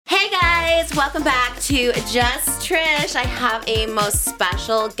guys, welcome back to Just Trish. I have a most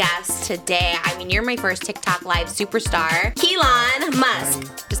special guest today. I mean, you're my first TikTok live superstar, Keelan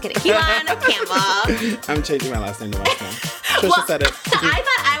Musk. Just kidding, Keelan Campbell. I'm changing my last name to Musk now. Trisha said it.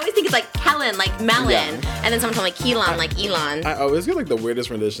 I always think it's like Kellen, like melon, yeah. And then someone told me Keelan, like Elon. I always get like the weirdest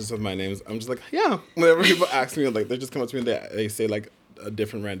renditions of my names. I'm just like, yeah. Whenever people ask me, like they just come up to me and they say like a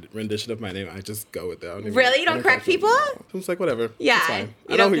different rendition of my name, I just go with it. Really? You don't correct people? I'm just like, whatever. Yeah. It's fine.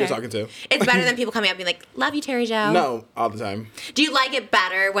 I know who you're talking to. It's better than people coming up and being like, love you, Terri Jo. No, all the time. Do you like it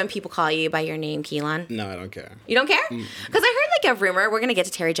better when people call you by your name, Keelan? No, I don't care. You don't care? Because I heard like a rumor, we're going to get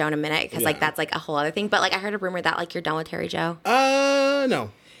to Terri Jo in a minute because like that's like a whole other thing, but like I heard a rumor that like you're done with Terri Jo.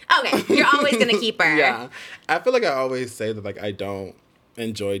 No. Okay, you're always going to keep her. Yeah. I feel like I always say that like I don't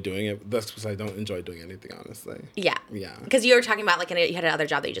enjoy doing it. That's because I don't enjoy doing anything, honestly. Yeah. Yeah. Because you were talking about like you had another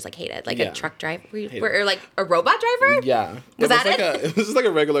job that you just like hated, like a truck driver, or like a robot driver. Yeah. Was that it? It was just like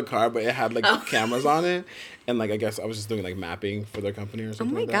a regular car, but it had like cameras on it, and like I guess I was just doing like mapping for their company or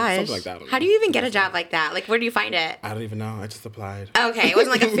something. Oh my like gosh. that. Something like that. How do you even get a job like that? Like, where do you find it? I don't even know. I just applied. Okay, it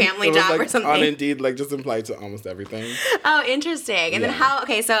wasn't like a family job like or something. On Indeed, like just applied to almost everything. Oh, interesting. And then how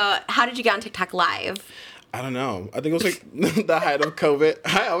did you get on TikTok Live? I don't know. I think it was like the height of COVID.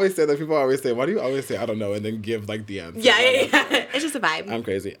 I always say that. People always say, why do you always say I don't know and then give like the answer? Yeah. It's just a vibe. I'm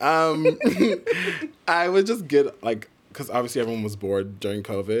crazy. I would just get like, because obviously everyone was bored during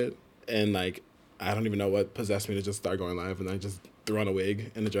COVID, and like I don't even know what possessed me to just start going live, and I just threw on a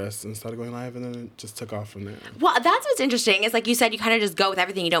wig and a dress and started going live, and then it just took off from there. Well, that's what's interesting. Is like you said, you kind of just go with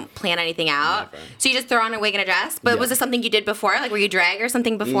everything. You don't plan anything out. Never. So you just throw on a wig and a dress. But was this something you did before? Like, were you drag or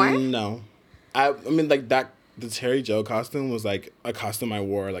something before? No. I mean, like that. The Terri Jo costume was like a costume I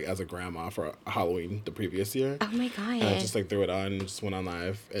wore like as a grandma for Halloween the previous year. Oh my god! And I just like threw it on and just went on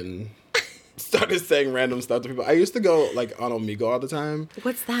live and started saying random stuff to people. I used to go like on Omegle all the time.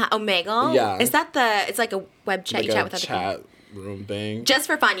 What's that? Omegle? Yeah. Is that it's like a web chat? Like you chat with other chat people? Room thing. Just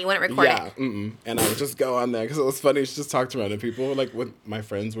for fun, you wouldn't record it? Yeah, and I would just go on there because it was funny to just talk to random people. Like with my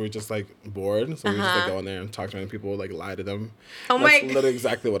friends, we were just like bored, so we would just like go on there and talk to random people, like lie to them. Oh and my! That's literally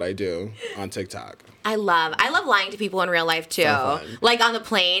exactly what I do on TikTok. I love lying to people in real life too. So fun. Like on the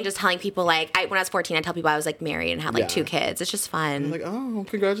plane, just telling people like when I was 14, I tell people I was like married and had like 2 kids. It's just fun. I'm like, oh,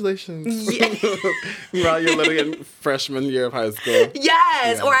 congratulations! Yeah. While you're literally in freshman year of high school.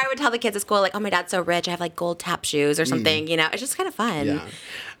 Yes, Yeah. or I would tell the kids at school like, oh, my dad's so rich, I have like gold tap shoes or something. You know, it's just kind of fun. Yeah.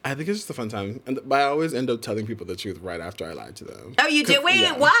 I think it's just a fun time. But I always end up telling people the truth right after I lied to them. Oh, you do? Wait,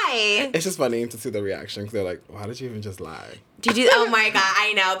 why? It's just funny to see the reaction because they're like, why did you even just lie? Did you? Oh my god,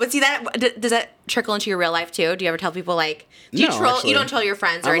 I know. But see that does that trickle into your real life too? Do you ever tell people like, do you troll? Actually, you don't troll your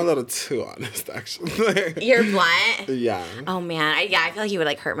friends, or I'm a little too honest, actually. You're blunt. Yeah. Oh man, I feel like you would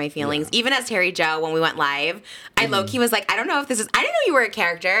like hurt my feelings. Yeah. Even as Terri Jo, when we went live, I low-key was like, I don't know if this is. I didn't know you were a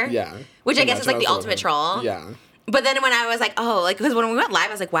character. Yeah. Which I guess is like the ultimate troll. Yeah. But then when I was like, oh, like, because when we went live,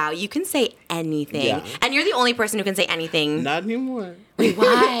 I was like, wow, you can say anything. Yeah. And you're the only person who can say anything. Not anymore. Wait,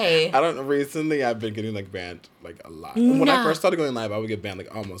 why? I don't know. Recently, I've been getting, like, banned, like, a lot. No. When I first started going live, I would get banned,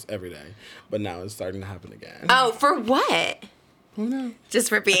 like, almost every day. But now it's starting to happen again. Oh, for what? Who knows? Just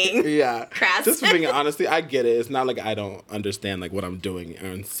for being crass? Just for being, honestly, I get it. It's not like I don't understand, like, what I'm doing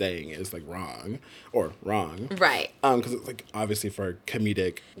and saying is, like, wrong. Or wrong. Right. Because it's, like, obviously for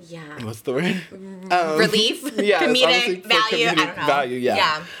comedic... Yeah. What's the word? Relief? Yeah. Comedic value? I don't know. Value,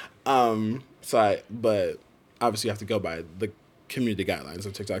 yeah. Yeah. But obviously you have to go by the community guidelines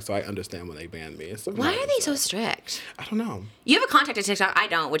of TikTok, so I understand when they ban me. Why are they so strict? I don't know. You have a contact at TikTok. I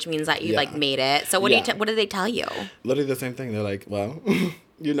don't, which means that you like made it. So what do they tell you? Literally the same thing. They're like, well,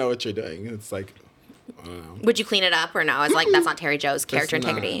 you know what you're doing. It's like, I don't know. Would you clean it up or no? It's like that's not Terri Jo's character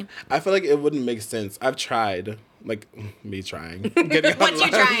integrity. I feel like it wouldn't make sense. I've tried. Like, me trying. What you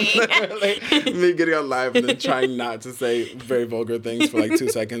trying? Like, me getting on live and then trying not to say very vulgar things for like 2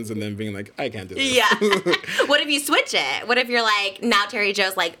 seconds and then being like, I can't do this. Yeah. What if you switch it? What if you're like, now Terri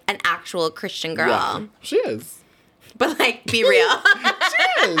Jo's like an actual Christian girl? Yeah, she is. But like, be real.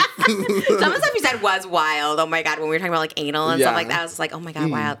 She is. Some of the stuff you said was wild. Oh my God. When we were talking about like anal and stuff like that, I was just like, oh my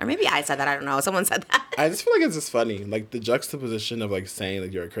God, wild. Or maybe I said that. I don't know. Someone said that. I just feel like it's just funny. Like the juxtaposition of like saying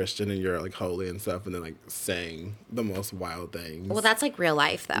like you're a Christian and you're like holy and stuff and then like saying the most wild things. Well, that's like real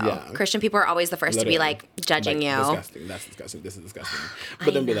life though. Yeah. Christian people are always the first to be like judging you. Disgusting. That's disgusting. This is disgusting.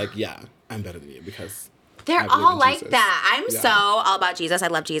 But then be like, yeah, I'm better than you because they're all like Jesus. That. I'm so all about Jesus. I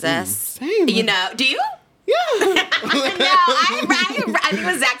love Jesus. Same. You know, do you? I think it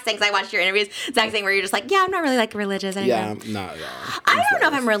was Zach saying, 'cause I watched your interviews. Zach saying where you're just like, yeah, I'm not really like religious anymore. Yeah, not at all. I don't know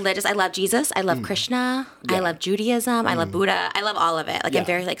if I'm religious. I love Jesus. I love Krishna. I love Judaism. I love Buddha. I love all of it. Like I'm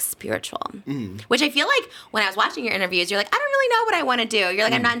very like spiritual, which I feel like when I was watching your interviews, you're like, I don't really know what I want to do. You're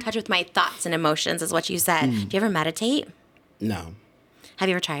like, I'm not in touch with my thoughts and emotions, is what you said. Do you ever meditate? No. Have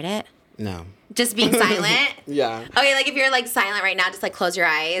you ever tried it? No. Just being silent? Yeah. Okay, like if you're like silent right now, just like close your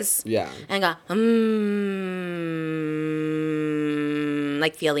eyes. Yeah. And go,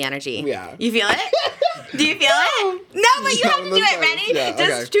 like feel the energy. Yeah. You feel it? Do you feel it? No, but you have to do it. Ready? Yeah,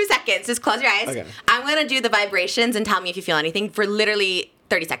 Just 2 seconds. Just close your eyes. Okay. I'm going to do the vibrations and tell me if you feel anything for literally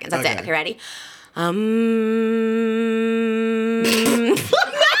 30 seconds. That's it. Okay, ready?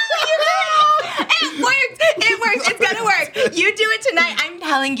 It works. It's gonna work. You do it tonight. I'm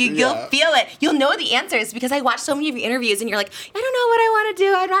telling you, you'll feel it. You'll know the answers because I watched so many of your interviews and you're like, I don't know what I want to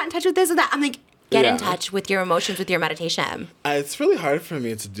do. I'm not in touch with this or that. I'm like, get in touch with your emotions with your meditation. It's really hard for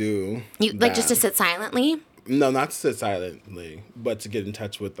me to do. Like just to sit silently? No, not to sit silently, but to get in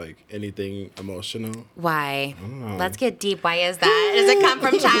touch with like anything emotional. Why? I don't know. Let's get deep. Why is that? Does it come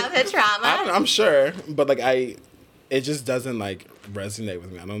from childhood trauma? I don't know, I'm sure, but like it just doesn't like resonate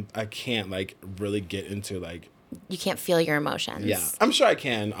with me. I can't like really get into like. You can't feel your emotions. Yeah, I'm sure I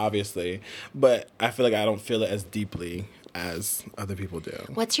can, obviously, but I feel like I don't feel it as deeply as other people do.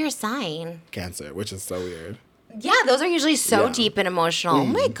 What's your sign? Cancer, which is so weird. Yeah, those are usually so deep and emotional. Oh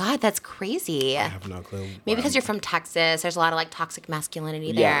my God, that's crazy. I have no clue. Maybe because you're from Texas. There's a lot of like toxic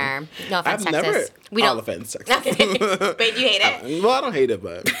masculinity there. No offense, I've Texas. All offense, Texas. But you hate it? Well, I don't hate it,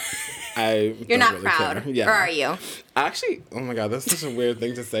 but you're not really proud. Yeah. Or are you? Actually, oh my God, that's such a weird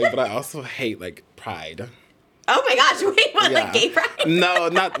thing to say, but I also hate like pride. Oh my gosh, wait, what, like gay pride? No,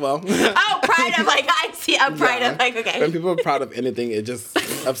 not, well. Oh, pride of like, I see, a pride of like, okay. When people are proud of anything, it just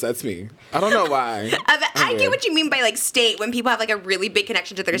upsets me. I don't know why. I get what you mean by like state, when people have like a really big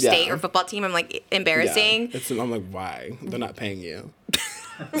connection to their state or football team, I'm like, embarrassing. Yeah. I'm like, why? They're not paying you.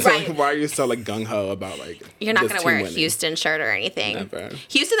 So, right. like, why are you so like gung-ho about like You're not going to wear a Houston shirt or anything. Never.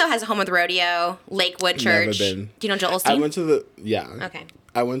 Houston, though, has a home with rodeo, Lakewood Church. Never been. Do you know Joel's team? I went to the, Okay.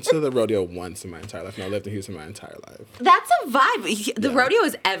 I went to the rodeo once in my entire life, and I lived in Houston my entire life. That's a vibe. The rodeo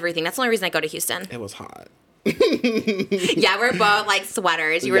is everything. That's the only reason I go to Houston. It was hot. Yeah, we're both like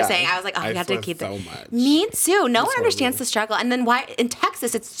sweaters. You were saying, I was like, oh, you have to keep so it. Much. Me too. No one understands the struggle. And then why in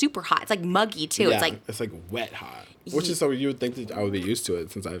Texas it's super hot. It's like muggy too. Yeah, it's like wet hot. Which is so you would think that I would be used to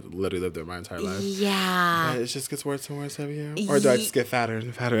it since I've literally lived there my entire life. Yeah. But it just gets worse and worse every year. Or do I just get fatter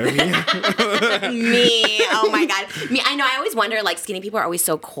and fatter every year? Me. Oh my God. Me. I know. I always wonder, like, skinny people are always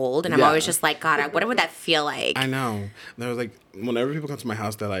so cold. And I'm always just like, God, what would that feel like? I know. There was like, whenever people come to my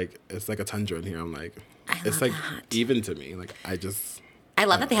house, they're like, it's like a tundra in here. I'm like, it's like even to me. Like, I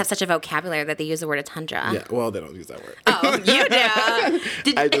love that they have such a vocabulary that they use the word a tundra. Yeah, well, they don't use that word. Oh, you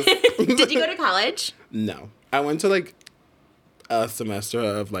do. Did you go to college? No. I went to like a semester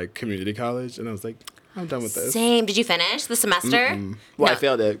of like community college, and I was like, I'm done with this. Same. Did you finish the semester? Mm-mm. Well, no. I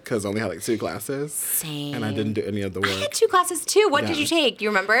failed it because I only had like 2 classes. Same. And I didn't do any of the work. I had 2 classes too. What did you take? Do you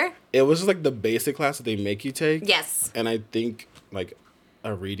remember? It was just like the basic class that they make you take. Yes. And I think like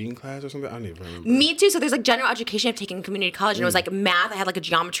a reading class or something. I don't even remember. Me too. So there's like general education I've taken in community college, and it was like math. I had like a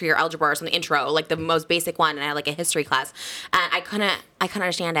geometry or algebra or something intro, like the most basic one, and I had like a history class, and I couldn't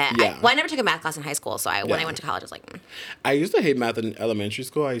understand it. Yeah. I never took a math class in high school, so when I went to college, I was like, I used to hate math in elementary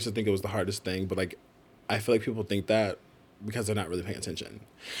school. I used to think it was the hardest thing, but like, I feel like people think that because they're not really paying attention.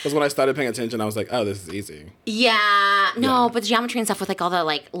 Because when I started paying attention, I was like, oh, this is easy. Yeah. No, but the geometry and stuff with like all the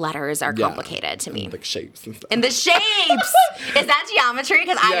like letters are complicated to me. And, like shapes and stuff. And the shapes! Is that geometry?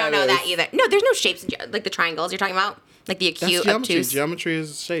 Because I don't know that either. No, there's no shapes, like the triangles you're talking about? Like the acute, obtuse. Geometry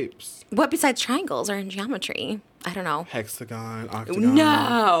is shapes. What besides triangles are in geometry? I don't know. Hexagon, octagon.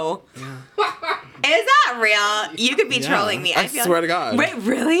 No. Yeah. Is that real? You could be trolling me. I swear to God. Wait,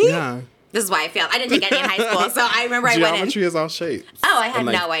 really? Yeah. This is why I failed. I didn't take any in high school, so I remember I went in. Geometry is all shapes. Oh, I had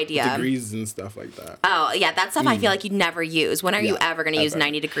no idea. Degrees and stuff like that. Oh, yeah, that stuff I feel like you'd never use. When are you ever going to use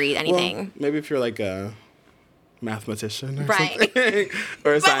 90 degree anything? Well, maybe if you're like a mathematician or something.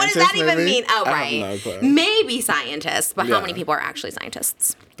 Or a but what does that even mean? Oh, right. I have no clue. Maybe scientists, but how many people are actually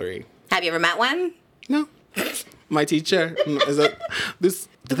scientists? 3. Have you ever met one? No. My teacher. Is that this?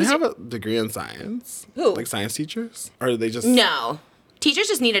 Do they have a degree in science? Who? Like science teachers? Or are they just... No. Teachers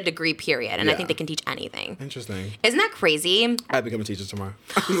just need a degree, period, and I think they can teach anything. Interesting. Isn't that crazy? I'd become a teacher tomorrow.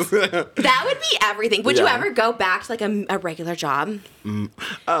 That would be everything. Would you ever go back to like a regular job?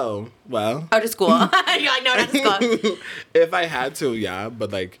 Oh, well. Oh, to school. You're like, no, not to school. If I had to, yeah,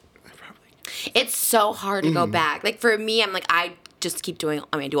 but like, I probably... It's so hard to go back. Like for me, I'm like, I just keep doing,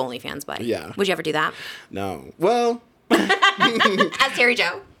 I mean, do OnlyFans, but Yeah. would you ever do that? No. Well. As Terry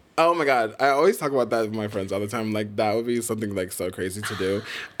Joe? Oh my God. I always talk about that with my friends all the time. Like, that would be something, like, so crazy to do.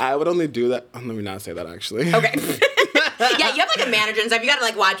 I would only do that. Let me not say that, actually. Okay. Yeah, you have, like, a manager and stuff. You got to,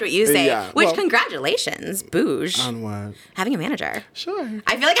 like, watch what you say. Yeah. Which, congratulations, boosh. On what? Having a manager. Sure.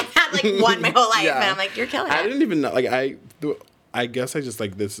 I feel like I've had, like, one my whole life, Yeah. and I'm like, you're killing it. I didn't even know. Like, I guess I just,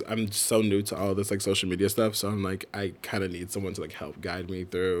 like, this. I'm so new to all this, like, social media stuff. So I'm like, I kind of need someone to, like, help guide me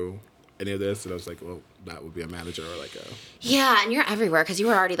through any of this. And I was like, well, that would be a manager or, like, a... Yeah, and you're everywhere because you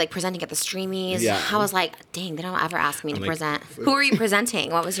were already, like, presenting at the Streamies. Yeah. I was like, dang, they don't ever ask me to like, present. Who were you presenting?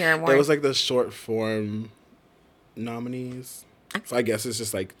 What was your award? It was, like, the short form nominees. So I guess it's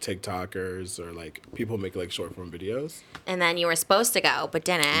just, like, TikTokers or, like, people make, like, short form videos. And then you were supposed to go, but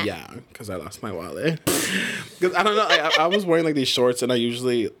didn't. Yeah, because I lost my wallet. Because I don't know, I was wearing, like, these shorts, and I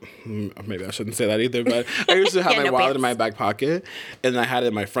usually, maybe I shouldn't say that either, but I usually have Yeah, my no wallet pants. in my back pocket, and I had it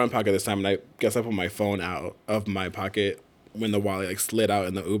in my front pocket this time, and I guess I put my phone out of my pocket when the wallet, like, slid out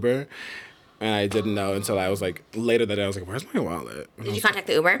in the Uber. And I didn't know until I was like, later that day, I was like, where's my wallet? And Did you contact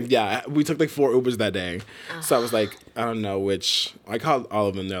the Uber? Yeah, we took like 4 Ubers that day. So I was like, I don't know which. I called all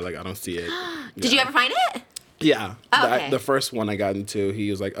of them. They're like, I don't see it. Did you ever find it? Yeah. Oh, okay. The first one I got into, he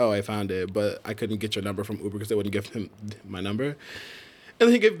was like, oh, I found it. But I couldn't get your number from Uber because they wouldn't give him my number. And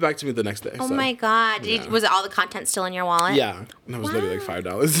then he gave it back to me the next day. Oh so, my God. yeah. Was it all the content still in your wallet? Yeah. And it was literally like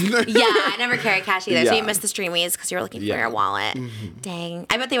 $5. Yeah, I never carry cash either. So Yeah. you missed the Streamies because you were looking for Yeah. your wallet. Dang.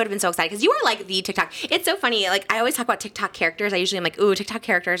 I bet they would have been so excited because you were like the TikTok. It's so funny. Like, I always talk about TikTok characters. I usually am like, ooh, TikTok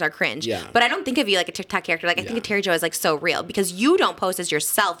characters are cringe. Yeah. But I don't think of you like a TikTok character. Like, I think of Terry Joe as like so real because you don't post as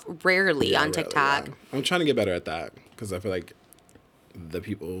yourself rarely on Really, TikTok. yeah. I'm trying to get better at that because I feel like the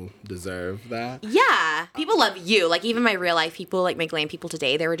people deserve that. Yeah. People love you. Like, even my real life people, like my glam people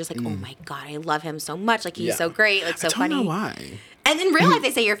today, they were just like, oh my God, I love him so much. Like, he's Yeah. so great. Like, so I don't funny. know why. And in real life,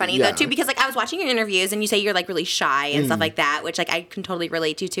 they say you're funny, Yeah. though, too, because, like, I was watching your interviews, and you say you're, like, really shy and stuff like that, which, like, I can totally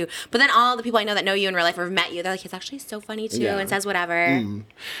relate to, too. But then all the people I know that know you in real life or have met you, they're like, he's actually so funny, too, Yeah. and says whatever.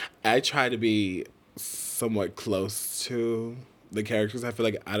 I try to be somewhat close to the characters. I feel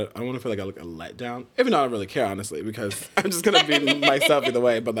like I don't want to feel like I look a letdown, even though I don't really care, honestly, because I'm just gonna be myself either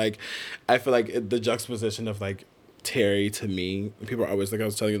way. But like, I feel like the juxtaposition of like Terry to me, people are always like I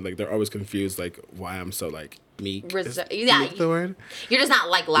was telling you, like they're always confused, like why I'm so like meek. Yeah, meek the word? You're just not,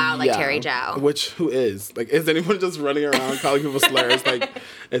 like, loud like Yeah. Terry Joe. Who is? Like, is anyone just running around calling people slurs? Like,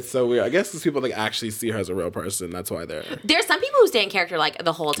 it's so weird. I guess because people like actually see her as a real person. That's why they're. There's some people who stay in character, like,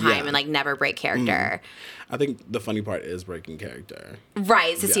 the whole time Yeah. and, like, never break character. I think the funny part is breaking character.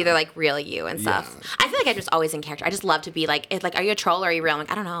 Right, to see Yeah. their, like, real you and stuff. Yeah. I feel like I'm just always in character. I just love to be, like, are you a troll or are you real? I'm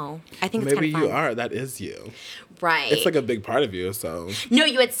like, I don't know. I think it's Maybe kind of you fun. are. That is you. Right. It's like a big part of you. So No,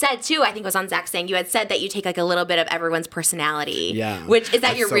 you had said too, I think it was on Zach saying, you had said that you take like a little bit of everyone's personality. Yeah. Which, is that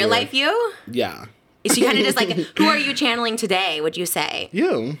That's your so real weird. life you? yeah. So you kind of just like, who are you channeling today, would you say?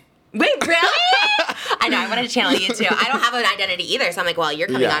 You. Wait, really? I know, I wanted to channel you too. I don't have an identity either, so I'm like, well, you're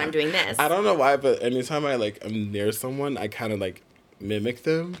coming Yeah. on, I'm doing this. I don't know why, but anytime I like am near someone, I kind of like mimic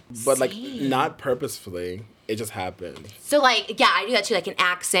them, but like Same. not purposefully. It just happened. So like, yeah, I do that too, like an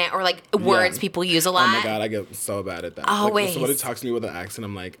accent or like words people use a lot. Oh my God, I get so bad at that. Always. Like, when somebody talks to me with an accent,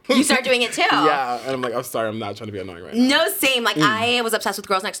 I'm like, You start doing it too. yeah, and I'm like, I'm sorry, I'm not trying to be annoying right now. No, same. Like, I was obsessed with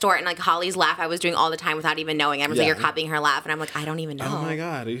Girls Next Door, and like Holly's laugh I was doing all the time without even knowing. Everyone's like, Yeah. you're copying her laugh, and I'm like, I don't even know. Oh my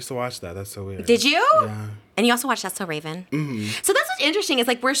God, I used to watch that. That's so weird. Did you? Yeah. And you also watched That's So Raven. So that's what's interesting. Is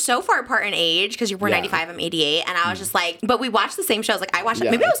like we're so far apart in age because you're born Yeah. 95, I'm 88, and I was just like, but we watched the same shows. Like I watched.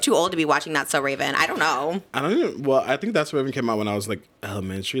 Yeah. Maybe I was too old to be watching That's So Raven. I don't know. I don't even. Well, I think That's Raven came out when I was like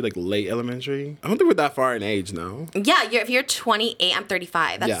elementary, like late elementary. I don't think we're that far in age, no. Yeah, if you're 28, I'm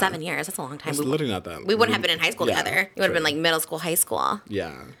 35. That's Yeah. 7 years. That's a long time. It's literally not that. We wouldn't have been in high school Yeah, together. You would have been true. like middle school, high school.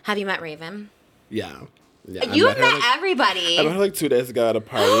 Yeah. Have you met Raven? Yeah. Yeah. You I have met her, like, everybody. I met her like 2 days ago at a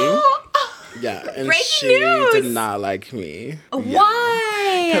party. Yeah, and Breaking she news! did not like me.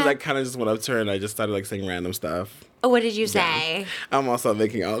 Why? Because I kind of just went up to her and I just started like saying random stuff. What did you say? I'm also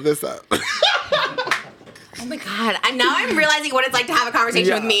making all this up. Oh my God. I'm realizing what it's like to have a conversation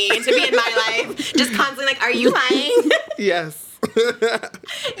Yeah. with me and to be in my life. Just constantly like, are you lying? Yes. You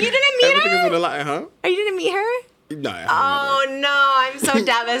didn't meet Everything is her? in a lie, huh? Are you didn't meet her? No, I haven't met her. Oh no, I'm so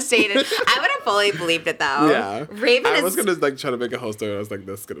devastated. I would have fully believed it though. Yeah. Raven I is was gonna like try to make a whole story. I was like,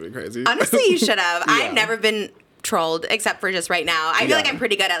 this is gonna be crazy. honestly you should have. Yeah. I've never been trolled except for just right now. I feel Yeah. like I'm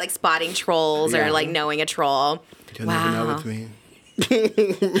pretty good at like spotting trolls or Yeah. like knowing a troll. You'll never know with me.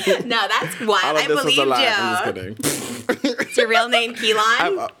 No, that's wild. All of I this was a believed lie. you. I'm just kidding. It's your real name,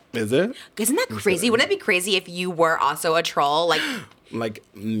 Keelan? Is it? Isn't that crazy? Wouldn't it be crazy if you were also a troll? Like like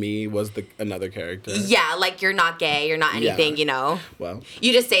me was another character. Yeah, like you're not gay, you're not anything, you know. Well,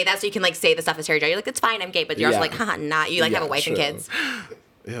 you just say that so you can like say the stuff is Terri Jo. You're like, it's fine, I'm gay, but you're also like, haha, not. You like have a wife and kids.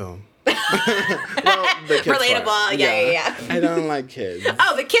 Ew. Well, the kids relatable. Part. Yeah. I don't like kids.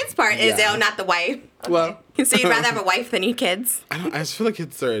 Oh, the kids part is not the wife. Okay. Well, so you'd rather have a wife than you kids? I just feel like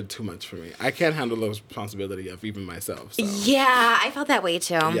kids are too much for me. I can't handle the responsibility of even myself. So. Yeah, I felt that way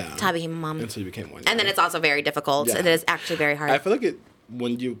too. Yeah. Until I became a mom. Until you became one. And then it's also very difficult. Yeah. It is actually very hard. I feel like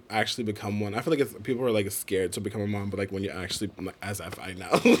when you actually become one, I feel like people are like scared to become a mom, but like when you actually, like, as if I know.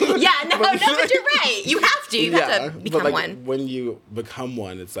 Yeah, but you're right. You have to. You have to become but like, one. When you become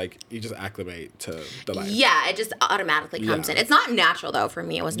one, it's like you just acclimate to the life. Yeah, it just automatically comes in. It's not natural though for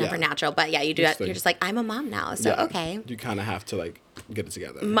me. It was never natural, but yeah, you do. You're just like, I'm a mom now, so okay. You kind of have to like get it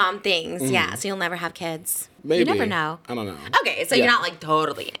together. Mom things, yeah. So you'll never have kids. Maybe. You never know. I don't know. Okay, so you're not like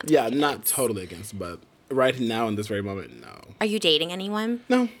totally against. Yeah, not totally against, but right now in this very moment, no. Are you dating anyone?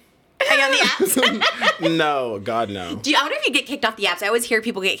 No. Are you on the apps? No, God, no. I wonder if you get kicked off the apps. I always hear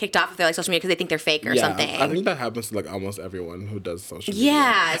people get kicked off if they're like social media because they think they're fake or something. I think that happens to like almost everyone who does social media.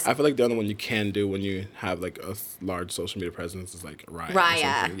 Yes. I feel like the only one you can do when you have like a large social media presence is like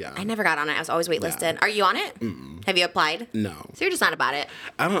Raya. Yeah. I never got on it. I was always waitlisted. Yeah. Are you on it? Mm-mm. Have you applied? No. So you're just not about it.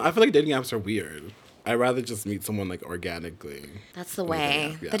 I don't know. I feel like dating apps are weird. I'd rather just meet someone like organically. That's the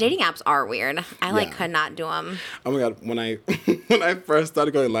way. The dating apps are weird. I could not do them. Oh my God. When I first started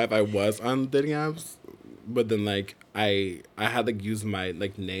going live, I was on dating apps, but then like I had like used my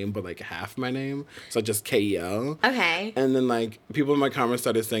like name, but like half my name, so just Kel. Okay. And then like people in my comments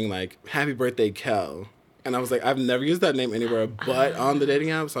started saying like "Happy birthday, Kel," and I was like, I've never used that name anywhere but on the dating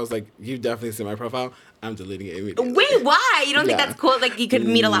apps. So I was like, you've definitely seen my profile. I'm deleting it immediately. Wait, why? You don't think that's cool? Like, you could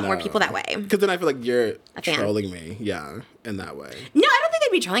meet a lot more people that way. Because then I feel like you're trolling me. Yeah, in that way. No, I don't think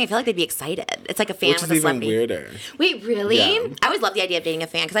they'd be trolling. I feel like they'd be excited. It's like a fan with a celebrity. Which is even weirder. Wait, really? Yeah. I always loved the idea of dating a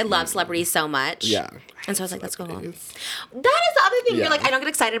fan because I love celebrities so much. Yeah. And so I was like, let's go home. That is the other thing. You're like, I don't get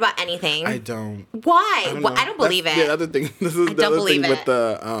excited about anything. I don't. Why? I don't believe it. Yeah, the other thing. This is the other thing with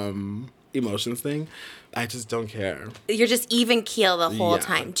the emotions thing. I just don't care. You're just even keel the whole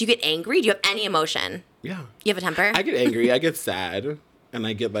time. Do you get angry? Do you have any emotion? Yeah. You have a temper? I get angry. I get sad. And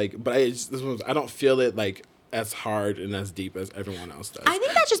I get like, but I don't feel it like as hard and as deep as everyone else does. I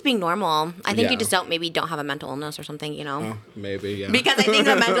think that's just being normal. I think you just don't have a mental illness or something, you know? Oh, maybe, yeah. Because I think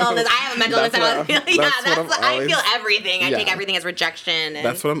the mental illness, I have a mental illness. I feel everything. I take everything as rejection. And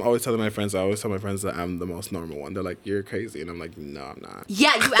that's what I'm always telling my friends. I always tell my friends that I'm the most normal one. They're like, you're crazy. And I'm like, no, I'm not.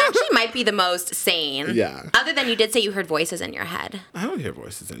 Yeah, you actually might be the most sane. Yeah. Other than you did say you heard voices in your head. I don't hear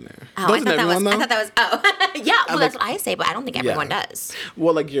voices in there. Oh, I thought that was, yeah, well, that's what I say, but I don't think everyone does.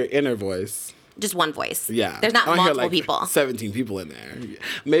 Well, like your inner voice. Just one voice. Yeah. There's not multiple hear, like, people. 17 people in there.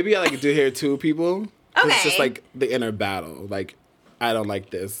 Maybe I do hear 2 people. Okay. It's just like the inner battle. Like, I don't like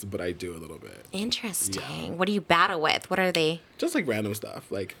this, but I do a little bit. Interesting. Yeah. What do you battle with? What are they? Just like random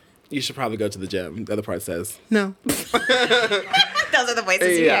stuff. Like, you should probably go to the gym. The other part says, no. Those are the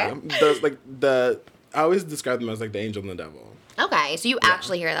voices you hear. Those, like, I always describe them as like the angel and the devil. Okay, so you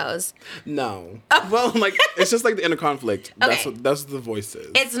actually hear those? No. Well, like, it's just like the inner conflict. That's the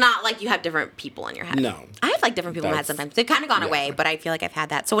voices. It's not like you have different people in your head. No. I have like different people in my head sometimes. They've kind of gone away, but I feel like I've had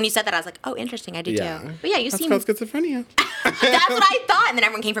that. So when you said that, I was like, oh, interesting. I do too. But yeah, That's called schizophrenia. That's what I thought. And then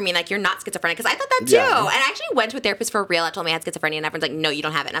everyone came for me like, you're not schizophrenic. Because I thought that too. Yeah. And I actually went to a therapist for real that told me I had schizophrenia. And everyone's like, no, you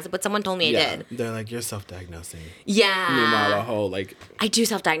don't have it. And I was like, but someone told me I did. They're like, you're self-diagnosing. Yeah. Meanwhile, a whole like... I do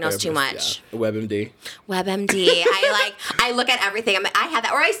self-diagnose too much. Yeah. WebMD. I look at everything. I'm like, I had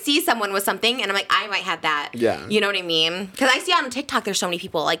that. Or I see someone with something and I'm like, I might have that. Yeah. You know what I mean? Because I see on TikTok, there's so many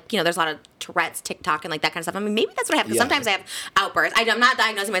people, like, you know, there's a lot of Tourette's TikTok and like that kind of stuff. I mean, maybe that's what I have. Because sometimes I have outbursts. I'm not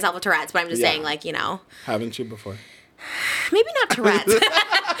diagnosing myself with Tourette's, but I'm just saying, like, you know. Haven't you before? Maybe not Tourette's.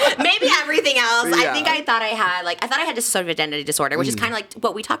 Maybe everything else. Yeah. I think I thought I had dissociative identity disorder, which is kind of like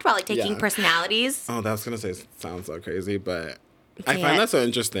what we talked about, like taking personalities. Oh, I was going to say, it sounds so crazy, but I find that so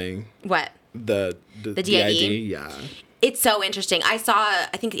interesting. What? The DID, yeah. It's so interesting. I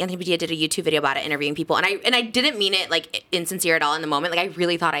think Anthony Padilla did a YouTube video about it, interviewing people, and I didn't mean it like insincere at all in the moment. Like I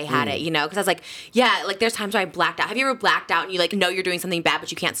really thought I had it, you know, because I was like, yeah, like there's times where I blacked out. Have you ever blacked out and you like know you're doing something bad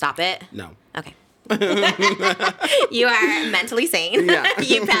but you can't stop it? No. Okay. You are mentally sane. Yeah.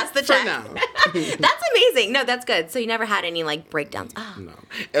 You passed the check. For now. That's amazing. No, that's good. So you never had any like breakdowns. Oh. No.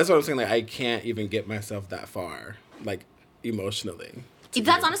 That's what I'm saying. Like I can't even get myself that far, like emotionally.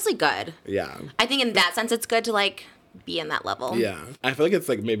 That's honestly good. Yeah. I think in that sense it's good to like be in that level. Yeah. I feel like it's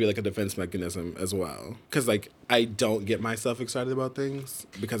like maybe like a defense mechanism as well. Because like I don't get myself excited about things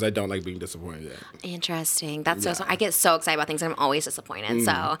because I don't like being disappointed. Interesting. That's so I get so excited about things and I'm always disappointed.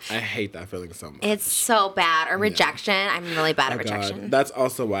 So I hate that feeling so much. it's so bad. Or rejection. I'm really bad at rejection. God. That's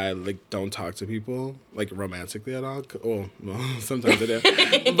also why I like don't talk to people like romantically at all. Well, sometimes I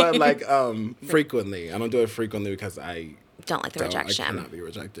do. But like frequently. I don't do it frequently because I don't like the rejection. I cannot be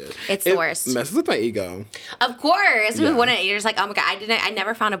rejected. It's the worst. It messes with my ego. Of course. Who wouldn't? You're just like, oh my God, I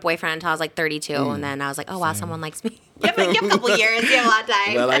never found a boyfriend until I was like 32. And then I was like, oh wow, someone likes me. You have a couple years. You have a lot of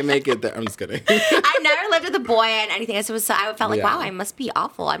time. Well, I make it there. I'm just kidding. I never lived with a boy and anything. I felt like, wow, I must be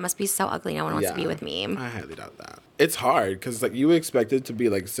awful. I must be so ugly. No one wants to be with me. I highly doubt that. It's hard because like you expect it to be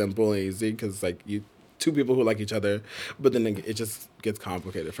like simple and easy because like two people who like each other, but then it just gets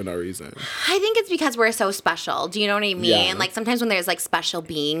complicated for no reason. I think it's because we're so special. Do you know what I mean? Yeah. Like sometimes when there's like special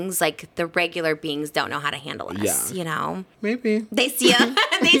beings, like the regular beings don't know how to handle us. You know? Maybe They see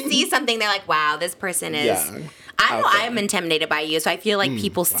something. They're like, wow, this person is. Yeah. I know I'm intimidated by you, so I feel like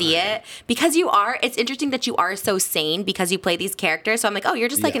people see it because you are. It's interesting that you are so sane because you play these characters. So I'm like, oh, you're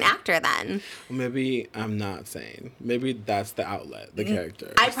just like an actor then. Maybe I'm not sane. Maybe that's the outlet, the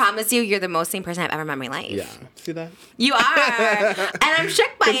character. I promise you're the most sane person I've ever met in my life. Yeah. See that? You are. And I'm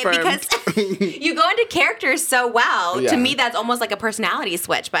shook by it because you go into characters so well. Yeah. To me, that's almost like a personality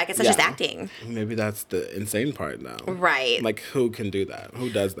switch, but I guess that's just acting. Maybe that's the insane part now. Right. Like, who can do that?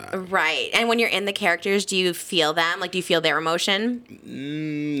 Who does that? Right. And when you're in the characters, do you feel them? Like, do you feel their emotion?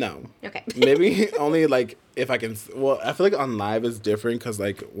 No. Okay. Maybe only, like, if I can... Well, I feel like on live is different because,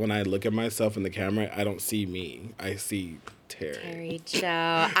 like, when I look at myself in the camera, I don't see me. I see Terri.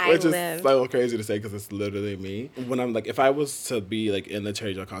 Joe. Which is so crazy to say because it's literally me. When I'm, like, if I was to be, like, in the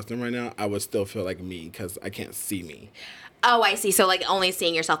Terri Joe costume right now, I would still feel like me because I can't see me. Oh, I see. So, like, only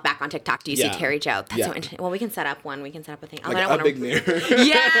seeing yourself back on TikTok, do you see Terri Joe? That's so interesting. Well, we can set up one. We can set up a thing. Like a big mirror.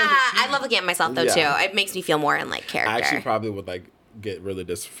 Yeah. I love looking at myself, though, too. It makes me feel more in, like, character. I actually probably would, like, get really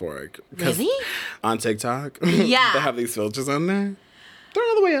dysphoric. Really? On TikTok. Yeah. They have these filters on there. They're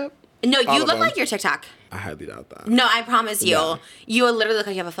all the way up. No, you look like your TikTok. I highly doubt that. No, I promise you. Yeah. You literally look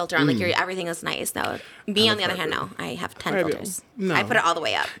like you have a filter on. Like, everything is nice. No. Me, on the other hand, no. I have 10 filters. No. I put it all the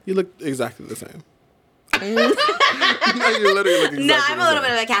way up. You look exactly the same. You literally look exactly no, I'm a little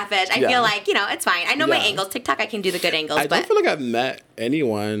bit of a catfish. I feel like, it's fine. I know my angles. TikTok, I can do the good angles. I don't feel like I've met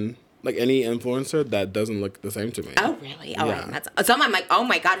anyone, like any influencer, that doesn't look the same to me. Oh, really? Oh, yeah. So I'm like, oh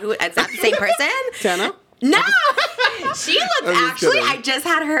my God, is that the same person? Tana? No! She looks, actually, I just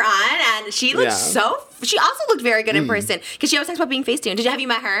had her on, and she looks she also looked very good in person, because she always talks about being Facetune. Have you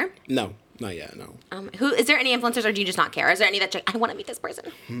met her? No, not yet, no. Is there any influencers, or do you just not care? Is there any that I want to meet this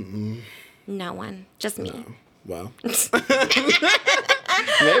person? No one. Just me. No. Well. Maybe.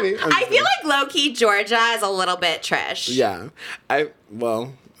 I feel like low-key Georgia is a little bit Trish. Yeah. It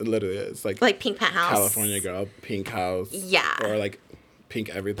literally is. Like Pink Penthouse. California girl, Pink House. Yeah. Or like Pink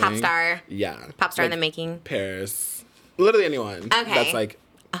everything. Pop star. Yeah. Pop star in the making. Paris. Literally anyone. Okay. That's like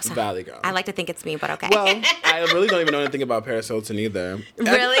Valley girl. I like to think it's me, but okay. Well, I really don't even know anything about Paris Hilton either. Really?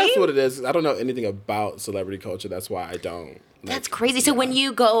 I think that's what it is. I don't know anything about celebrity culture. That's why I don't. That's crazy. So when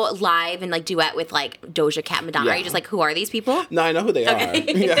you go live and like duet with like Doja Cat, Madonna, are you just like, who are these people? No, I know who they are.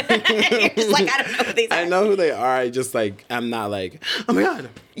 Yeah. You're just like, I don't know who these are. I know who they are. I just like, I'm not like, oh my God.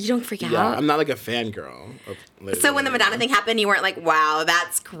 You don't freak out? Yeah, I'm not like a fangirl. So when the Madonna thing happened, you weren't like, wow,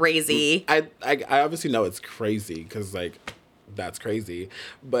 that's crazy. I obviously know it's crazy because like, that's crazy.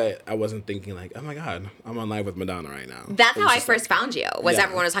 But I wasn't thinking like, oh my God, I'm on live with Madonna right now. That's how I first found you, was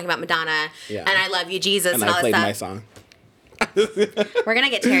everyone was talking about Madonna and I Love You, Jesus, and all that stuff. And I played my song. We're going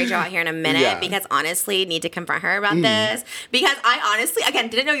to get Terri Joe out here in a minute because honestly, need to confront her about this. Because I honestly, again,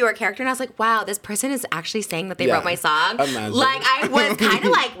 didn't know you were a character and I was like, wow, this person is actually saying that they wrote my song. Imagine. Like, I was kind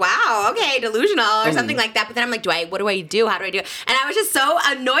of like, wow, okay, delusional or something like that. But then I'm like, what do I do? How do I do it? And I was just so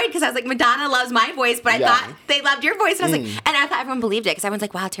annoyed because I was like, Madonna loves my voice, but I thought they loved your voice. And I was like, and I thought everyone believed it because everyone's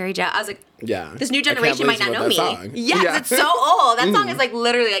like, wow, Terri Joe. I was like, this new generation might not know me. Yeah, it's so old. That song is like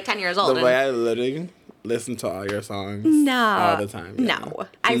literally like 10 years old. The way I literally listen to all your songs all the time. Yeah. No.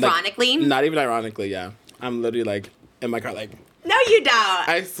 Ironically? Like, not even ironically, yeah. I'm literally like in my car like, no, you don't.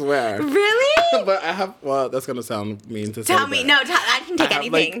 I swear. Really? But I have, that's going to sound mean to say. Tell me. No, I can take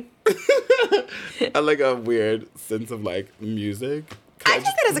anything. I like a weird sense of like music. I take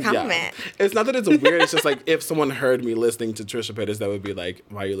that as a compliment. Yeah. It's not that it's weird. It's just like if someone heard me listening to Trisha Paytas, that would be like,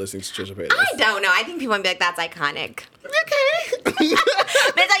 why are you listening to Trisha Paytas? I don't know. I think people would be like, that's iconic. Okay.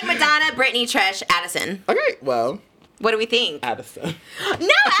 But it's like Madonna, Britney, Trish, Addison. Okay, well. What do we think? Addison.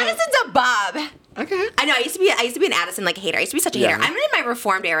 No, Addison's a Bob. Okay. I know. I used to be an Addison like hater. I used to be such a hater. I'm in my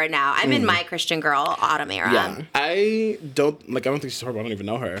reformed era now. I'm in my Christian girl autumn era. Yeah. I don't think she's horrible. I don't even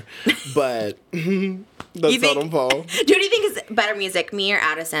know her. But the totem pole. Who do you think is better music, me or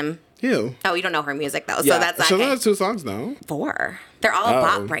Addison? You. Oh, you don't know her music though, Yeah. so that's She okay. only has 2 songs now. 4. They're all a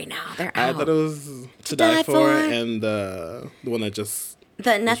bop right now. They're out. I thought it was To Die For and the one that just.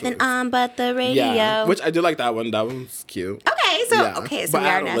 The Nothing On But the Radio. Yeah, which I do like that one. That one's cute. Okay, so but we are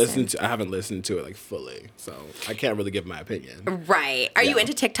I haven't listened to it like fully, so I can't really give my opinion. Right. Are you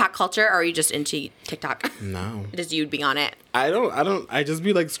into TikTok culture, or are you just into TikTok? No. Just you being on it. I don't. I just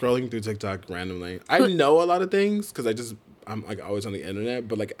be like scrolling through TikTok randomly. I know a lot of things because I'm like always on the internet,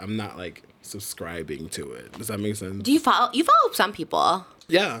 but like I'm not like subscribing to it. Does that make sense? Do you follow? You follow some people.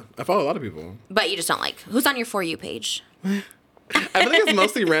 Yeah, I follow a lot of people. But you just don't like. Who's on your For You page? I feel like it's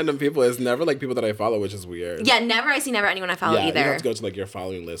mostly random people. It's never like people that I follow, which is weird. Yeah, I see never anyone I follow either. You have to go to like your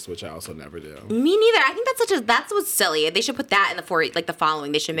following list, which I also never do. Me neither. I think that's what's silly. They should put that in the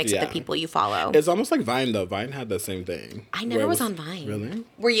following. They should mix it the people you follow. It's almost like Vine though. Vine had the same thing. I never was on Vine. Really?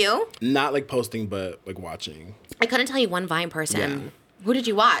 Were you? Not like posting, but like watching. I couldn't tell you one Vine person. Yeah. Who did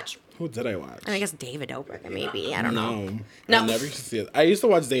you watch? Who did I watch? I guess David Dobrik, maybe. I don't know. No. I never used to see it. I used to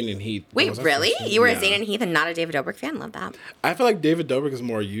watch Zayn and Heath. Wait, really? You were a Zayn and Heath and not a David Dobrik fan? Love that. I feel like David Dobrik is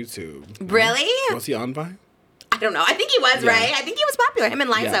more YouTube. Really? Was he on Vine? I don't know. I think he was, right? I think he was popular. Him and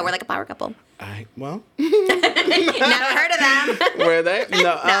Liza were like a power couple. Well. Never heard of them. Were they?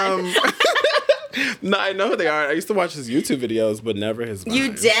 No. No, I know who they are. I used to watch his YouTube videos, but never his Vine.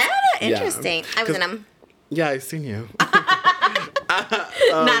 You did? Interesting. I was in them. Yeah, I seen you.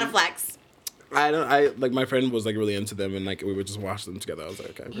 Not a flex. I like my friend was like really into them and like we would just watch them together. I was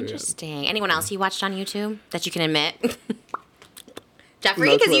like, okay. Interesting. Anyone else you watched on YouTube that you can admit?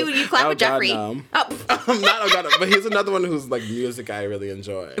 Jeffrey, because you clap with Jeffrey. God, no. But he's another one who's like music I really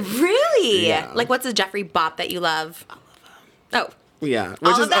enjoy. Really? Yeah. Like what's a Jeffrey bop that you love? I love him. Oh. Yeah,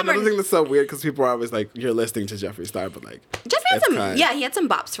 which is another thing that's so weird because people are always like, you're listening to Jeffree Star, but like... Jeffrey had some, he had some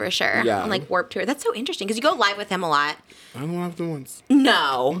bops for sure. Yeah. On like Warped Tour. That's so interesting because you go live with him a lot. I don't know the ones.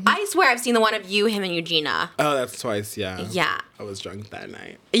 No. Mm-hmm. I swear I've seen the one of you, him, and Eugenia. Oh, that's twice, yeah. Yeah. I was drunk that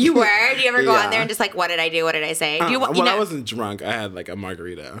night. You were? Do you ever go on there and just like, what did I do? What did I say? I wasn't drunk. I had like a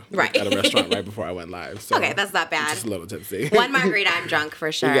margimarita at a restaurant right before I went live. So okay, that's not bad. Just a little tipsy. One margarita, I'm drunk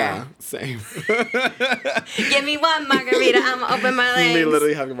for sure. Yeah, same. Give me one margarita, I'm open my legs. Me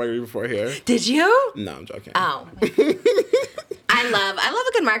literally having a margarita before here. Did you? No, I'm joking. Oh. I love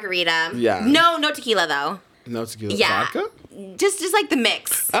a good margarita. Yeah. No tequila though. No tequila. Yeah. Vodka? Just like the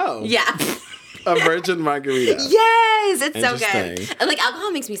mix. Oh. Yeah. A virgin margarita. Yes, it's so good. And like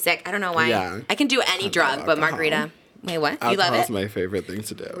alcohol makes me sick. I don't know why. Yeah. I can do any drug, but margarita. Wait, what? You love it? Alcohol's my favorite thing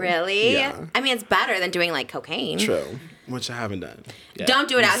to do. Really? Yeah. I mean, it's better than doing like cocaine. True. Which I haven't done. Yet. Don't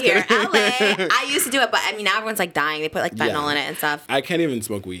do it out here. LA. I used to do it, but I mean, now everyone's like dying. They put like fentanyl in it and stuff. I can't even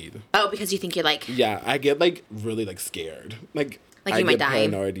smoke weed. Oh, because you think you're like... Yeah, I get like really like scared. Like you might die.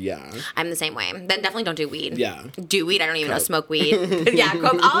 Paranoid, yeah. I'm the same way. Then definitely don't do weed. Yeah. Do weed. I don't even know smoke weed. Yeah,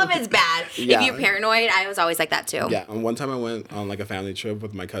 all of it's bad. Yeah. If you're paranoid, I was always like that too. Yeah, and one time I went on like a family trip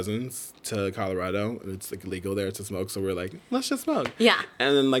with my cousins to Colorado. And it's like illegal there to smoke, so we're like, let's just smoke. Yeah.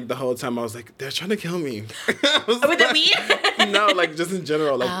 And then like the whole time I was like, they're trying to kill me. With the weed? No, like just in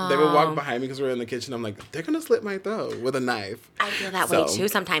general. Like they would walk behind me because we were in the kitchen. I'm like, they're gonna slit my throat with a knife. I feel that way too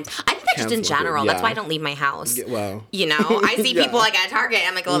sometimes. I think that's just in general. That's why I don't leave my house. Well, you know, I see people like at Target.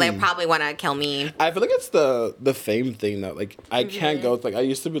 I'm like, well, they probably want to kill me. I feel like it's the fame thing that like I can't go. Like I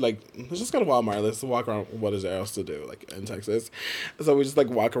used to be like, let's just go to Walmart. Let's walk around. What is there else to do? Like in Texas, so we just like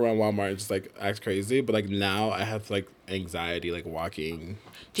walk around Walmart and just like act crazy. But like now I have like anxiety like walking.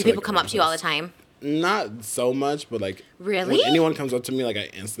 Do people come up to you all the time? Not so much, but like really, when anyone comes up to me, like I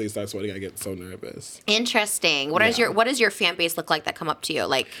instantly start sweating. I get so nervous. Interesting. What does your fan base look like that come up to you?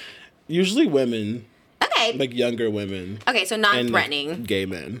 Like usually women. Okay. Like younger women. Okay, so non-threatening. Like, gay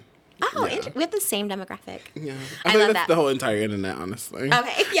men. Oh, we have the same demographic. Yeah. I love that's that. The whole entire internet, honestly.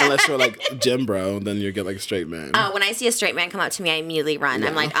 Okay, yeah. Unless you're like gym bro, then you get like straight men. Oh, when I see a straight man come up to me, I immediately run. Yeah.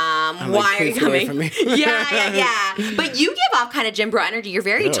 I'm like, I'm why like, are you coming? From me. Yeah. But you give off kind of gym bro energy. You're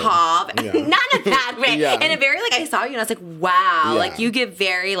very tall. Yeah. Not in a bad way. Yeah. And a very like, I saw you and I was like, wow. Yeah. Like you give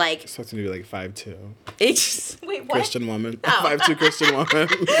very like. Supposed to be like 5'2". Wait, what? Christian woman. 5'2" Christian woman.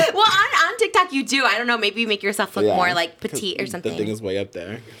 Well, on TikTok you do. I don't know. Maybe you make yourself look more like petite or something. The thing is way up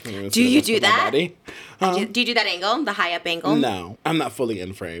there. Do you do that? Do you do that angle? The high up angle? No. I'm not fully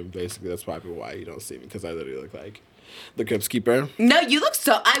in frame, basically. That's probably why you don't see me, because I literally look like the Crypt Keeper. No, you look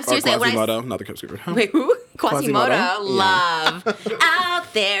so... I'm seriously... Quasimodo, not the Crypt Keeper. Huh? Wait, who? Quasimodo? Love.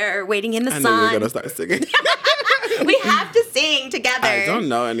 Out there, waiting in the sun. I knew you were going to start singing. We have to sing together. I don't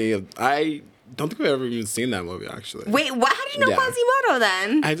know any of... I don't think I've ever even seen that movie, actually. Wait, what? How did you know Quasimodo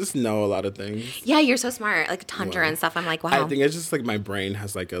then? I just know a lot of things. Yeah, you're so smart. Like Tundra and stuff. I'm like, wow. I think it's just like my brain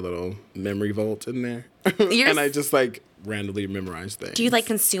has like a little memory vault in there. And I just like randomly memorize things. Do you like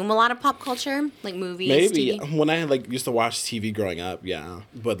consume a lot of pop culture? Like movies, Maybe. TV? When I like used to watch TV growing up, yeah.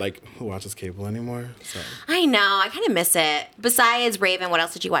 But like, who watches cable anymore? So I know. I kind of miss it. Besides Raven, what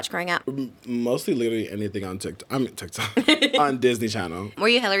else did you watch growing up? mostly literally anything on TikTok. I mean TikTok. On Disney Channel. Were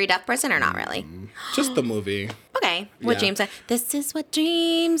you a Hillary Duff person or not really? Just the movie. Okay. What Yeah. James said. This is what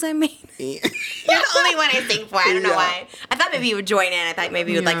dreams are made. You're the only one I sing for. I don't know why. I thought maybe you would join in. I thought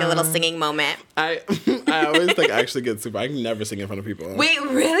maybe you would like a little singing moment. I always like actually get super. I can never sing in front of people. Wait,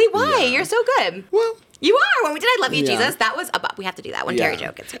 really? Why? Yeah. You're so good. Well, You are. When we did I Love You, Yeah. Jesus, that was about, we have to do that when Terri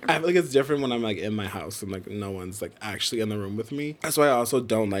Jo gets here. I feel like it's different when I'm like in my house and like no one's like actually in the room with me. That's why I also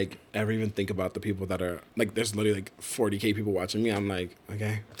don't like ever even think about the people that are like there's literally like 40K people watching me. I'm like,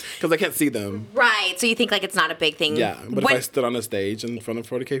 okay, because I can't see them. Right. So you think like it's not a big thing. Yeah, but if I stood on a stage in front of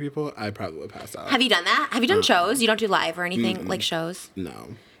 40K people, I probably would pass out. Have you done that? Have you done shows? You don't do live or anything like shows?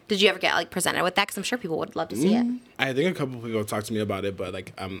 No. Did you ever get like presented with that? Because I'm sure people would love to see it. I think a couple of people have talked to me about it, but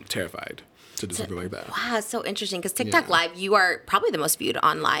like I'm terrified to do something like that. Wow, it's so interesting because TikTok Yeah. Live, you are probably the most viewed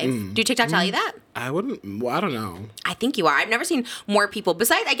on live. Do TikTok tell you that? I wouldn't. Well, I don't know. I think you are. I've never seen more people.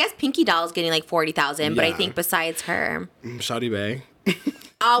 Besides, I guess Pinky Doll's getting like 40,000, but I Yeah. think besides her, Shawty Bay.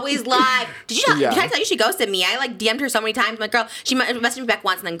 always live. Did you? Yeah. Did I tell you she ghosted me? I like DM'd her so many times. I'm like, girl, she messaged me back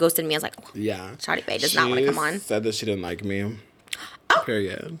once and then ghosted me. I was like, oh, Yeah. Shawty Bay does not want to come on. Said that she didn't like me. Oh.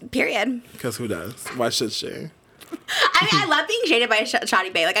 Period. Period. Because who does? Why should she? I mean, I love being shaded by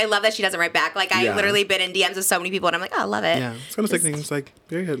Shawty Bay. Like, I love that she doesn't write back. Like, I Yeah. literally been in DMs with so many people, and I'm like, oh, I love it. Yeah, it's gonna take things like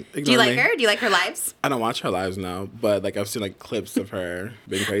period. Ignore Do you like me. her? Do you like her lives? I don't watch her lives now, but like I've seen like clips of her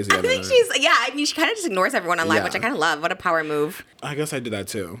being crazy. I think she's, yeah, I mean, she kind of just ignores everyone on live, Yeah. which I kind of love. What a power move. I guess I do that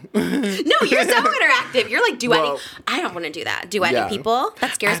too. No, you're so interactive. You're like duetting. Well, I don't want to do that. Duetting yeah. people?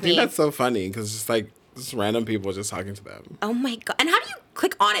 That I scares think me. that's so funny because just like just random people just talking to them. Oh my God. And how do you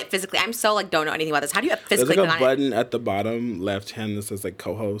click on it physically? I'm so like, don't know anything about this. How do you There's physically like a click on it? button at the bottom left hand that says like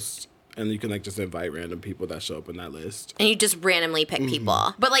co-host, and you can like just invite random people that show up in that list. And you just randomly pick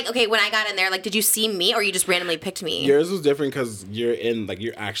people. But like, okay, when I got in there, like, did you see me or you just randomly picked me? Yours was different because you're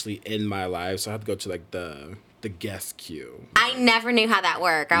actually in my live, so I have to go to like the guest queue. I never knew how that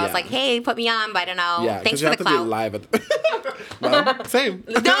worked. I was Yeah. like, hey, put me on, but I don't know. Yeah, Thanks you for have the to be clout. live at the well, same.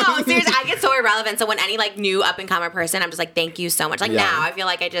 No, seriously, I get so irrelevant. So when any like new up and comer person, I'm just like, thank you so much. Like Yeah. now, I feel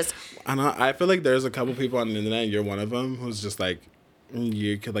like I just I know. I feel like there's a couple people on the internet, and you're one of them, who's just like,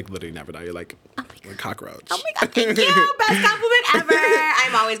 you could like literally never die. You're like a cockroach. oh my God, thank you, best compliment ever.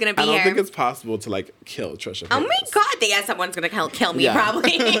 I'm always gonna be I don't here. think it's possible to like kill Trisha. Oh my Paytas. God, yeah, someone's gonna kill me Yeah.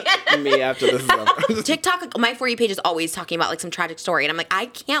 probably. Me after this is over. TikTok, my For You page is always talking about like some tragic story, and I'm like, I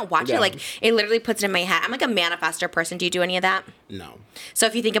can't watch Yeah. it. Like, it literally puts it in my head. I'm like a manifester person. Do you do any of that? No. So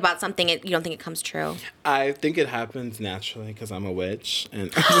if you think about something, you don't think it comes true. I think it happens naturally because I'm a witch,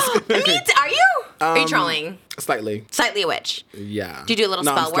 and Are you? Are you trolling? slightly. Slightly a witch. Yeah. Do you do a little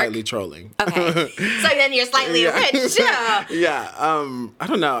no, spell I'm work? slightly trolling. Okay. So then you're slightly a witch. Yeah. Yeah. I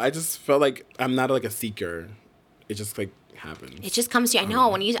don't know. I just felt like I'm not like a seeker. It just like happens. It just comes to you. I know.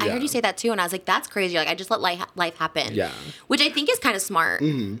 When I Yeah. heard you say that too, and I was like, "That's crazy." Like, I just let life happen. Yeah. Which I think is kind of smart.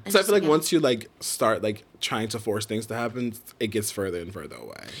 So I feel like once you like start like trying to force things to happen, it gets further and further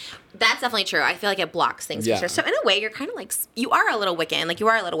away. That's definitely true. I feel like it blocks things. Yeah. For sure. So in a way, you're kind of like you are a little Wiccan. Like you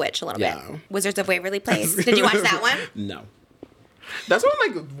are a little witch a little Yeah. bit. Wizards of Waverly Place. Did you watch that one? No. That's what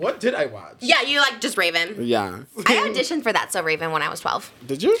I'm like. What did I watch? Yeah, you like just Raven. Yeah. I auditioned for That So Raven when I was 12.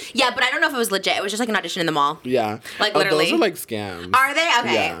 Did you? Yeah, but I don't know if it was legit. It was just like an audition in the mall. Yeah. Like, Oh, literally. those are like scams. Are they?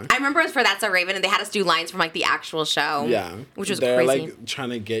 Okay. Yeah. I remember it was for That's So Raven, and they had us do lines from like the actual show. Yeah. Which was They're crazy. like trying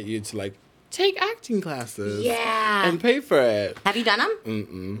to get you to like take acting classes. Yeah. And pay for it. Have you done them?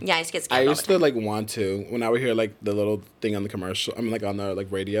 Mm-mm. Yeah, I used to get scammed I all used the to time. like want to when I would hear like the little thing on the commercial. I mean, like on the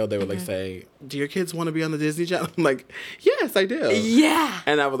like radio, they would Mm-hmm. like say, "Do your kids want to be on the Disney Channel?" I'm like, "Yes, I do." Yeah.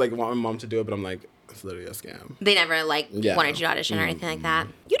 And I would like want my mom to do it, but I'm like, it's literally a scam. They never like Yeah. wanted you to audition or anything like that.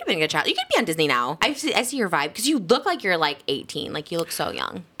 You'd have been a good child. You could be on Disney now. I see your vibe because you look like you're like 18. Like you look so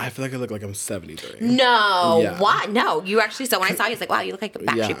young. I feel like I look like I'm 73. No. Yeah. What? No. You actually. So when I saw you, I was like, wow, you look like a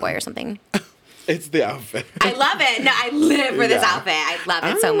Backstreet Yeah. Boy or something. It's the outfit. I love it. No, I live for this Yeah. outfit. I love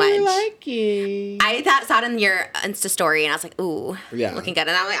it I so much. really like it. I saw it in your Insta story, and I was like, "Ooh, Yeah. looking good."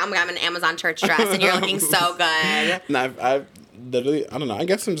 And I'm like, "Oh my god, I'm in an Amazon church dress, and you're looking so good." And I've literally, I don't know. I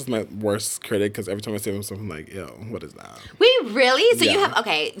guess I'm just my worst critic because every time I see myself, I'm like, yo, what is that? Wait, really? So you Yeah.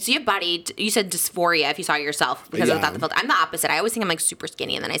 have so you have body. You said dysphoria if you saw yourself because Yeah. without the filter. I'm the opposite. I always think I'm like super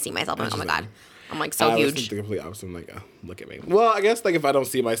skinny, and then I see myself, and I'm like, "Oh my god." I'm like so I huge. was the complete opposite. I'm like, oh, look at me. Well, I guess like if I don't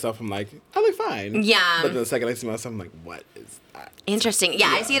see myself, I'm like, I look fine. Yeah. But then the second I see myself, I'm like, what is that? Interesting. Yeah,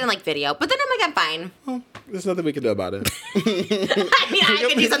 I see it in like video, but then I'm like, I'm fine. Well, there's nothing we can do about it. I mean, I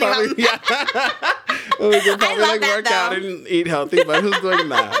can do something about it. Well, we can probably love like that, work though. out and eat healthy, but who's doing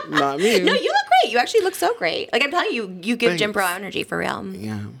that? Not me. No, you look great. You actually look so great. Like I'm telling you, you give gym Thanks. bro energy for real.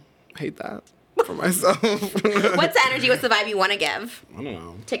 Yeah, I hate that for myself. What's the energy? What's the vibe you want to give? I don't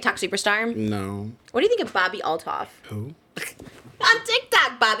know. TikTok superstar? No. What do you think of Bobby Altoff? Who? On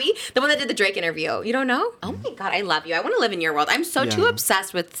TikTok, Bobby. The one that did the Drake interview. You don't know? Oh my God, I love you. I want to live in your world. I'm so too Yeah.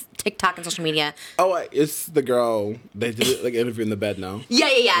 obsessed with TikTok and social media. Oh, it's the girl. They did it, like interview in the bed now. Yeah.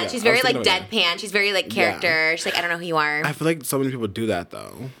 Yeah, She's I very was like thinking of deadpan. She's very like character. She's like, I don't know who you are. I feel like so many people do that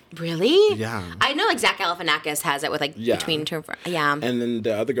though. Really? Yeah. I know like Zach Galifianakis has it with like Yeah. between two. Yeah. And then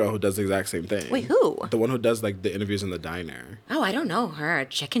the other girl who does the exact same thing. Wait, who? The one who does like the interviews in the diner. Oh, I don't know her.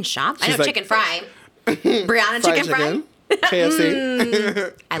 Chicken shop? I She's know like- Chicken Fry. Brianna Chicken Fry?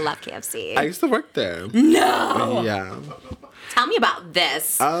 KFC. I love KFC. I used to work there. No. Yeah. Tell me about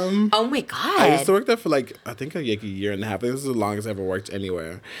this. Oh my God. I used to work there for like I think a year and a half. I think this is the longest I ever worked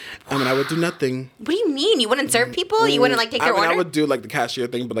anywhere. I mean, I would do nothing. What do you mean? You wouldn't serve people? You wouldn't like take their I mean, order? I would do like the cashier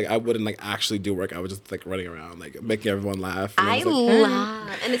thing, but like I wouldn't like actually do work. I was just like running around, like making everyone laugh. And I was, like, hey. love.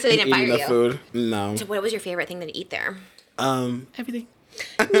 And so they didn't fire Eating the you. food. No. So what was your favorite thing to eat there? Everything.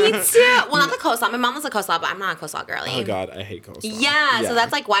 Me too. Well, not the coleslaw. My mom was a coleslaw, but I'm not a coleslaw girly. Oh God, I hate coleslaw. Yeah, so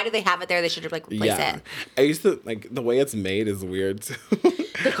that's like, why do they have it there? They should have like replaced it. I used to like the way it's made is weird too.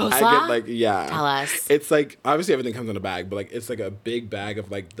 The coleslaw? I get like Tell us. It's like obviously everything comes in a bag, but like it's like a big bag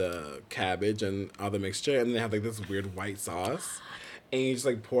of like the cabbage and all the mixture, and then they have like this weird white sauce. And you just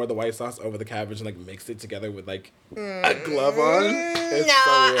like pour the white sauce over the cabbage and like mix it together with like a glove on. It's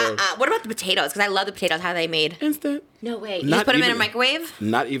so weird. What about the potatoes? Because I love the potatoes. How are they made? Instant. No way. You Not just put them in a even- microwave?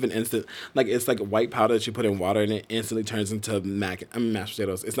 Not even instant. Like it's like white powder that you put in water and it instantly turns into mashed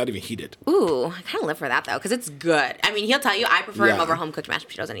potatoes. It's not even heated. Ooh, I kind of live for that though, because it's good. I mean, he'll tell you I prefer him Yeah. over home cooked mashed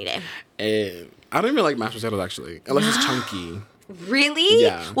potatoes any day. And I don't even like mashed potatoes actually, unless it's chunky. Really?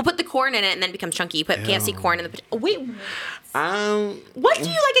 Yeah. We'll put the corn in it and then it becomes chunky. You put KFC corn in the potato. Wait, Um, what do you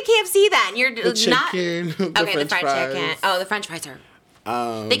like at KFC then? You're the not. chicken, Okay, the French fried fries. chicken. Oh, the French fries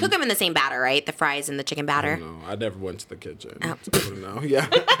are. They cook them in the same batter, right? The fries and the chicken batter. No, I never went to the kitchen. Oh. So I wouldn't know. Yeah,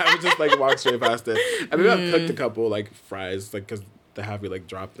 I would just like walk straight past it. I mean, I've cooked a couple like fries, like because they have you like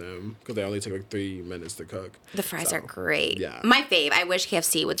drop them because they only take like 3 minutes to cook. The fries So, are great. yeah. My fave. I wish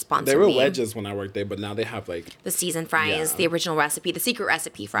KFC would sponsor They were me. wedges when I worked there, but now they have like The seasoned fries, Yeah. the original recipe, the secret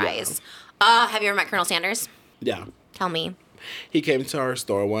recipe fries. Have you ever met Colonel Sanders? yeah. Tell me. He came to our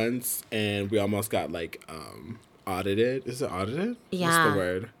store once, and we almost got like audited. Is it audited? Yeah. What's the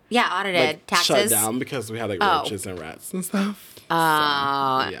word? Yeah, audited. Like Taxes. shut down because we had like Oh. roaches and rats and stuff.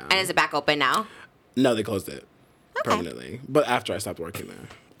 Oh. yeah. And is it back open now? No, they closed it Okay. permanently. But after I stopped working there.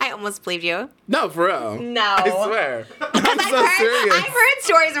 I almost believed you. No, for real. No. I swear. I'm so I've serious. heard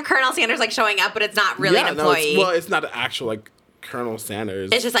stories of Colonel Sanders like showing up, but it's not really an employee. It's not an actual like Colonel Sanders.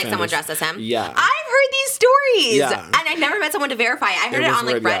 It's just like someone Sanders. dressed as him. Yeah. I've heard these stories. Yeah. And I never met someone to verify. I heard it was on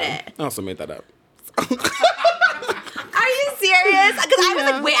like weird, Reddit. yeah. I also made that up. Are you serious? Because I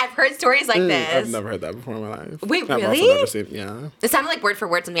was like, wait, I've heard stories like this. I've never heard that before in my life. Wait, I've really? also never seen, yeah. It sounded like word for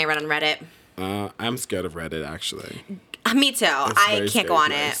word something I read on Reddit. I'm scared of Reddit actually. Me too. I very can't go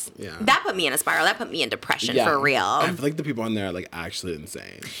on scary it. place. Yeah. That put me in a spiral. That put me in depression Yeah. for real. I feel like the people on there are like actually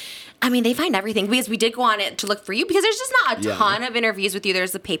insane. I mean, they find everything because we did go on it to look for you because there's just not a Yeah. ton of interviews with you.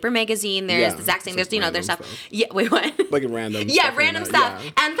 There's the paper magazine, there's Yeah, the Zach thing, just there's there's random stuff. stuff. Yeah, wait, what? Like random Yeah, stuff random in there, stuff. yeah.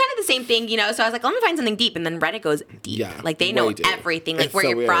 And kind of the same thing, so I was like, let me find something deep. And then Reddit goes deep. Yeah, Like they way know deep. everything, like It's where so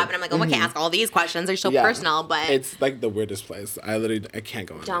you're weird. from. And I'm like, oh, I can't ask all these questions. They're so Yeah. personal, but It's like the weirdest place. I can't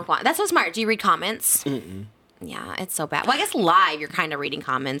go in. don't go on. That's so smart. Do you read comments? Mm-mm. Yeah, it's so bad. Well, I guess live, you're kind of reading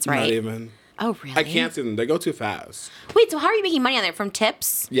comments, right? Not even. Oh, really? I can't see them. They go too fast. Wait, so how are you making money on there? From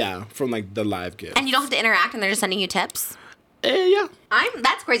tips? Yeah, from like the live gift. And you don't have to interact and they're just sending you tips? Yeah.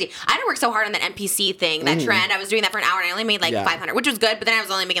 That's crazy. I had to work so hard on that NPC thing, that trend. I was doing that for an hour and I only made like Yeah. 500, which was good, but then I was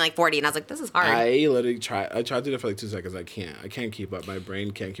only making like 40 and I was like, this is hard. I literally tried to do that for like 2 seconds. I can't keep up. My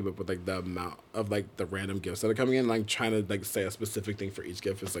brain can't keep up with like the amount of like the random gifts that are coming in. Like trying to like say a specific thing for each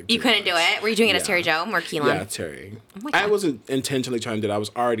gift is like You too couldn't do much. it? Were you doing it as Yeah. Terry Joe or Keelan? Yeah, Terry. Oh my I God. wasn't intentionally trying to do it. I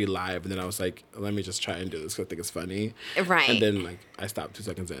was already live, and then I was like, let me just try and do this because I think it's funny. Right. And then like I stopped 2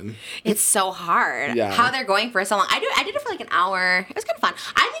 seconds in. It's so hard. Yeah. How they're going for so long. I did it for like an hour. It was kind of fun.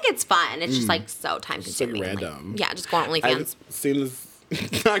 I think it's fun. It's just like so time It's like consuming. random. Yeah, just go on I've OnlyFans. seen this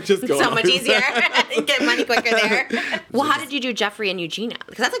Not just going so much easier. Get money quicker there. Well, how did you do Jeffrey and Eugenia?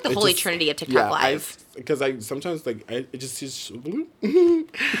 Because that's like the holy trinity of TikTok Live. Because I sometimes like it just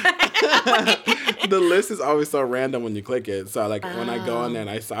the list is always so random when you click it. So like when I go on there and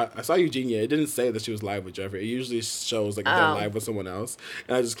I saw Eugenia, it didn't say that she was live with Jeffrey. It usually shows like they're live with someone else,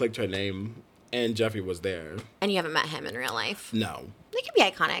 and I just clicked her name, and Jeffrey was there. And you haven't met him in real life? No. It could be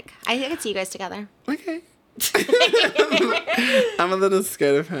iconic. I could see you guys together. Okay. I'm a little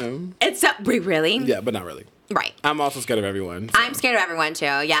scared of him. Really? Yeah, but not really. Right. I'm also scared of everyone. So. I'm scared of everyone too.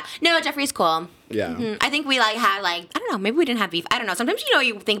 Yeah. No, Jeffrey's cool. Yeah. Mm-hmm. I think we like had like, I don't know, maybe we didn't have beef. I don't know. Sometimes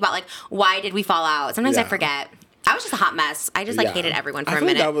you think about like, why did we fall out? Sometimes I forget. I was just a hot mess. I just like hated everyone for a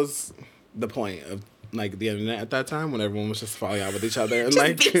minute. That was the point of like the internet at that time, when everyone was just falling out with each other and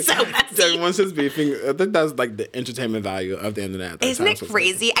like being so messy. Everyone's just beefing. I think that's like the entertainment value of the internet at that time. Isn't it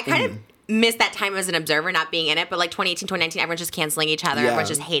crazy? I kind of missed that time as an observer, not being in it, but like 2018, 2019, everyone's just canceling each other. Everyone's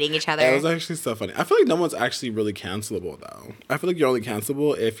just hating each other. It was actually so funny. I feel like no one's actually really cancelable though. I feel like you're only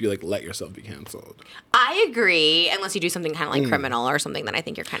cancelable if you like let yourself be canceled. I agree, unless you do something kind of like criminal or something, then I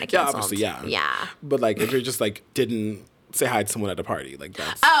think you're kind of canceled. Yeah, obviously, yeah. But like if you're just like didn't say hi to someone at a party, like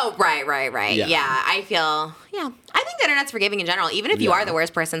that's... Oh, right. Yeah, I feel... Yeah. I think the internet's forgiving in general. Even if you are the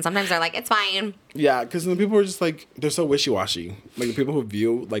worst person, sometimes they're like, it's fine. Yeah, because the people are just like, they're so wishy-washy. Like, the people who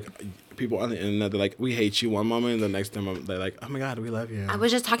view, like, people on the internet, they're like, we hate you one moment, and the next time they're like, oh my God, we love you. I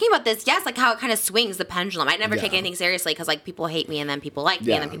was just talking about this. Yes, like how it kind of swings the pendulum. I never take anything seriously because, like, people hate me, and then people like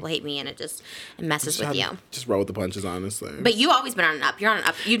me, and then people hate me, and it just messes with you. Just roll with the punches, honestly. But you've always been on an up. You're on an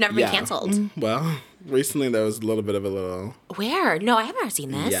up. You've never been canceled. Well... Recently, there was a little bit of a little... Where? No, I haven't ever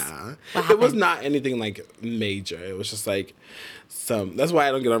seen this. Yeah. It was not anything, like, major. It was just, like, some... That's why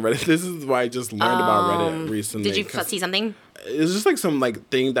I don't get on Reddit. This is why I just learned about Reddit recently. Did you see something? It was just, like, some, like,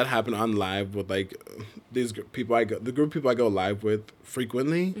 thing that happened on live with, like, these people the group of people I go live with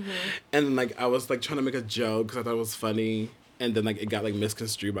frequently. Mm-hmm. And then, like, I was, like, trying to make a joke because I thought it was funny. And then, like, it got, like,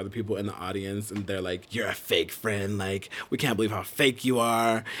 misconstrued by the people in the audience. And they're like, you're a fake friend. Like, we can't believe how fake you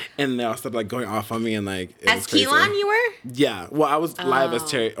are. And they all started, like, going off on me. And, like, it was crazy. As Keelan, you were? Yeah. Well, I was live as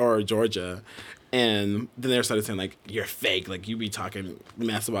Terri or Georgia. And then they started saying, like, you're fake. Like, you be talking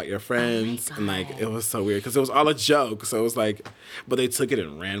mess about your friends. And, like, it was so weird. Because it was all a joke. So it was, like, but they took it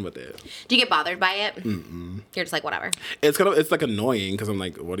and ran with it. Do you get bothered by it? Mm-mm. You're just like, whatever. It's, like, annoying. Because I'm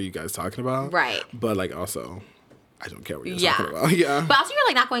like, what are you guys talking about? Right. But, like, also... I don't care what you're talking about. Yeah. But also you're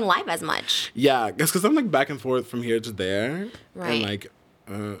like not going live as much. Yeah, because I'm like back and forth from here to there. Right. And like,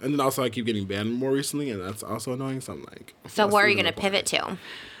 and then also I keep getting banned more recently, and that's also annoying. So I'm like. So where are you gonna pivot to? I don't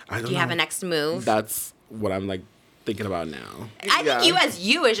know. Do you have a next move? That's what I'm like thinking about now. I think you as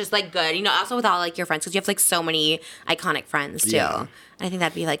you is just like good. You know, also with all like your friends, because you have like so many iconic friends too. Yeah. I think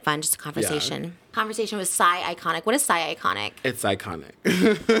that'd be like fun, just a conversation. Yeah. Conversation with Psyiconic. What is Psyiconic? It's iconic.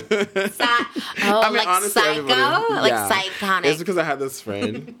 I mean, like honestly, psycho? Like Psyiconic. It's because I had this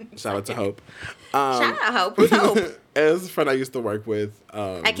friend. Shout out to Hope. Shout out Hope. Who's Hope? It was a friend I used to work with.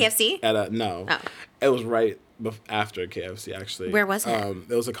 At KFC? No. Oh. It was right after KFC, actually. Where was it?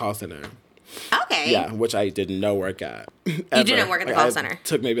 It was a call center. Okay. Yeah, which I did no work at. You didn't work at the call center?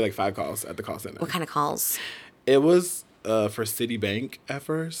 Took maybe like 5 calls at the call center. What kind of calls? It was... for Citibank at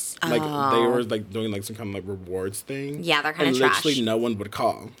first. Like, they were, like, doing, like, some kind of, like, rewards thing. Yeah, they're kind of trash. And literally no one would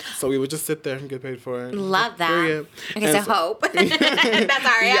call. So we would just sit there and get paid for it. Love that. Period. Okay, so Hope. That's all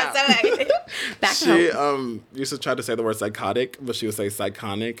right. Yeah. So, back to Hope. She used to try to say the word psychotic, but she would say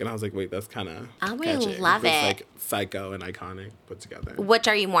psychonic. And I was like, wait, that's kind of catchy. Love it. It's like psycho and iconic put together. Which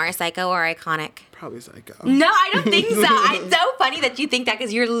are you more, psycho or iconic? Probably psycho. No, I don't think so. It's so funny that you think that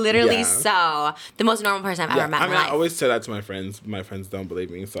because you're literally so the most normal person I've ever met in my life. I always say that to my friends. My friends don't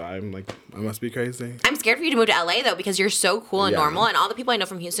believe me, so I'm like, I must be crazy. I'm scared for you to move to LA though because you're so cool and normal, and all the people I know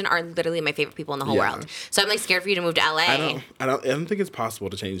from Houston are literally my favorite people in the whole world. So I'm like scared for you to move to LA. I don't think it's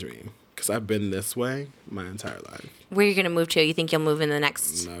possible to change me because I've been this way my entire life. Where are you gonna move to? You think you'll move in the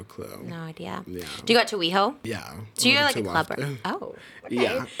next? No clue. No idea. Yeah. Do you go to WeHo? Yeah. So you're like a clubber. Oh. Okay.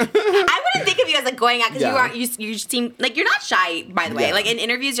 Yeah. I wouldn't think of you as like going out because you seem like you're not shy. By the way, like in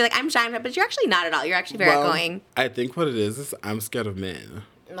interviews, you're like I'm shy, but you're actually not at all. You're actually very outgoing. I think what it is I'm scared of men.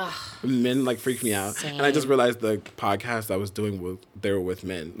 Ugh, men like freak me out. Same. And I just realized the podcast I was doing they were with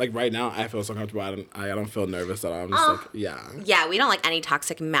men. Like right now I feel so comfortable. I don't feel nervous at all. I'm just like yeah, we don't like any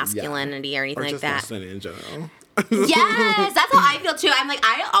toxic masculinity or anything like that. Masculinity in general. Yes, that's how I feel too. I'm like,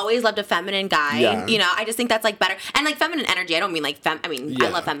 I always loved a feminine guy. Yeah. You know, I just think that's like better. And like feminine energy, I don't mean like I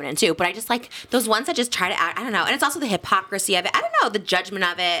love feminine too, but I just like those ones that just try to act, I don't know. And it's also the hypocrisy of it. I don't know, the judgment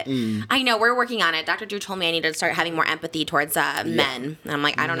of it. I know, we're working on it. Dr. Drew told me I need to start having more empathy towards men. And I'm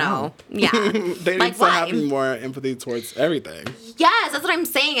like, I don't know. Yeah. They like, need to have more empathy towards everything. Yes, that's what I'm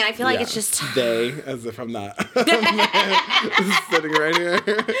saying. And I feel like it's just... They, as if I'm not sitting right here.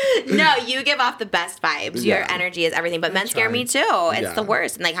 No, you give off the best vibes. Your energy is everything. But men scare me too. It's the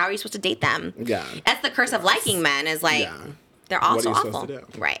worst. And like, how are you supposed to date them? Yeah. That's the curse of liking men is like, they're also awful.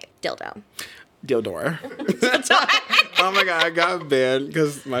 Right. Dildo. Dildor. Oh my God, I got banned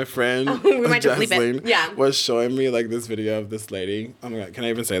because my friend Jesslyn was showing me like this video of this lady. Oh my God, can I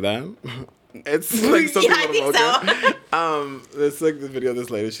even say that? It's like something I think so. It's like the video of this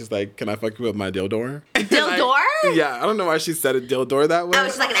lady. She's like, "Can I fuck you with my dildor?" Dildor? I don't know why she said it dildor that way. Oh,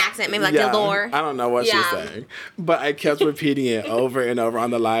 it's just like an accent, maybe like dildor. I don't know what she was saying, but I kept repeating it over and over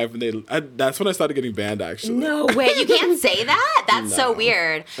on the live, and that's when I started getting banned. Actually, no way, you can't say that. That's so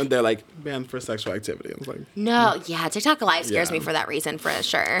weird. And they're like banned for sexual activity. I was like, no, TikTok Live scares me for that reason for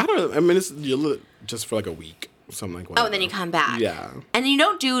sure. I don't know. I mean, it's just for like a week. Something like and then you come back. Yeah. And you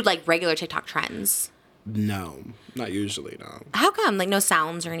don't do like regular TikTok trends. No, not usually, no. How come? Like no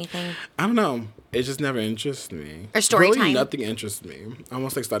sounds or anything? I don't know. It just never interests me. Or story really, time? Nothing interests me. I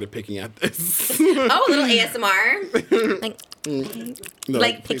almost like started picking at this. Oh, a little ASMR?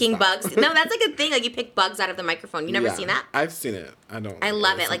 Like picking bugs. No, that's like a thing. Like you pick bugs out of the microphone. You never seen that? I've seen it. I don't. I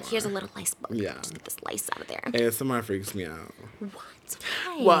love it. Like here's a little lice bug. Yeah. Just get this lice out of there. ASMR freaks me out. What?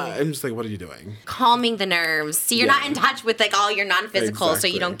 Why? Well, I'm just like, what are you doing? Calming the nerves. See, you're not in touch with like all your non-physical, so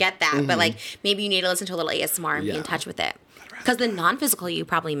you don't get that. But like maybe you need to listen to a little ASMR and be in touch with it. Because the non-physical you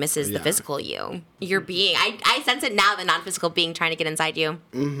probably misses the physical you. Your being. I sense it now, the non-physical being trying to get inside you.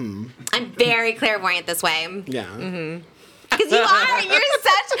 Mm-hmm. I'm very clairvoyant this way. Yeah. Mm-hmm. Because you are.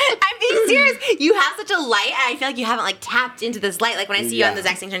 I'm being serious. You have such a light, and I feel like you haven't like tapped into this light. Like when I see you on the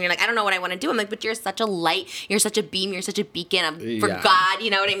Zack Station, you're like, I don't know what I want to do. I'm like, but you're such a light. You're such a beam. You're such a beacon for God. You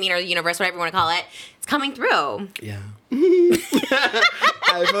know what I mean? Or the universe, whatever you want to call it. It's coming through. Yeah.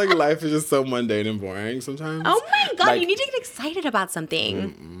 I feel like life is just so mundane and boring sometimes. Oh my God, you need to get excited about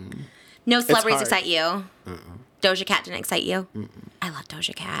something. No celebrities excite you? Doja Cat didn't excite you? I love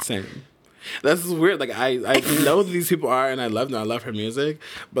Doja Cat. Same. That's weird. Like I know who these people are and I love them. I love her music,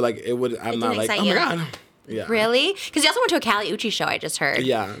 but like I'm not like, oh my God. Yeah. Really? Because you also went to a Kali Uchis show, I just heard.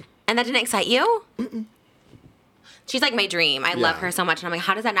 Yeah. And that didn't excite you? She's like my dream. I love her so much. And I'm like,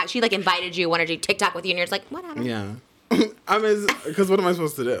 how does that not? She like invited you, wanted to do TikTok with you, and you're just like, whatever. Yeah. I mean, because what am I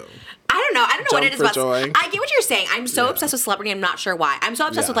supposed to do? I don't know what it is about. Joy. I get what you're saying. I'm so obsessed with celebrity. I'm not sure why. I'm so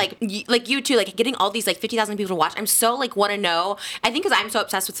obsessed with like you too, like getting all these like 50,000 people to watch. I'm so like want to know. I think because I'm so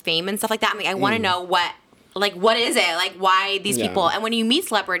obsessed with fame and stuff like that. I'm like I want to know what is it? Like why these people? And when you meet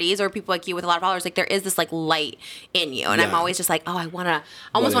celebrities or people like you with a lot of followers, like there is this like light in you, and I'm always just like, oh, I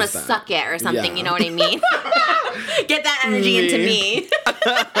almost want to suck it or something. You know what I mean? Get that energy into me.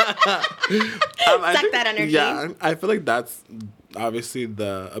 Suck that energy. Yeah, I feel like that's obviously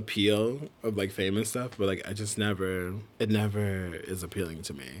the appeal of like fame and stuff, but like it never is appealing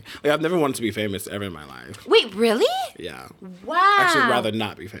to me. Like I've never wanted to be famous ever in my life. Wait, really? Yeah. Wow. Actually, rather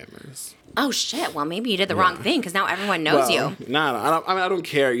not be famous. Oh shit! Well, maybe you did the wrong thing because now everyone knows you. Nah, I don't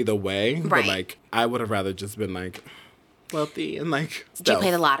care either way. Right. But like, I would have rather just been like wealthy and like. Did you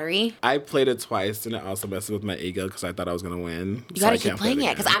play the lottery? I played it twice, and it also messed with my ego because I thought I was gonna win. You gotta keep playing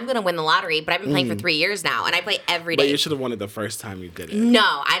it because I'm gonna win the lottery, but I've been playing for 3 years now, and I play every day. But you should have won it the first time you did it.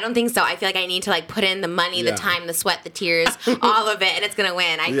 No, I don't think so. I feel like I need to like put in the money, the time, the sweat, the tears, all of it, and it's gonna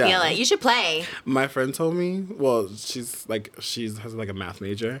win. I feel it. You should play. My friend told me. Well, she has like a math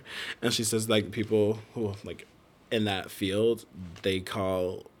major, and she says like people who like in that field they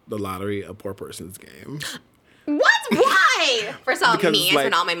call the lottery a poor person's game. What? Why? First of all, because, me. I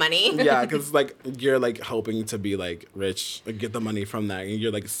spend all my money. Yeah, because like you're like hoping to be like rich, like, get the money from that, and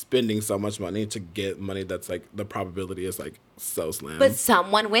you're like spending so much money to get money that's like the probability is like so slim. But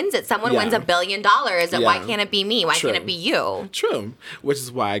someone wins it. Someone wins $1 billion. And why can't it be me? Why can't it be you? True. Which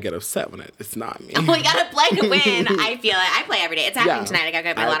is why I get upset when it's not me. Oh, you gotta play to win. I feel it. I play every day. It's happening tonight. I gotta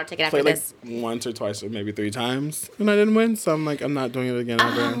get my lotto ticket after this. Like once or twice or maybe 3 times, and I didn't win. So I'm like, I'm not doing it again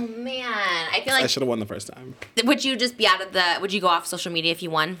ever. Oh man, I feel like I should have won the first time. Would you just be would you go off social media if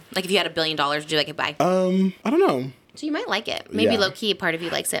you won? Like if you had $1 billion, would you like it by? I don't know. So you might like it. Maybe low key, part of you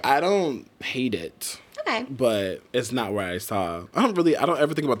likes it. I don't hate it. Okay. But it's not where I saw. I don't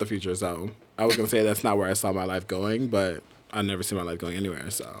ever think about the future. So I was gonna say that's not where I saw my life going, but I never see my life going anywhere.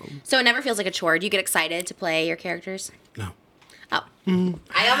 So. So it never feels like a chore. Do you get excited to play your characters? No. Oh.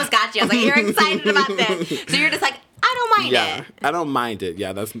 I almost got you. I was like, you're excited about this. So you're just like, I don't mind it. I don't mind it.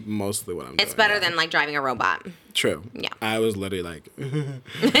 Yeah, that's mostly what I'm doing. It's better than like driving a robot. True. Yeah. I was literally like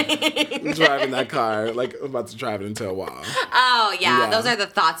driving that car, like about to drive it into a wall. Oh, yeah. Those are the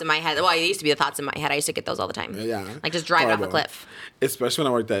thoughts in my head. Well, it used to be the thoughts in my head. I used to get those all the time. Yeah. Like just drive off a cliff. Especially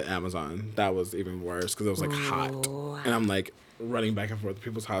when I worked at Amazon. That was even worse because it was like hot. And I'm like running back and forth to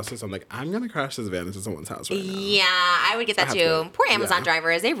people's houses. I'm like, I'm going to crash this van into someone's house right now. Yeah, I would get that too. Poor Amazon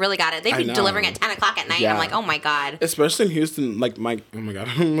drivers. They really got it. They'd be delivering at 10 o'clock at night. I'm like, oh my God. Especially in Houston, like oh my God,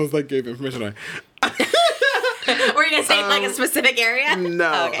 I almost like gave information away. Were you going to say like a specific area?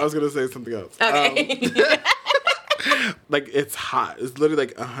 No, oh, okay. I was going to say something else. Okay. Like, it's hot. It's literally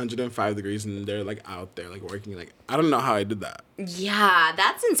like 105 degrees and they're like out there like working. Like, I don't know how I did that. Yeah,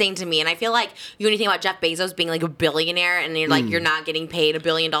 that's insane to me. And I feel like when you think about Jeff Bezos being like a billionaire and you're like, you're not getting paid $1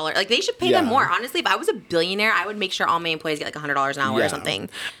 billion. Like, they should pay them more. Honestly, if I was a billionaire, I would make sure all my employees get like $100 an hour or something.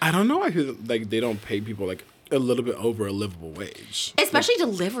 I don't know why like they don't pay people like a little bit over a livable wage. Especially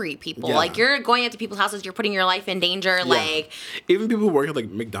delivery people. Yeah. Like, you're going out to people's houses, you're putting your life in danger. Yeah. Like, even people who work at like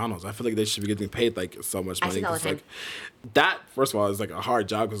McDonald's, I feel like they should be getting paid like so much money. I see that all the time. Like, that, first of all, is like a hard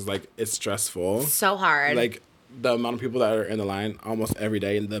job because like it's stressful. So hard. Like, the amount of people that are in the line almost every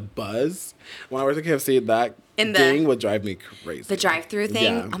day and the buzz. When I worked at KFC, that thing would drive me crazy. The drive-through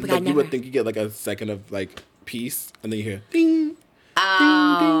thing? Yeah. Oh my God, like, you would think you get like a second of like peace and then you hear ding.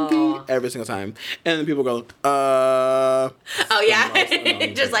 Oh. Ding, ding, ding, every single time. And then people go, Oh,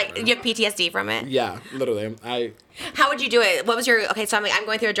 yeah. Just like, you have PTSD from it? Yeah, literally. How would you do it? What was your, okay, so I'm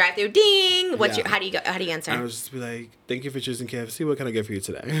going through a drive-through, ding. How do you answer? I would just be like, thank you for choosing KFC. What can I get for you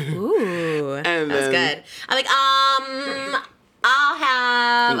today? Ooh, and that was good. I'm like, I'll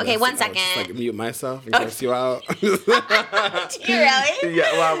have, okay, 1 second. Just like mute myself and curse you out. Do you really?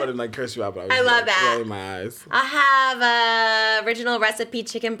 Yeah, well, I wouldn't like curse you out, but I love that. Rolling my eyes. I'll have original recipe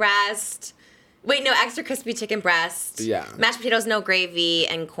chicken breast. Wait, no, extra crispy chicken breast. Yeah. Mashed potatoes, no gravy,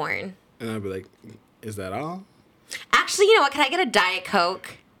 and corn. And I'd be like, is that all? Actually, you know what? Can I get a Diet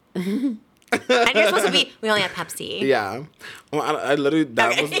Coke? And you're supposed to be, we only have Pepsi. Yeah. Well, I literally,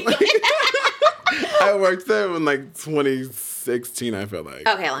 that was like, I worked there in like 2016, I feel like.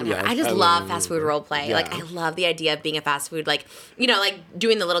 Okay, long time. I just love fast food role play. Yeah. Like, I love the idea of being a fast food, like, you know, like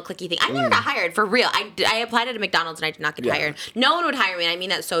doing the little clicky thing. I never got hired, for real. I applied at a McDonald's and I did not get hired. No one would hire me, and I mean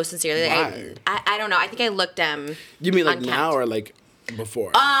that so sincerely. Why? I don't know. I think I looked You mean like unkept. Now or like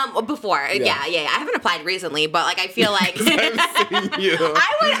before? Before. Yeah. I haven't applied recently, but like I feel like I've seen you.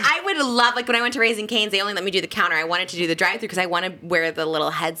 I would love, like when I went to Raising Cane's, they only let me do the counter. I wanted to do the drive-thru because I want to wear the little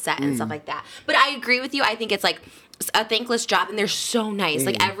headset and stuff like that. But I agree with you. I think it's like a thankless job, and they're so nice.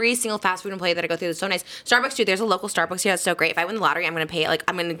 Like every single fast food employee that I go through is so nice. Starbucks too. There's a local Starbucks here that's so great. If I win the lottery, I'm gonna pay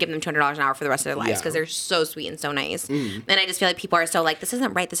I'm gonna give them $200 an hour for the rest of their lives because they're so sweet and so nice. And I just feel like people are so like, this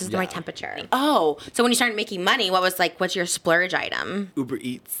isn't right. This isn't the right temperature. Oh, so when you started making money, what's your splurge item? Uber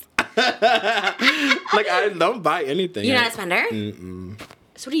Eats. Like, I don't buy anything. You're not a spender?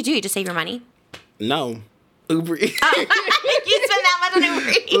 So what do? You just save your money? No. Uber Eats. You spend that much on Uber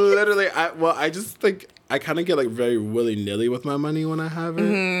Eats? Literally, I just like, I kind of get like very willy-nilly with my money when I have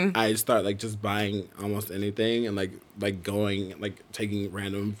it. I start like just buying almost anything and like going, like taking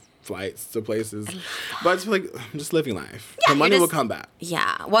random flights to places. But I just feel like I'm just living life. Yeah, the money will come back.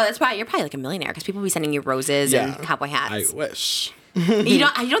 Yeah. Well, you're probably like a millionaire because people will be sending you roses and cowboy hats. I wish. You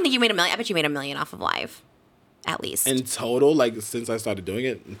don't think you made $1 million? I bet you made $1 million off of live. At least. In total, like since I started doing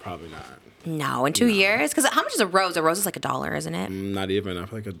it, probably not. No, in 2 years? Because how much is a rose? A rose is like $1, isn't it? Not even. I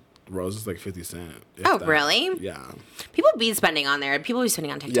feel like a rose is like 50 cents. Oh, really? Yeah. People be spending on there. People be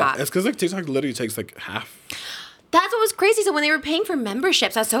spending on TikTok. Yeah, it's because like TikTok literally takes like half. That's what was crazy. So when they were paying for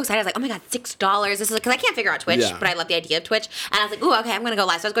memberships, I was so excited. I was like, oh my God, $6. This is because I can't figure out Twitch, but I love the idea of Twitch. And I was like, ooh, okay, I'm going to go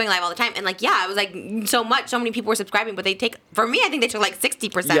live. So I was going live all the time. And like, yeah, it was like so many people were subscribing, but for me, I think they took like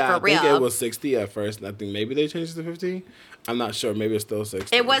 60% for real. I think it was 60 at first. I think maybe they changed it to 50. I'm not sure. Maybe it's still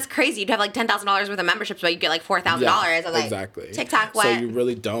 60. It was crazy. You'd have like $10,000 worth of memberships, but you get like $4,000. I was like, exactly. TikTok, what? So you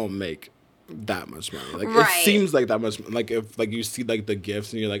really don't make that much money. Like it seems like that much. Like if like you see like the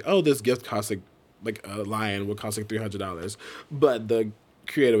gifts and you're like, oh, this gift costs like a lion would cost like $300, but the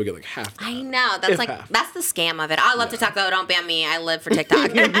creator would get like half that. I know. That's the scam of it. I love TikTok though. Don't ban me. I live for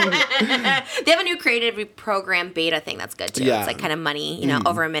TikTok. They have a new creative program beta thing that's good too. It's like kind of money, you know,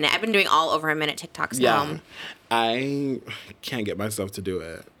 over a minute. I've been doing all over a minute TikToks now. I can't get myself to do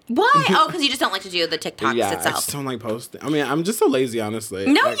it. Why? Oh, because you just don't like to do the TikToks itself. I just don't like posting. I mean, I'm just so lazy,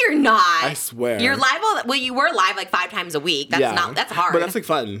 honestly. No, like, you're not. I swear. You're live you were live like 5 times a week. That's hard. But that's like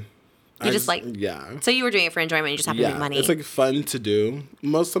fun. You just like... Yeah. So you were doing it for enjoyment. You just have to make money. It's like fun to do.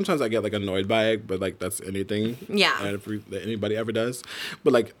 Sometimes I get like annoyed by it, but like that's anything. Yeah. That anybody ever does.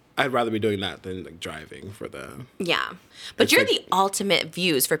 But like I'd rather be doing that than like driving for the... Yeah. But you're like, the ultimate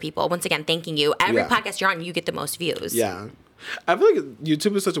views for people. Once again, thanking you. Every podcast you're on, you get the most views. Yeah. I feel like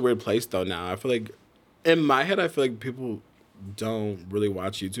YouTube is such a weird place though now. I feel like, in my head, I feel like people don't really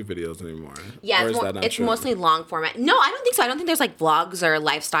watch YouTube videos anymore. Yeah, it's mostly long format. No, I don't think so. I don't think there's like vlogs or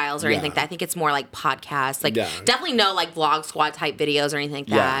lifestyles or anything like that. I think it's more like podcasts. Like definitely no like vlog squad type videos or anything like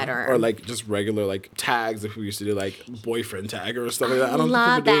that. Or like just regular like tags if we used to do like boyfriend tag or stuff like that. I don't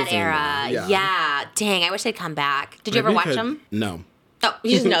love think that era. Yeah. Dang, I wish they'd come back. Did you ever watch them? No. Oh,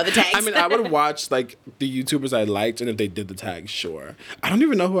 you just know the tags. I mean, I would watch like the YouTubers I liked, and if they did the tag, sure. I don't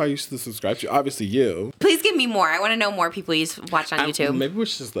even know who I used to subscribe to. Obviously, you. Please give me more. I want to know more people you watch on YouTube. Maybe we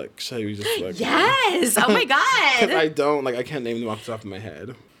should just like show you just like. Yes. Oh my god. Because I don't like I can't name them off the top of my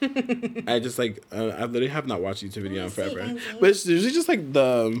head. I just like I literally have not watched YouTube video in forever. But it's usually just like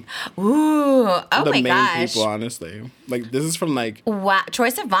the main people, honestly. Like this is from like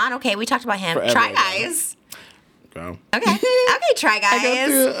Troye Sivan. Okay, we talked about him. Try Guys. Go. Okay, Try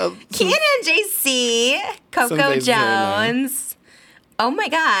Guys. Keenan JC, Coco Jones. Oh my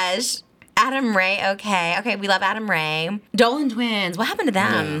gosh. Adam Ray, okay, we love Adam Ray. Dolan Twins, what happened to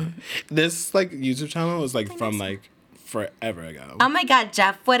them? Yeah. This like YouTube channel was like from like forever ago. Oh my god,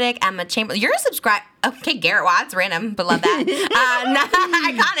 Jeff Wittick, Emma Chamberlain. You're a subscribe. Okay, Garrett Watts, random, but love that.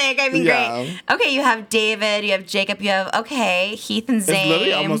 Iconic, I mean, great. Okay, you have David, you have Jacob, you have, Heath and Zane. It's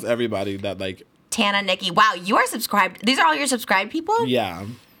literally almost everybody that like. Tana, Nikki. Wow, you are subscribed. These are all your subscribed people? Yeah.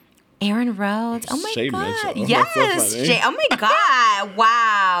 Aaron Rhodes. Oh my Shay god. Mitchell. Yes. So oh my god.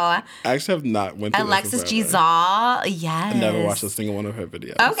 Wow. I actually have not went through Alexis G. Zal. Yes. I never watched a single one of her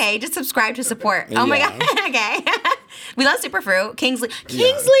videos. Okay, just subscribe to support. Oh my god. Okay. We love Superfruit. Kingsley. I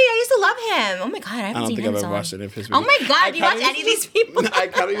used to love him. Oh my god, I haven't seen him. I don't think I've ever watched any of his videos. Oh my god, do you watch any of these people? I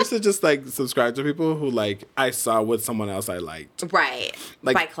kind of used to just like subscribe to people who like I saw with someone else I liked. Right.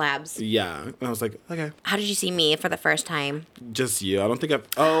 Like, by collabs. Yeah. And I was like, okay. How did you see me for the first time? Just you. I don't think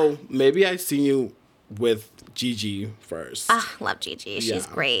maybe I seen you with Gigi first. Love Gigi. She's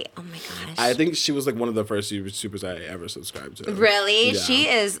great. Oh my gosh. I think she was like one of the first YouTubers I ever subscribed to. Really? Yeah. She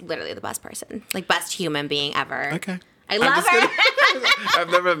is literally the best person. Like best human being ever. Okay. I love her. I've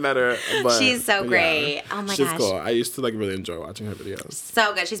never met her, but she's so great. Yeah, oh my gosh. She's cool. I used to like really enjoy watching her videos.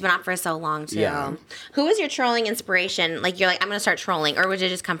 So good. She's been on for so long too. Yeah. Who was your trolling inspiration? Like you're like, I'm gonna start trolling, or would it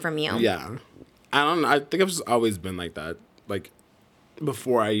just come from you? Yeah. I don't know. I think I've just always been like that. Like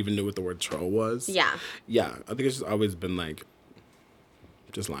before I even knew what the word troll was. Yeah. Yeah. I think it's just always been like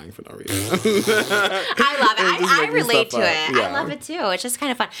just lying for no reason. I love it. I relate to it. Yeah. I love it too. It's just kind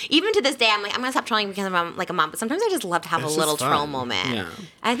of fun. Even to this day, I'm like, I'm gonna stop trolling because I'm like a mom. But sometimes I just love to have a little troll moment. Yeah.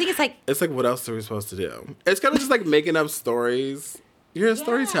 I think it's like what else are we supposed to do? It's kind of just like making up stories. You're a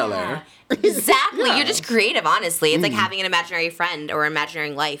storyteller. Exactly. Yeah. You're just creative, honestly. It's like having an imaginary friend or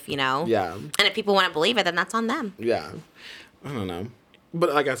imaginary life, you know? Yeah. And if people want to believe it, then that's on them. Yeah. I don't know.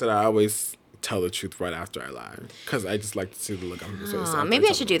 But like I said, I always tell the truth right after I lie because I just like to see the look on people's face. Maybe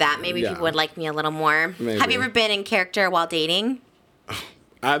I should do that. Maybe people would like me a little more. Maybe. Have you ever been in character while dating?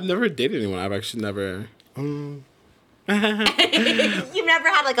 I've never dated anyone. I've actually never. You've never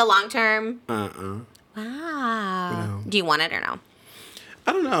had like a long term? Wow. No. Do you want it or no?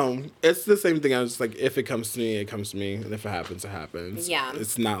 I don't know. It's the same thing. I was just like, if it comes to me, it comes to me. And if it happens, it happens. Yeah.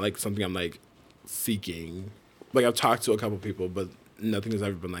 It's not like something I'm like seeking. Like I've talked to a couple people, but nothing has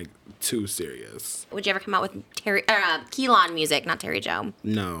ever been like too serious. Would you ever come out with Keelan music, not Terry Joe?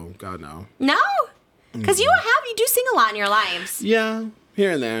 No, God no. No? Because you do sing a lot in your lives. Yeah,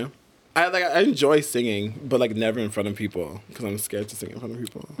 here and there. I enjoy singing, but like never in front of people because I'm scared to sing in front of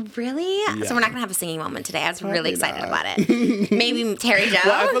people. Really? Yeah. So we're not gonna have a singing moment today. I was really excited about it. Maybe Terry Joe.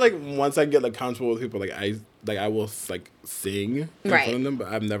 Well, I feel like once I get like comfortable with people, like I will like sing in front of them, but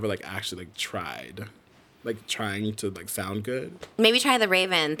I've never like actually like tried. Like trying to like sound good. Maybe try the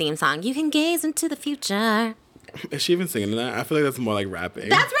Raven theme song. You can gaze into the future. Is she even singing that? I feel like that's more like rapping.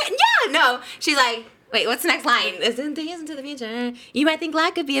 That's right. Yeah, no. She's like, wait, what's the next line? Is it gaze into the future? You might think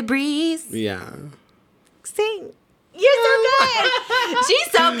life could be a breeze. Yeah. Sing. You're so good.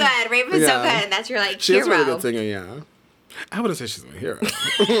 She's so good. Raven's so good. And that's your like She's hero. She's a really good singer, yeah. I wouldn't say she's my hero.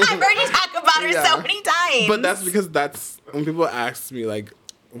 I've heard you talk about her so many times. But that's because when people ask me like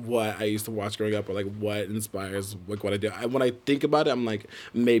what I used to watch growing up or like what inspires like what I do. When I think about it, I'm like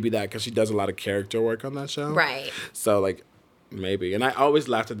maybe that because she does a lot of character work on that show. Right. So like maybe. And I always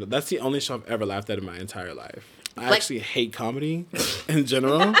laughed at that. That's the only show I've ever laughed at in my entire life. I actually hate comedy in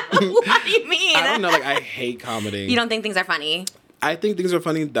general. What do you mean? I don't know. Like I hate comedy. You don't think things are funny? I think things are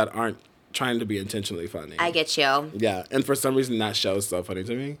funny that aren't trying to be intentionally funny. I get you. Yeah, and for some reason that show is so funny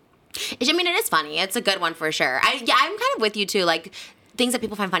to me. I mean, it is funny. It's a good one for sure. I'm kind of with you too. Like, things that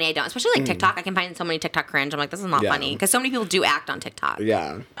people find funny, I don't. Especially like TikTok. I can find so many TikTok cringe. I'm like, this is not funny. Because so many people do act on TikTok.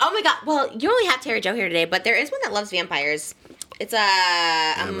 Yeah. Oh my God. Well, you only have Terri Jo here today, but there is one that loves vampires. It's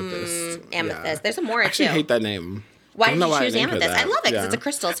Amethyst. Yeah. There's some more I actually too. hate that name. Why did you choose Amethyst? I love it because it's a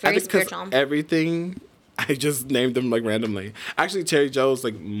crystal. It's very spiritual. Everything, I just named them like randomly. Actually, Terri Jo's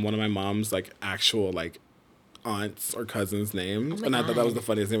like one of my mom's like actual like aunts or cousins' names, and I thought that was the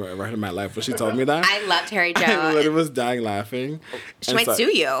funniest name I've ever heard in my life when she told me that. I love Terri Jo. I literally was dying laughing. She might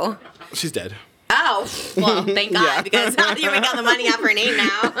sue you. She's dead. Oh, well, thank God, because you're making all the money off her name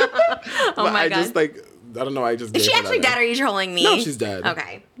now. Oh my God. I just like, I don't know, I just Is she actually dead, or are you trolling me? No, she's dead.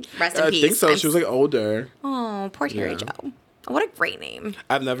 Okay. Rest in peace. I think so. She was like older. Oh, poor Terri Jo. What a great name.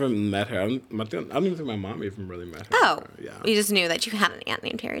 I've never met her. I don't even think my mom even really met her. Oh. Yeah. You just knew that you had an aunt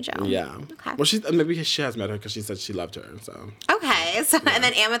named Terri Jo. Yeah. Okay. Well, maybe she has met her because she said she loved her. So. Okay. So and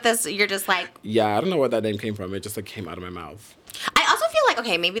then Amethyst, you're just like. Yeah, I don't know where that name came from. It just like came out of my mouth. I also feel like,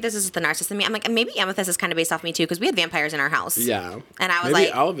 okay, maybe this is the narcissist in me. I'm like, maybe Amethyst is kind of based off me too, because we had vampires in our house. Yeah. And I was maybe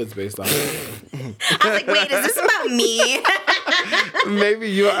like, all of it's based off. I was like, wait, is this about me? Maybe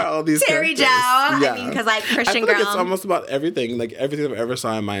you are all these Terri Jo. Yeah. I mean, because like Christian I feel girl. like it's almost about everything. Like everything I've ever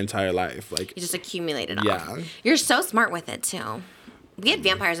saw in my entire life. Like You just accumulated off. Yeah. You're so smart with it too. We had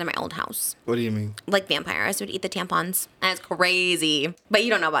vampires in my old house. What do you mean? Like vampires would eat the tampons. And it's crazy. But you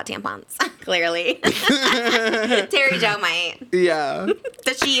don't know about tampons, clearly. Terri Jo might. Yeah.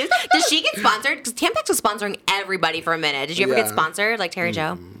 Does she get sponsored? Because Tampax was sponsoring everybody for a minute. Did you ever get sponsored like Terri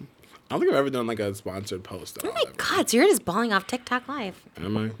Jo? I don't think I've ever done like a sponsored post. Oh my God, so you're just balling off TikTok Live.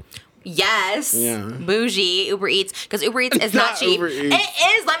 Am I? Yes. Yeah. Bougie, Uber Eats. Because Uber Eats is not cheap. Uber Eats.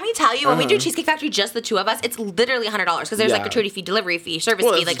 It is. Let me tell you, when we do Cheesecake Factory, just the two of us, it's literally $100. Because there's like gratuity fee, delivery fee, service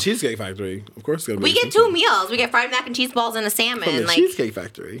fee. It's Like Cheesecake Factory. Of course it's going to be we get expensive. 2 meals. We get fried mac and cheese balls and a salmon. From the like Cheesecake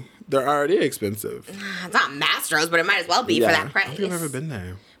Factory. They're already expensive. It's not Mastro's, but it might as well be for that price. I don't think I've ever been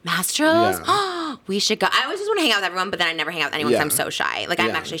there. Mastro's? Yeah. We should go. I always just want to hang out with everyone, but then I never hang out with anyone because I'm so shy. Like,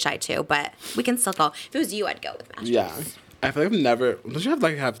 I'm actually shy too, but we can still go. If it was you, I'd go with Mastro's. Yeah. I feel like I've never... Don't you have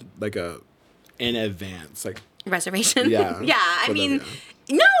like a... in advance, like... Reservation? Yeah. Yeah, I mean... No,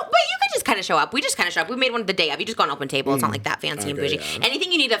 but you could just kind of show up. We just kind of show up. We made one the day of. You just go on open table. It's not like that fancy and bougie. Yeah.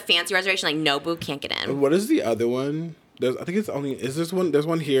 Anything you need a fancy reservation, like Nobu, can't get in. What is the other one? I think it's only... Is this one... There's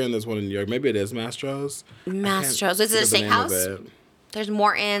one here and there's one in New York. Maybe it is Mastro's. Mastro's. Is it a steakhouse? There's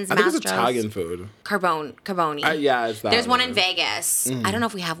Morton's, I think Mastro's. it's Italian food. Carboni. Yeah, it's that. There's one in Vegas. I don't know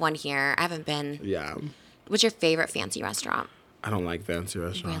if we have one here. I haven't been. Yeah. What's your favorite fancy restaurant? I don't like fancy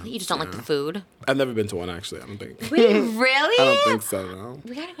restaurants. Really? You just don't like the food? I've never been to one, actually. I don't think. Wait, really? I don't think so, no.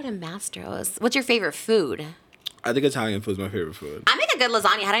 We gotta go to Mastro's. What's your favorite food? I think Italian food is my favorite food. I make a good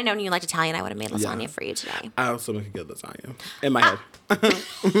lasagna. Had I known you liked Italian, I would have made lasagna for you today. I also make a good lasagna. In my head.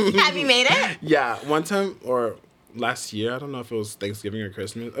 Have you made it? Yeah. One time, or last year, I don't know if it was Thanksgiving or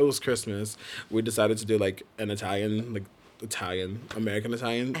Christmas. It was Christmas. We decided to do like an Italian, American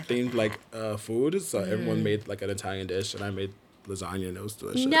Italian themed like food. So everyone made like an Italian dish, and I made lasagna, and it was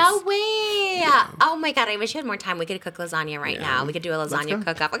delicious. No way! Yeah. Oh my God, I wish you had more time. We could cook lasagna right now. We could do a lasagna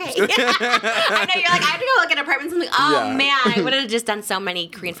cook-up. Okay. I know, you're like, I have to go look at apartments. I'm like, oh man, I would have just done so many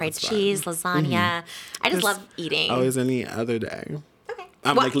Korean fried cheese, lasagna. I just love eating. Always any other day. Okay.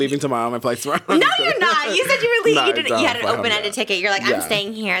 I'm like leaving tomorrow. My flight's tomorrow. No, you're not. You said you were leaving. No, you had an open-ended ticket. You're like, I'm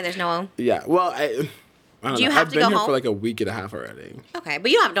staying here. There's no... Yeah. Well, I don't know. Have I've to been go here home? for like a week and a half already. Okay,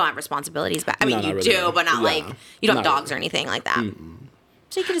 but you don't have responsibilities. But I mean, you really. do, but not like you don't have dogs or anything like that.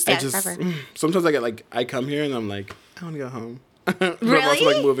 So you could just stay forever. Sometimes I get I come here and I'm like, I want to go home. But Really? I'm also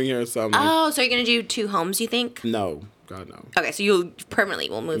like moving here, so I'm like, Oh, so you're gonna do 2 homes? You think? no, God no. Okay, so you permanently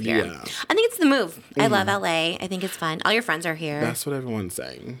will move here. Yeah. I think it's the move. I love LA. I think it's fun. All your friends are here. That's what everyone's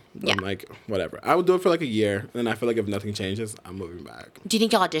saying. Yeah. I'm like, whatever. I would do it for like a year, and then I feel like if nothing changes, I'm moving back. Do you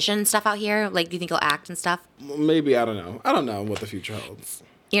think you'll audition and stuff out here? Like, do you think you'll act and stuff? Maybe, I don't know. I don't know what the future holds.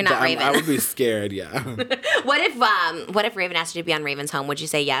 You're not Raven. I would be scared, yeah. What if Raven asked you to be on Raven's Home? Would you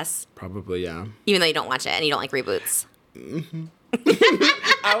say yes? Probably, yeah. Even though you don't watch it and you don't like reboots.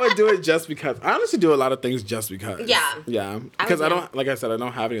 I would do it just because. I honestly do a lot of things just because. Yeah. Yeah. Because I don't, like I said, I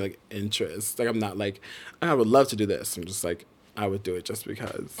don't have any, interest. Like, I'm not like, I would love to do this. I'm just like, I would do it just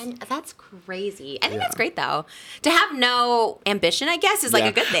because. And that's crazy. I think that's great, though. To have no ambition, I guess, is like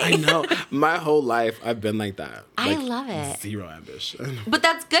a good thing. I know. My whole life, I've been like that. I love it. Zero ambition. But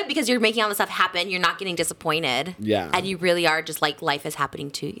that's good because you're making all this stuff happen. You're not getting disappointed. Yeah. And you really are just like life is happening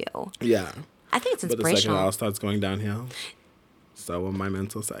to you. Yeah. I think it's But the inspirational. second it all starts going downhill, so will my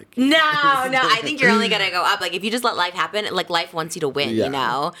mental psyche. No, I think you're only gonna go up. Like if you just let life happen, like life wants you to win, Yeah. you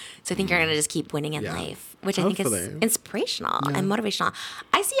know. So I think you're gonna just keep winning in life, which I think is Hopefully. inspirational and motivational.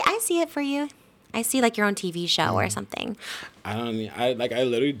 I see it for you. I see like your own TV show or something. I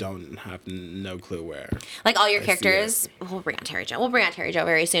literally don't have no clue where. Like all your characters. We'll bring on Terri Jo. We'll bring on Terri Jo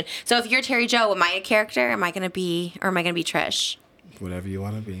very soon. So if you're Terri Jo, am I a character? Am I gonna be Trish? Whatever you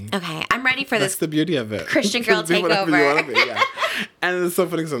want to be. Okay, I'm ready for That's this the beauty of it. Christian girl Be whatever you takeover. wanna be, yeah. And it's so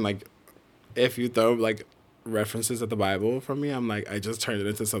funny because I'm like, if you throw like references of the Bible from me, I'm like, I just turned it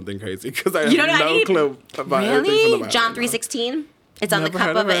into something crazy because I have no clue about everything from the Really? Bible. John 3:16. It's on the Never cup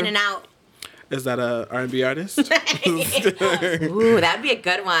heard of of it, her. In and Out. Is that a R&B artist? Ooh, that'd be a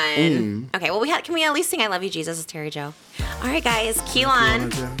good one. Okay, well, can we at least sing "I Love You, Jesus" as Terri Jo? All right, guys, key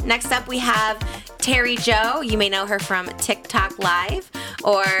on. Next up, we have Terri Jo. You may know her from TikTok Live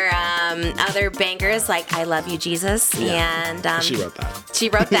or other bangers like "I Love You, Jesus," and She wrote that. She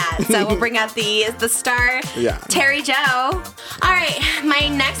wrote that. So we'll bring out the star, Terri Jo. All right, my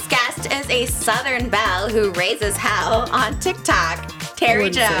next guest is a Southern belle who raises hell on TikTok.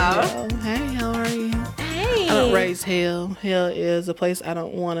 Terri Jo. Hey, how are you? Hey. I don't raise hell. Hell is a place I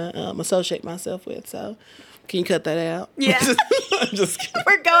don't want to associate myself with. So, can you cut that out? Yeah. Just kidding.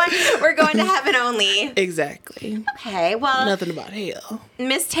 We're going to heaven only. Exactly. Okay, well, Nothing about hell.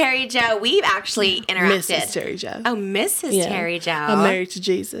 Miss Terri Jo, we've actually interacted. Mrs. Terri Jo. Oh, Mrs. Terri Jo. I'm married to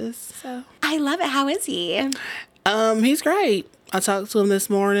Jesus. So I love it. How is he? he's great. I talked to him this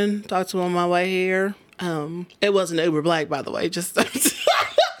morning. Talked to him on my way here. It wasn't Uber Black, by the way. Just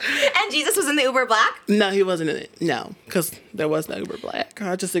And Jesus was in the Uber Black? no, he wasn't in it. No, because there was no Uber Black.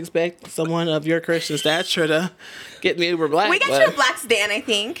 I just expect someone of your Christian stature to get me Uber Black. We got you a black sedan, I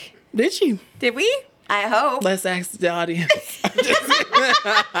think. Did you? Did we? I hope. Let's ask the audience.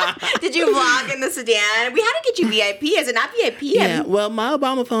 Did you vlog in the sedan? We had to get you VIP. Is it not VIP? Yeah. Well, my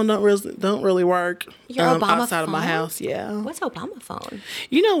Obama phone don't really work. Your Obama outside of my phone? house. Yeah. What's Obama phone?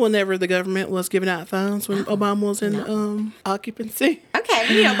 You know, whenever the government was giving out phones when Obama was in occupancy. Okay,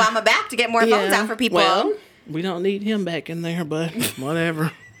 we need Obama back to get more phones out for people. Well, we don't need him back in there, but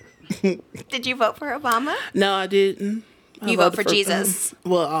whatever. Did you vote for Obama? No, I didn't. You vote for Jesus.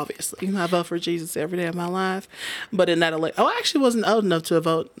 Well, obviously, I vote for Jesus every day of my life. But in that election, I actually wasn't old enough to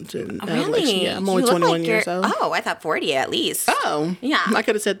vote in that election. Yeah, I'm only You look 21 like years you're- old. Oh, I thought 40 at least. Oh, Yeah. I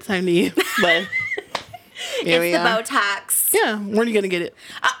could have said the same to you, but here we It's the are. Botox. Yeah, when are you gonna get it?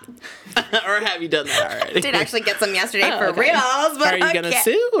 Or have you done that already? Did actually get some yesterday for okay. reals, but Are you gonna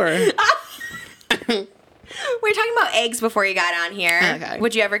sue or? We were talking about eggs before you got on here. Okay.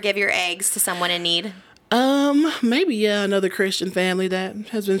 Would you ever give your eggs to someone in need? Maybe another Christian family that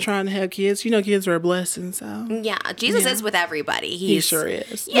has been trying to have kids. You know, kids are a blessing, so Yeah, Jesus is with everybody. he sure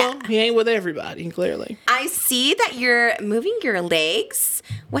is. Yeah. Well, he ain't with everybody, clearly. I see that you're moving your legs.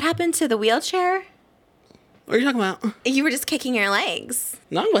 What happened to the wheelchair? What are you talking about? You were just kicking your legs.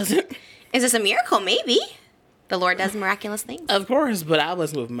 No, I wasn't. Is this a miracle? Maybe. The Lord does miraculous things. Of course, but I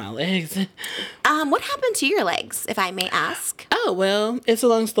was moving my legs. What happened to your legs, if I may ask? Oh, well, it's a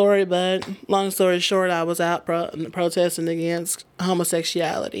long story, but long story short, I was out protesting against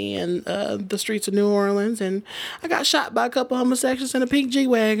homosexuality in the streets of New Orleans, and I got shot by a couple homosexuals in a pink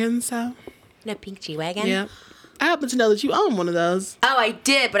G-Wagon, so. No pink G-Wagon? Yeah. I happen to know that you own one of those. Oh, I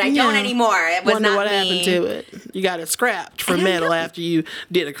did, but I don't anymore. It was Wonder not what me. happened to it. You got it scrapped for don't metal know. after you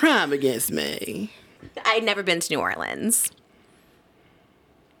did a crime against me. I'd never been to New Orleans.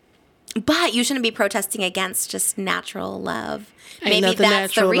 But you shouldn't be protesting against just natural love. Ain't Maybe nothing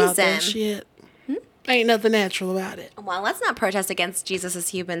that's the natural about that reason. shit. Ain't nothing natural about it. Well, let's not protest against Jesus as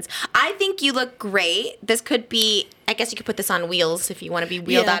humans. I think you look great. This could be, I guess you could put this on wheels if you want to be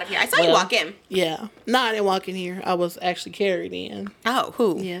wheeled Yeah. out of here. I saw you Well, walk in. Yeah. No, I didn't walk in here. I was actually carried in. Oh,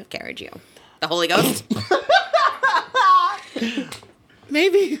 who Yeah. carried you? The Holy Ghost?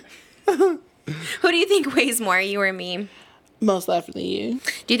 Maybe. Who do you think weighs more, you or me? Most likely you.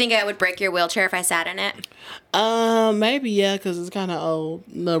 Do you think I would break your wheelchair if I sat in it? Maybe, yeah, because it's kind of old.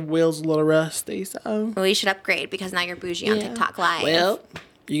 The wheel's a little rusty, so. Well, you should upgrade because now you're bougie on Yeah. TikTok Live. Well,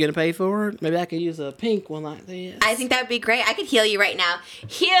 you gonna pay for it? Maybe I could use a pink one like this. I think that would be great. I could heal you right now.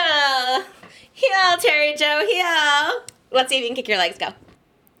 Heal! Heal, Terri Jo, heal! Let's see if you can kick your legs. Go.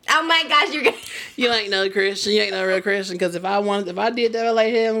 Oh my gosh, you're good. You ain't no Christian. You ain't no real Christian. Because if I did that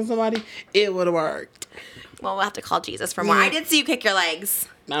lay hands on somebody, it would have worked. Well, we'll have to call Jesus for more. Yeah. I did see you kick your legs.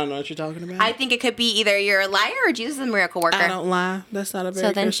 I don't know what you're talking about. I think it could be either you're a liar or Jesus is a miracle worker. I don't lie. That's not a very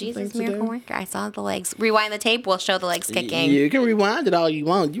So then Christian Jesus thing is to a miracle do. worker. I saw the legs. Rewind the tape. We'll show the legs kicking. You can rewind it all you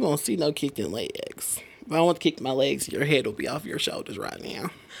want. You won't see no kicking legs. If I want to kick my legs, your head will be off your shoulders right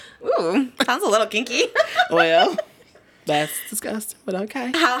now. Ooh, sounds a little kinky. Well, That's disgusting, but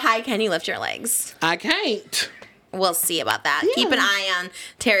okay. How high can you lift your legs? I can't. We'll see about that. Yeah. Keep an eye on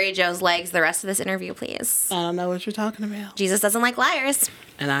Terri Jo's legs the rest of this interview, please. I don't know what you're talking about. Jesus doesn't like liars.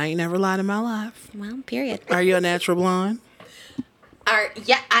 And I ain't never lied in my life. Well, period. Are you a natural blonde?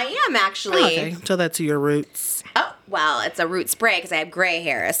 Yeah, I am actually. Okay, tell that to your roots. Oh, well, it's a root spray because I have gray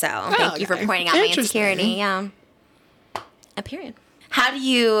hair. So thank you for pointing out my insecurity. Yeah. A period. How do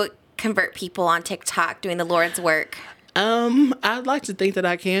you convert people on TikTok doing the Lord's work? I'd like to think that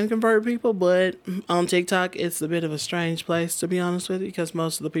I can convert people, but on TikTok, it's a bit of a strange place, to be honest with you, because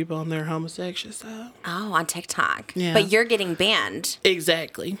most of the people on there are homosexuals. So. Oh, on TikTok. Yeah. But you're getting banned.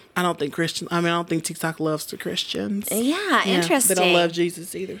 Exactly. I don't think TikTok loves the Christians. Yeah, interesting. They don't love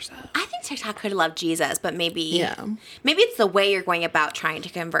Jesus either. So. I think TikTok could love Jesus, but maybe maybe it's the way you're going about trying to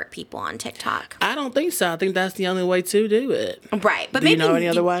convert people on TikTok. I don't think so. I think that's the only way to do it. Right, but Do maybe you know any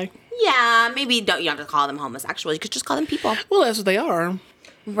other way? Yeah, maybe you don't have to call them homosexuals. You could just call them people. Well, that's what they are.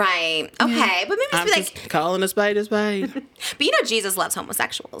 Right. Okay, but maybe I'm it's just like calling a spade a spade. But you know Jesus loves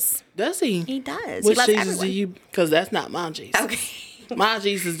homosexuals. Does he? He does. Which he loves Jesus everyone. do you? Because that's not my Jesus. Okay. My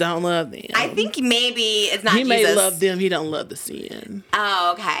Jesus don't love them. I think maybe it's not he Jesus. may love them. He don't love the sin.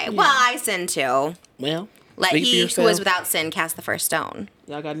 Oh, okay. Well, I sin too. Well, Let speak for he who yourself. is without sin cast the first stone.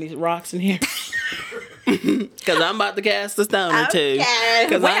 Y'all got any rocks in here? Because I'm about to cast a stone or two. Okay.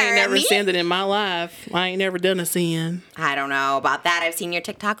 Because I Where? ain't never Me? sinned it in my life. I ain't never done a sin. I don't know about that. I've seen your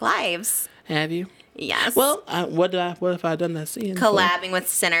TikTok lives. Have you? Yes. Well, what if I done that sin? Collabing with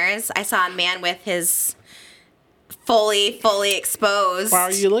sinners. I saw a man with his fully exposed. Why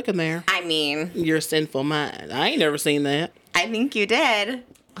are you looking there? I mean, Your sinful mind. I ain't never seen that. I think you did.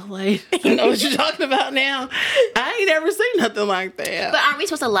 Oh, wait. I know what you're talking about now. I ain't ever seen nothing like that. But aren't we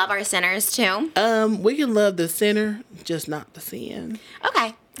supposed to love our sinners too? We can love the sinner, just not the sin.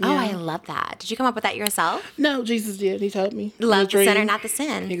 Okay. Oh, Yeah. I love that. Did you come up with that yourself? No, Jesus did. He told me. Love In a the sinner, dream. not the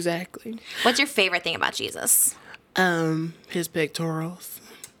sin. Exactly. What's your favorite thing about Jesus? His pectorals.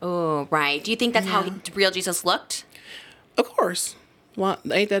 Oh, right. Do you think that's how real Jesus looked? Of course. What?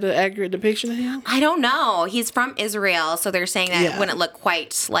 Ain't that an accurate depiction of him? I don't know. He's from Israel, so they're saying that it Yeah. wouldn't look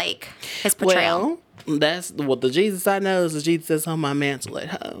quite like his portrayal. Well, that's what the Jesus I know is the Jesus that's on my mantle at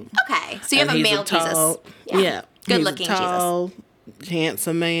home. Okay, so you have And a he's male tall, Jesus. Yeah. Good-looking He's a tall,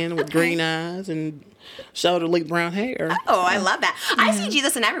 handsome man with green eyes and shoulder-length brown hair. Oh, I love that. I see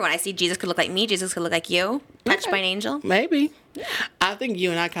Jesus in everyone. I see Jesus could look like me. Jesus could look like you. Touched by an angel. Maybe. I think you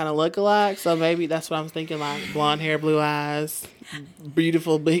and I kind of look alike, so maybe that's what I'm thinking, like blonde hair, blue eyes,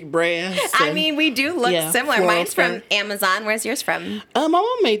 beautiful big breasts. I and- mean, we do look similar. floral Mine's from skirt. Amazon. Where's yours from? My mom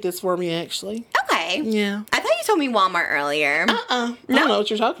made this for me, actually. Okay. Yeah. I thought you told me Walmart earlier. I don't know what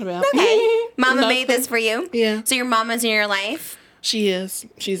you're talking about. Okay. Mama No. made this for you? Yeah. So your mama's in your life? She is.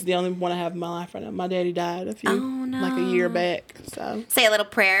 She's the only one I have in my life right now. My daddy died like a year back. So Say a little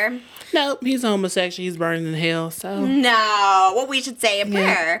prayer. nope, he's homosexual. He's burning in hell. So No. Well, we should say a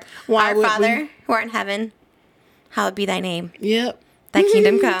prayer. Why Our would Father, we? who art in heaven, hallowed be thy name. yep. Thy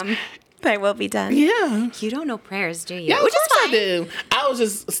kingdom come. Thy will be done. Yeah. You don't know prayers, do you? Yeah, of Which is course I fine. do. I was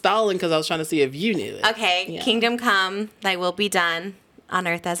just stalling because I was trying to see if you knew it. Okay. Yeah. Kingdom come. Thy will be done on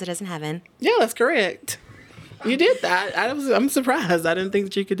earth as it is in heaven. Yeah, that's correct. You did that. I'm surprised. I didn't think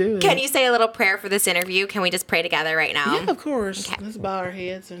that you could do it. Can you say a little prayer for this interview? Can we just pray together right now? Yeah, of course. Okay. Let's bow our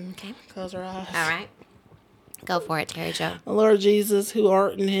heads and close our eyes. All right. Go for it, Terri Jo. Lord Jesus, who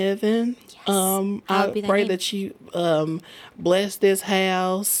art in heaven, I Hallowed be thy pray name. that you bless this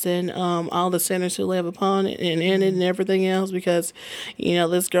house and all the sinners who live upon it and in it and everything else, because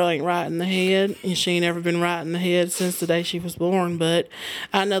this girl ain't right in the head and she ain't ever been right in the head since the day she was born. But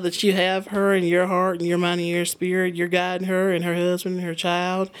I know that you have her in your heart and your mind and your spirit. You're guiding her and her husband and her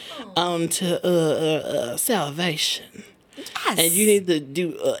child to salvation. Yes. And you need to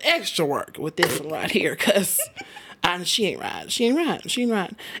do extra work with this one right here, because she ain't right. She ain't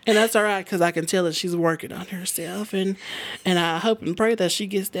right. And that's all right, because I can tell that she's working on herself. And I hope and pray that she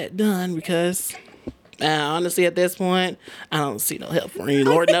gets that done, because honestly, at this point, I don't see no help for her.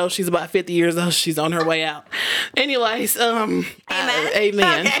 Lord knows she's about 50 years old. She's on her way out. Anyways, Amen.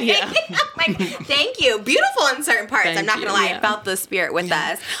 amen. Okay. Yeah. Thank you. Beautiful in certain parts. I'm Thank not going to you. lie. Yeah. I felt the spirit with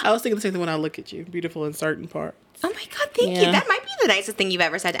us. I was thinking the same thing when I look at you. Beautiful in certain parts. Oh my God, thank you. Yeah. That might be the nicest thing you've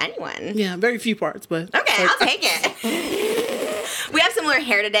ever said to anyone. Yeah, very few parts, but Okay, I'll take it. We have similar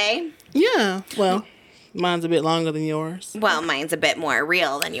hair today. yeah. Well, mine's a bit longer than yours. Well, mine's a bit more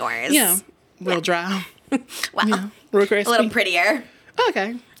real than yours. Yeah, real dry. Well, Yeah, real a crispy. little prettier.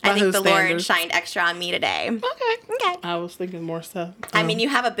 Okay. I By think whose the Lord standards? shined extra on me today. Okay. Okay. I was thinking more stuff. I mean, you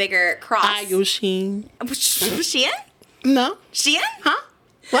have a bigger cross. Ayushin. Sheehan? No. Sheehan? Huh?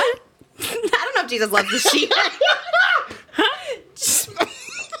 What? I don't know if Jesus loves the Sheehan.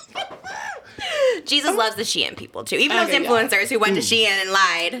 Jesus loves the Shein people too. Even Okay, those influencers who went to Shein and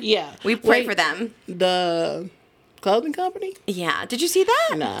lied. Yeah. We pray for them. The clothing company? Yeah. Did you see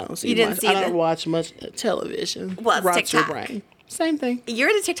that? No, I don't see You didn't much. see I that? don't watch much television. Well, it's Rots your TikTok. brain. Same thing.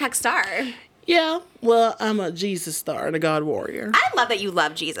 You're the TikTok star. Yeah. Well, I'm a Jesus star and a God warrior. I love that you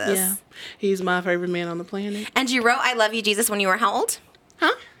love Jesus. Yeah. He's my favorite man on the planet. And you wrote I love you, Jesus, when you were how old?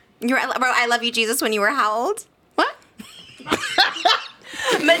 Huh? You wrote I love you, Jesus, when you were how old? What?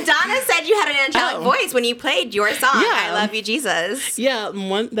 Madonna said you had an angelic Oh. voice when you played your song, Yeah. I love you, Jesus. Yeah,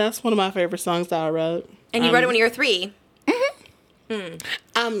 that's one of my favorite songs that I wrote. And you wrote it when you were 3.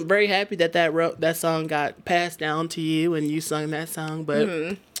 I'm very happy that song got passed down to you and you sung that song, but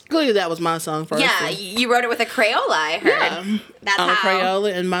clearly that was my song first. Yeah, and- you wrote it with a Crayola, I heard. Yeah. That's on a how.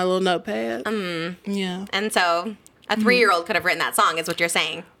 Crayola and my little notepad. Yeah. And so a 3-year-old could have written that song, is what you're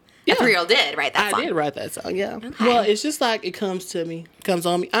saying. Yeah. A 3-year-old did write that I song. did write that song, yeah. Well, it's just like it comes to me. Comes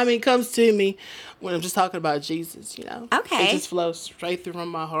on me. I mean, it comes to me when I'm just talking about Jesus, you know. Okay. It just flows straight through from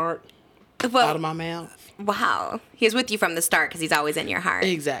my heart, Well, out of my mouth. wow. He was with you from the start because he's always in your heart.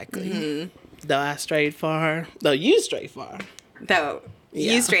 Exactly. Though I strayed far. Though you strayed far. Though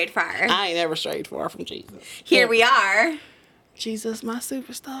Yeah. you strayed far. I ain't never strayed far from Jesus. Here we are. Jesus, my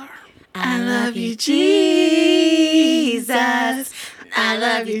superstar. I love you, Jesus. I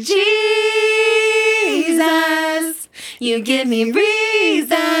love you, Jesus. You give me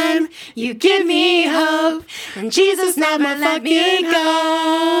reason. You give me hope. And Jesus never let me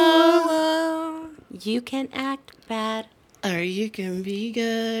go. You can act bad. Or you can be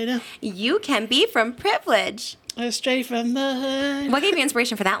good. You can be from privilege. Or straight from the hood. What gave you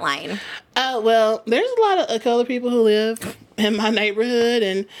inspiration for that line? Well, there's a lot of colored people who live in my neighborhood,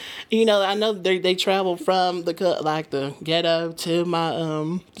 and you know, I know they travel from the ghetto to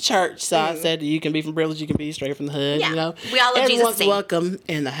my church. So I said, you can be from privilege, you can be straight from the hood. Yeah. You know, We all love Jesus everyone's the same. welcome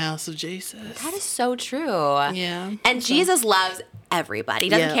in the house of Jesus. That is so true. Yeah. And Jesus loves everybody. He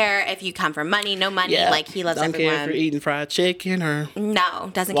doesn't Yeah. care if you come from money, no money. Yeah. Like, he loves Don't everyone. care if you're eating fried chicken or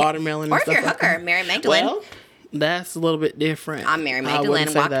No, doesn't watermelon care. Or and if you're a stuff like hooker, that. Mary Magdalene. Well, that's a little bit different. I'm Mary I Magdalene wouldn't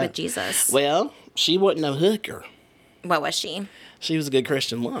and say walked that. with Jesus. Well, she wasn't no hooker. What was she? She was a good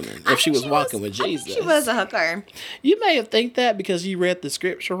Christian woman. I If she think was walking with I think Jesus. she was a hooker. You may have think that because you read the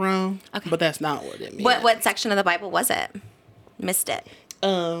scripture wrong, Okay. but that's not what it means. What section of the Bible was it? Missed it.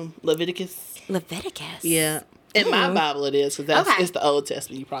 Leviticus. Leviticus. Yeah. In my Bible it is, because Okay. it's the Old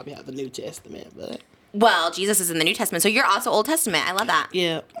Testament. You probably have the New Testament, but Well, Jesus is in the New Testament, so you're also Old Testament. I love that.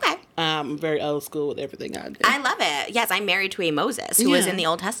 yeah. Okay. I'm very old school with everything I do. I love it. Yes, I'm married to a Moses who is Yeah. in the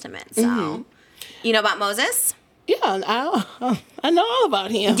Old Testament. So, you know about Moses? yeah, I know all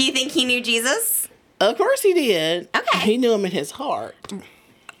about him. Do you think he knew Jesus Of course he did. Okay. He knew him in his heart.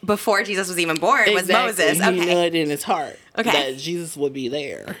 before Jesus was even born? Was Exactly. Moses? He knew Okay. it in his heart. Okay. That Jesus would be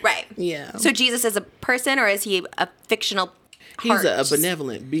there. Right. Yeah. So Jesus is a person, or is he a fictional? He's part? a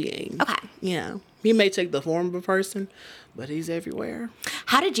benevolent being. Okay. Yeah. He may take the form of a person, but he's everywhere.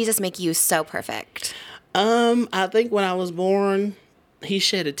 How did Jesus make you so perfect? I think when I was born, he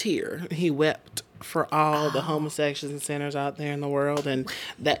shed a tear. He wept for all the homosexuals and sinners out there in the world, and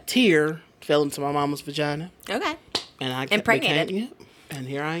that tear fell into my mama's vagina, Okay. and I Impregnated. became it, and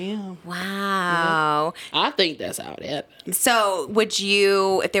here I am. Wow. I think that's how it happened. So, would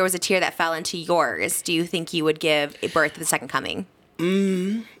you, if there was a tear that fell into yours, do you think you would give birth to the second coming?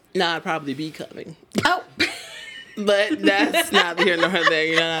 No, I'd probably be coming, Oh. but that's neither here nor there.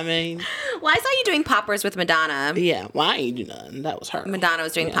 You know what I mean? Well, I saw you doing poppers with Madonna. Yeah. Well, I ain't do nothing. That was her. Madonna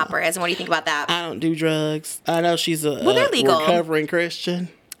was doing Yeah. poppers, and what do you think about that? I don't do drugs. I know she's a Well, they're legal. recovering Christian.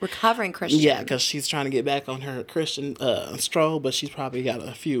 Recovering Christian. Yeah, because she's trying to get back on her Christian stroll, but she's probably got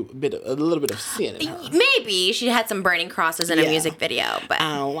a little bit of sin in her. Maybe she had some burning crosses in a Yeah. music video, but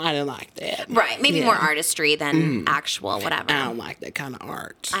I didn't like that. right, maybe Yeah. more artistry than actual whatever. I don't like that kind of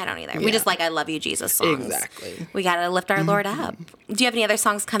art. I don't either. Yeah. We just like I Love You Jesus songs. Exactly. We gotta lift our Lord up. Do you have any other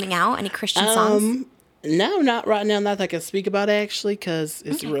songs coming out? Any Christian songs? No, not right now. Not that I can speak about actually, because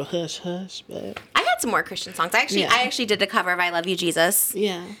it's a real hush hush. But I had some more Christian songs. I Yeah. actually did a cover of I Love You Jesus.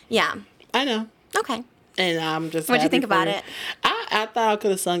 yeah, Yeah. I know. Okay. And I'm just. What'd you happy think about for it? I thought I could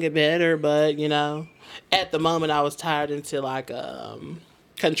have sung it better, but you know, at the moment I was tired into like a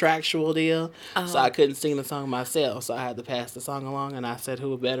contractual deal, so I couldn't sing the song myself. So I had to pass the song along, and I said,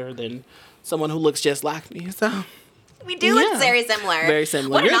 "Who better than someone who looks just like me?" So We do look Yeah. very similar. very similar.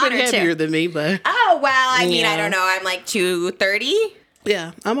 What an You're a honor bit heavier too. than me, but Oh well, I mean, I Yeah. don't know. I'm like 230.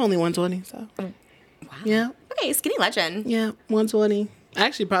 yeah, I'm only 120. So yeah, Okay, skinny legend. yeah, 120.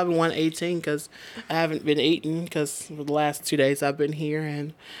 Actually, probably 118 because I haven't been eating because for the last 2 days I've been here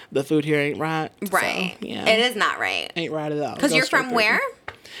and the food here ain't right. So, Right. yeah, It is not right. ain't right at all. Because Go you're straight from through. where?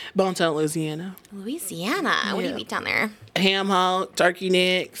 Bontown, Louisiana. Louisiana. What do you eat down there? Ham hock, turkey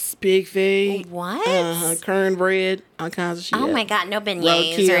necks, pig feet. What? Cornbread, all kinds of shit. Oh my God, no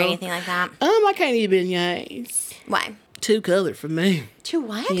beignets Roadkill. or anything like that. I can't eat beignets. Why? Too colored for me. Too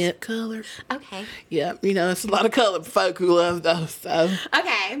what? Yep, colored. Okay. Yeah, it's a lot of colored folk who love those. So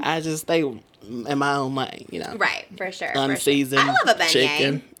Okay. I just stay in my own lane, Right, for sure. Unseasoned. I love a beignet.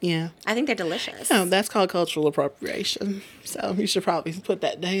 Chicken. Yeah. I think they're delicious. Oh, that's called cultural appropriation. So you should probably put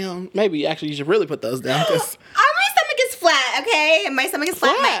that down. Maybe actually you should really put those down. Cause My stomach is flat, okay? My stomach is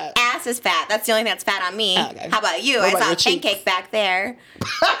flat. Flat? My ass is fat. That's the only thing that's fat on me. Okay. How about you? What I about saw a your cheeks? pancake back there.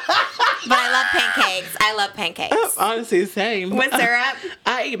 But I love pancakes. I love pancakes. honestly, same. With syrup?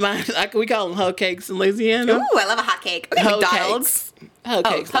 I eat mine. We call them hoe cakes in Louisiana. Ooh, I love a hot cake. Okay, Hoe McDonald's. cakes. Hoe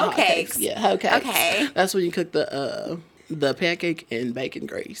cakes. hoe not hot cakes. Yeah, hoe cakes. Okay. That's when you cook the pancake in bacon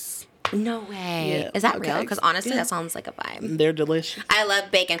grease. No way. Yeah, Is that hoe real? cakes. Because honestly, Yeah. that sounds like a vibe. They're delicious. I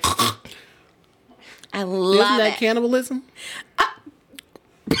love bacon. I Isn't love that it. cannibalism?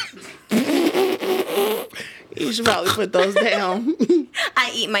 You should probably put those down.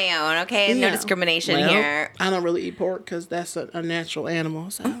 I eat my own, okay? No Yeah. discrimination Well, here. I don't really eat pork because that's a natural animal.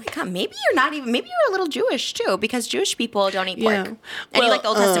 So. Oh my God, maybe you're a little Jewish too, because Jewish people don't eat pork. Yeah. And you like the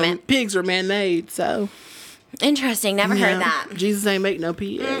Old Testament. Pigs are man-made, so. Interesting, never Yeah. heard that. Jesus ain't make no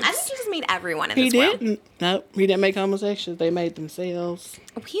pigs. I think Jesus made everyone in He this world. didn't. Nope. He didn't make homosexuals. They made themselves.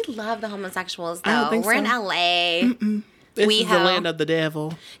 We love the homosexuals I don't though. think We're in so. LA. This We is the have- land of the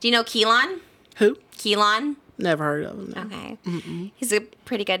devil. Do you know Keelan? Who? Keelan? Never heard of him. No. Okay. He's a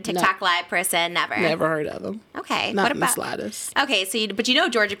pretty good TikTok live person. Never. Never heard of him. Okay. Not what in the about? slightest. Okay, so but you know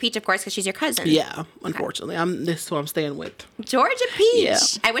Georgia Peach, of course, because she's your cousin. Yeah, unfortunately. This is who I'm staying with. Georgia Peach. Yeah.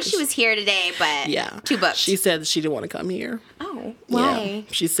 I wish she was here today, but Yeah. 2 books. She said that she didn't want to come here. Oh, why?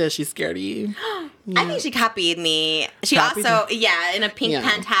 Yeah. She says she's scared of you. I think she copied me. She Copied also, in a pink Yeah.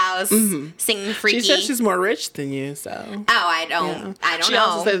 penthouse, singing freaky. She says she's more rich than you, so. Oh, I don't She know.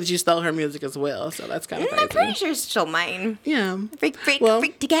 also said that you stole her music as well, so that's kind of I'm pretty crazy. sure it's still mine. Yeah. Freak Well,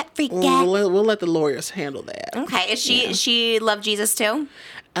 to get, freak We'll get. let the lawyers handle that. Okay, is she love Jesus too?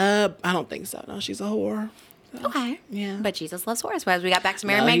 I don't think so. No, she's a whore. So, Okay. Yeah. But Jesus loves whores. Whereas we got back to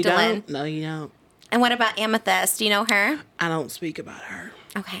Mary no, you Magdalene. don't. No, you don't. And what about Amethyst? Do you know her? I don't speak about her.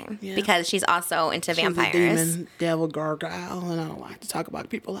 Okay. Yeah. Because she's also into She's vampires. a demon, devil, gargoyle, and I don't like to talk about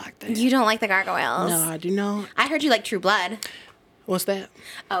people like that. You don't like the gargoyles? No, I do not. I heard you like True Blood. What's that?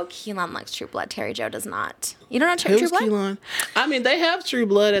 Oh, Keelan likes True Blood. Terry Jo does not. You don't know True Who's Blood? Keelan? I mean, they have True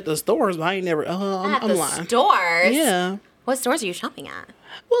Blood at the stores, but I ain't never. At I'm the lying. stores? Yeah. What stores are you shopping at?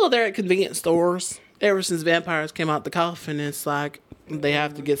 Well, they're at convenience stores. Ever since vampires came out the coffin, it's like they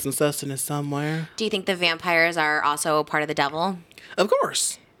have to get some sustenance somewhere. Do you think the vampires are also part of the devil? Of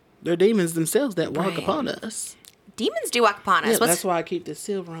course. They're demons themselves that walk Right. upon us. Demons do walk upon us. Yeah, that's why I keep the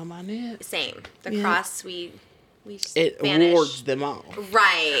silver on my neck. Same. The Yeah. cross we It Spanish. wards them off.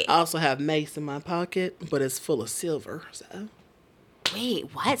 Right. I also have mace in my pocket, but it's full of silver. So Wait,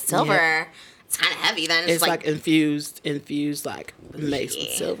 what? Silver? Yeah. It's kind of heavy then. it's like infused like mace with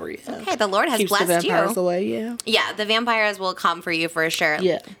silver. Yeah. Okay, the Lord has Keeps the blessed vampires you. away. Yeah. Yeah, the vampires will come for you for sure.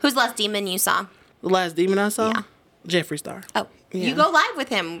 Yeah. Who's the last demon you saw? The last demon I saw, Yeah. Jeffree Star. Oh, Yeah. you go live with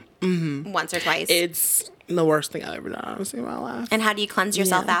him once or twice. It's the worst thing I've ever done, honestly, in my life. And how do you cleanse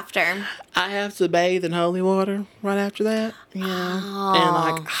yourself Yeah. after? I have to bathe in holy water right after that. Yeah. Oh.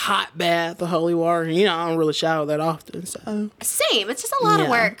 And like hot bath of holy water. You know, I don't really shower that often. So Same. It's just a lot of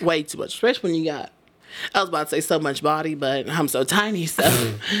yeah, work. way too much, especially when you got. I was about to say so much body, but I'm so tiny, so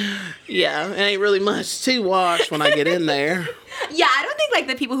yeah, it ain't really much to wash when I get in there. Yeah, I don't think like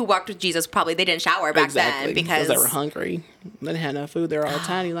the people who walked with Jesus probably they didn't shower back then because they were hungry. They didn't have no food. They're all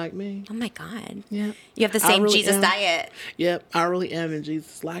tiny like me. Oh my God. Yeah. You have the I same really Jesus am. diet. Yep, I really am in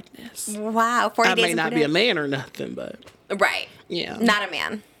Jesus' likeness. Wow. 40 I days may of not be Buddha. a man or nothing, but Right. yeah, Not a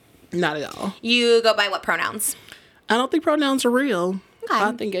man. not at all. You go by what pronouns? I don't think pronouns are real. Okay.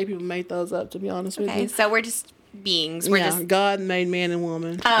 I think gay people made those up, to be honest with Okay, you. so we're just beings. We're yeah, just God made man and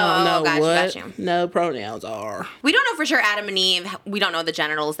woman. Oh, I don't know gotcha, what gotcha. no pronouns are. we don't know for sure Adam and Eve. We don't know the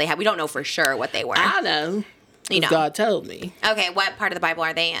genitals they have. We don't know for sure what they were. I know. You know. God told me. Okay, what part of the Bible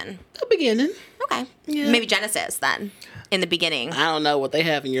are they in? The beginning. Okay. Yeah. Maybe Genesis then. In the beginning. I don't know what they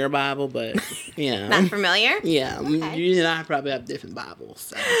have in your Bible, but yeah. Not familiar? Yeah, Okay. you and I probably have different Bibles.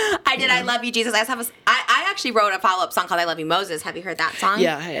 So. I did. I love you, Jesus. I actually wrote a follow-up song called I Love You, Moses. Have you heard that song?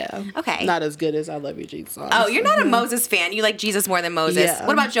 Yeah, I have. Okay. Not as good as I Love You, Jesus. Oh, you're not a Moses fan. You like Jesus more than Moses. Yeah.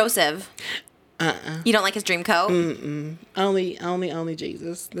 What about Joseph? You don't like his dream coat? Only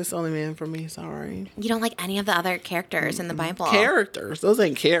Jesus. This the only man for me. Sorry. You don't like any of the other characters in the Bible? Characters. Those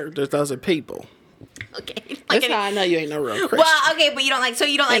ain't characters. Those are people. Okay. That's how I know you ain't no real Christian. Well, okay, but you don't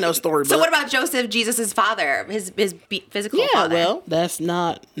like. No storybook. So what about Joseph, Jesus' father, his physical father? Well, that's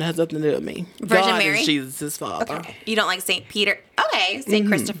nothing to do with me. Virgin God Mary? is Jesus' father. Okay. You don't like Saint Peter? Okay, Saint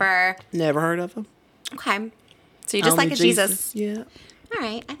Christopher. Never heard of him. Okay. So you just Only like a Jesus. Yeah. All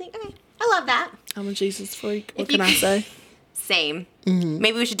right. Okay. I love that. I'm a Jesus freak. What If you- can I say? Same.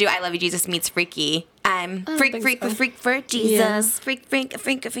 Maybe we should do I Love You Jesus meets Freaky. I'm freak think so. for Jesus. Yeah.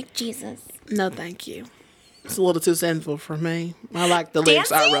 Freak Jesus. No, thank you. It's a little too sinful for me. I like the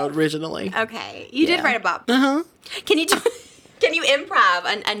lyrics I Dancing? wrote originally. Okay. You did Yeah. write about. Uh-huh. Can you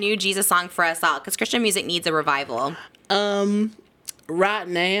improv a new Jesus song for us all? Because Christian music needs a revival. Right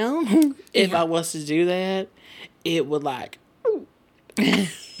now, if I was to do that, it would like...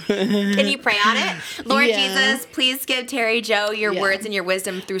 Can you pray on it? Lord Yeah. Jesus, please give Terry Joe your Yeah. words and your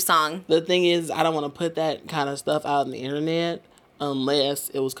wisdom through song. The thing is, I don't want to put that kind of stuff out on the internet unless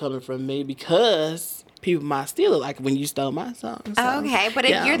it was coming from me, because people might steal it, like when you stole my song. So, Okay, but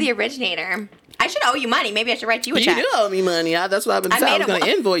if yeah. you're the originator, I should owe you money. Maybe I should write you a You check. do owe me money. That's what I've been saying. I made was going a-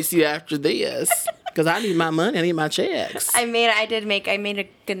 to invoice you after this because I need my money. I need my checks. I made a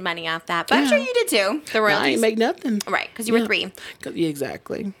good money off that, but I'm Yeah. sure you did too. The I royalties, ain't make nothing. right? Because you were Yeah. 3. Yeah,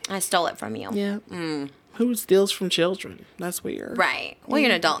 exactly. I stole it from you. Yeah. Who steals from children? That's weird. Right. Well, you're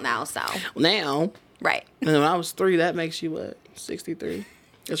an adult now, so Now, right. and when I was 3, that makes you what? 63.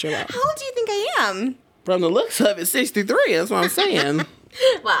 That's your life. How old do you think I am? From the looks of it, 63. That's what I'm saying.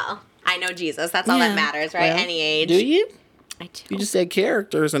 Well, I know Jesus. That's all that Yeah. matters, right? Well, Any age. Do you? I do. You just said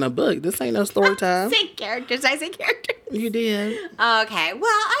characters in a book. This ain't no story time. say characters. I say characters. You did. Okay. Well,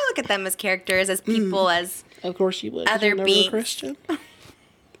 I look at them as characters, as people, as. Of course you would. 'cause Other you're never beings. a Christian.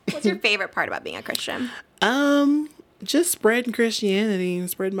 What's your favorite part about being a Christian? Just spreading Christianity and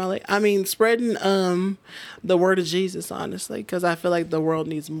spreading spreading the word of Jesus, honestly, because I feel like the world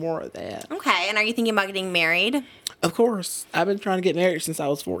needs more of that. Okay. And are you thinking about getting married? Of course, I've been trying to get married since I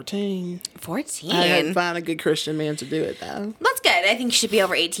was 14. 14. I had to find a good Christian man to do it though. That's good. I think you should be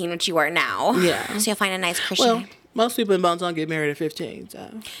over 18, which you are now. Yeah. So you'll find a nice Christian. Well, most people in Bonton get married at 15.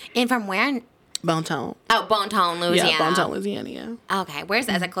 So and from where? Bonton. Oh, Bonton, Louisiana. Yeah, Bonton, Louisiana. Yeah. Okay. Where's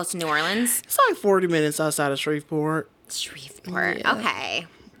that? Is that close to New Orleans? It's like 40 minutes outside of Shreveport. Shreveport. Yeah. Okay.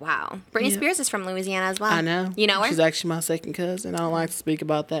 Wow. Britney Yeah. Spears is from Louisiana as well. I know. You know her? She's actually my second cousin. I don't like to speak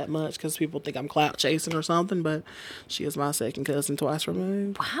about that much because people think I'm clout chasing or something, but she is my second cousin, twice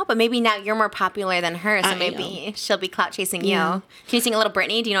removed. Wow, but maybe now you're more popular than her, so I maybe she'll be clout chasing you. Yeah. Can you sing a little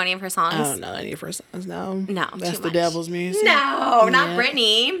Britney? Do you know any of her songs? I don't know any of her songs. No. No, That's too the much. devil's music. No, not Yeah.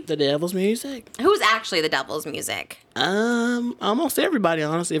 Britney. The devil's music. Who's actually the devil's music? Almost everybody,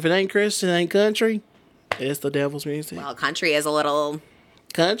 honestly. If it ain't Christian, it ain't country, it's the devil's music. Well, country is a little.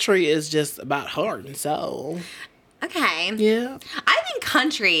 Country is just about heart and soul. Okay. Yeah. I think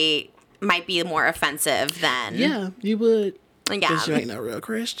country might be more offensive than. Yeah, you would. Yeah. Because you ain't no real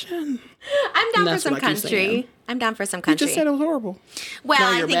Christian. I'm down for that's some what I keep country. saying. I'm down for some You country. just said it was horrible. Well,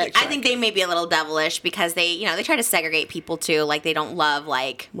 Now I you're think they may be a little devilish because they try to segregate people too. Like they don't love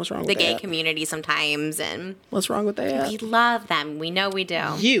What's wrong the with gay that? community sometimes, and What's wrong with that? we love them. We know we do.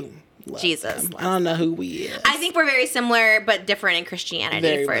 You. Love Jesus. them. I don't know who we is. I think we're very similar but different in Christianity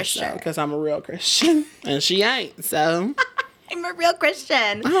Very for much sure. Because I'm a real Christian. And she ain't. So I'm a real Christian.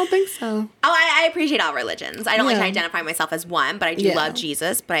 I don't think so. Oh, I appreciate all religions. I don't like to Yeah. identify myself as one, but I do Yeah. love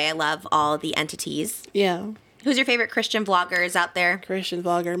Jesus. But I love all the entities. Yeah. Who's your favorite Christian vloggers out there? Christian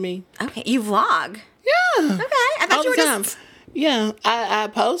vlogger me. Okay, you vlog. Yeah. Okay, I thought All you were the time. just. Yeah. I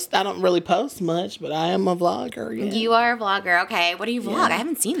post. I don't really post much, but I am a vlogger. Yeah. You are a vlogger. Okay, what do you vlog? Yeah. I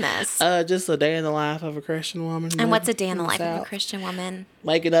haven't seen this. Just a day in the life of a Christian woman. And what's a day in the the life of a South. Christian woman?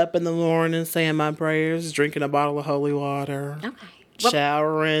 Waking up in the morning, saying my prayers, drinking a bottle of holy water. Okay. What-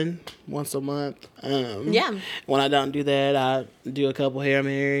 Showering once a month. Yeah. When I don't do that, I do a couple Hail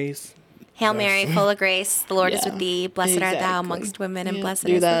Marys. Hail Mary, full of grace, the Lord is Yeah, with thee. Blessed art thou exactly. amongst women, and Yeah, blessed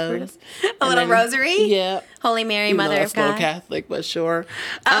do is the fruit those. of a little then- rosary. Yeah. Holy Mary, Even though Mother of it's a little God. Catholic, but sure.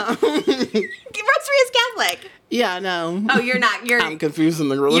 Rosary is Catholic. Yeah, I know. Oh, you're not. You're I'm confusing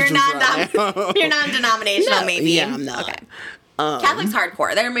the religions right now. you're non-denominational, No, maybe. yeah, I'm not. Okay. Catholic's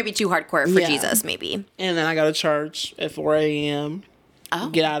hardcore. They're maybe too hardcore for Yeah. Jesus, maybe. And then I go to church at 4 a.m. Oh.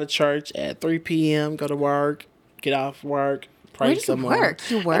 Get out of church at 3 p.m. Go to work. Get off work. Pray Where do you some more. work?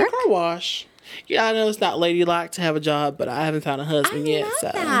 You At work? a car wash. Yeah, I know it's not ladylike to have a job, but I haven't found a husband yet. love So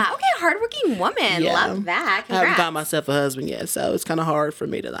that. Okay, hardworking woman. Yeah. Love that. I haven't Congrats. found myself a husband yet, so it's kind of hard for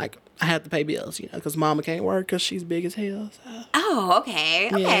me to I have to pay bills, because Mama can't work because she's big as hell. So Oh, okay.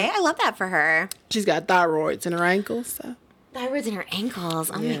 Okay. Yeah. I love that for her. she's got thyroids in her ankles. So Thyroids in her ankles.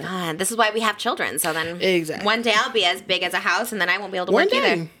 Oh my Yeah. God. This is why we have children. So then Exactly. one day I'll be as big as a house and then I won't be able to one work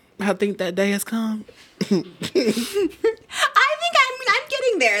day, either. I think that day has come. I think I'm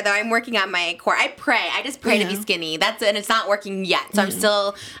getting there though. I'm working on my core. I pray. I just pray to be skinny. That's it. And it's not working yet. So I'm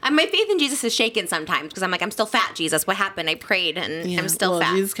still. My faith in Jesus is shaken sometimes because I'm like, I'm still fat. Jesus, what happened? I prayed and I'm still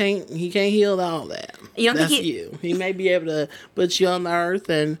fat. Jesus can't. He can't heal all that. You don't That's think you? He may be able to put you on the earth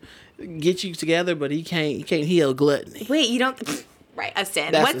and get you together, but he can't. He can't heal gluttony. Wait, you don't. Right, a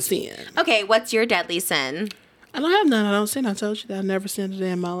sin. That's a sin. Okay, what's your deadly sin? I don't have none. I don't sin. I told you that I never sinned a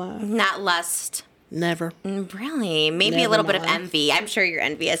day in my life. Not lust. Never. Really? Maybe Never a little in my bit of life. envy. I'm sure you're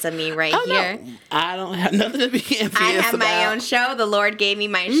envious of me right Oh, here. no. I don't have nothing to be envious I have my about. own show. The Lord gave me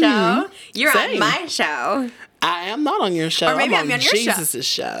my show. You're on Same. my show. I am not on your show. Or maybe I'm I'm on on your show. Jesus'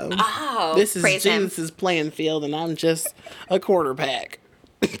 show. Oh, This is praise him. Jesus' playing field, and I'm just a quarterback.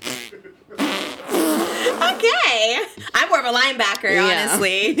 Okay. I'm more of a linebacker,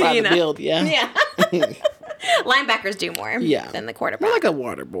 honestly. By the build, yeah. Yeah. Linebackers do more than the quarterback. We're like a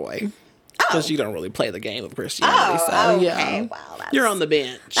water boy. Because you don't really play the game of Christianity. Oh, so, okay. yeah. Wow, You're on the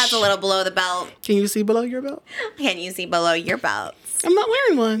bench. That's a little below the belt. Can you see below your belt? Can you see below your belts? I'm not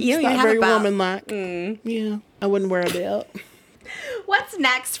wearing one. You It's don't not have a very belt. woman-like. Yeah, I wouldn't wear a belt. What's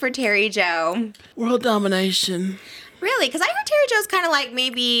next for Terri Jo? World domination. Really? Because I heard Terri Jo's kind of like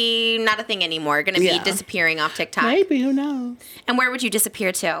maybe not a thing anymore. Going to be Yeah. disappearing off TikTok. Maybe, who knows? And where would you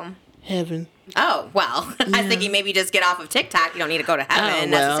disappear to? Heaven. Oh, well, I was thinking maybe just get off of TikTok. You don't need to go to heaven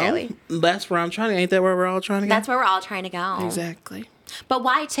Oh, well, necessarily. that's where I'm trying to. Ain't that where we're all trying to go? That's where we're all trying to go. Exactly. But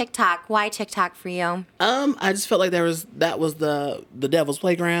why TikTok? Why TikTok for you? I just felt like that was the devil's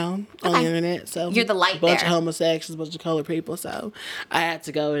playground on the Okay. internet. So You're the light bunch there. of homosexuals, bunch of colored people. So I had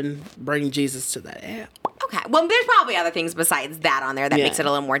to go and bring Jesus to that app. Okay. Well, there's probably other things besides that on there that Yeah. makes it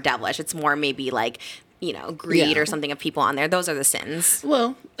a little more devilish. It's more maybe like, greed Yeah. or something of people on there. Those are the sins.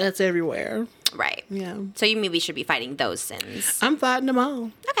 Well, that's everywhere. Right. Yeah, So you maybe should be fighting those sins. I'm fighting them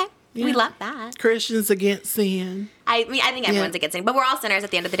all. Okay. We Yeah. love that. Christians against sin. I mean, I think everyone's against sin, but we're all sinners at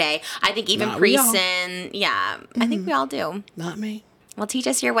the end of the day. I think even Not we priests all. sin. Yeah. I think we all do. Not me. Well, teach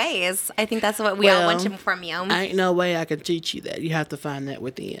us your ways. I think that's what we all want from you. Ain't no way I can teach you that. You have to find that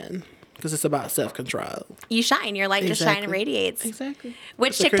within. Because it's about self-control. You shine. Your light just shine and Exactly. radiates. Exactly.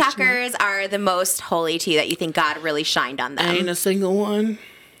 Which That's a Christian TikTokers are the most holy to you that you think God really shined on them? Ain't a single one.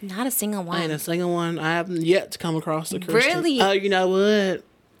 Not a single one. Ain't a single one. I haven't yet to come across a Christian. Really? Oh, you know what?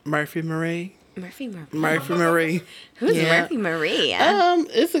 Murphy Marie. Murphy Marie. Murphy Marie. Who's Yeah. Murphy Marie?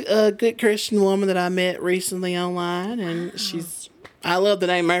 It's a good Christian woman that I met recently online, and I love the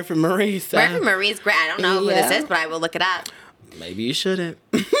name Murphy Marie. So Murphy Marie's great. I don't know who this Yeah. is, but I will look it up. maybe you shouldn't.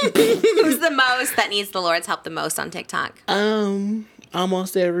 Who's the most that needs the Lord's help the most on TikTok?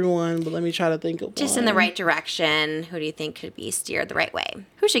 Almost everyone, but let me try to think of Just one. in the right direction. Who do you think could be steered the right way?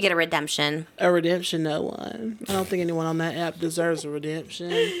 Who should get a redemption? A redemption, no one. I don't think anyone on that app deserves a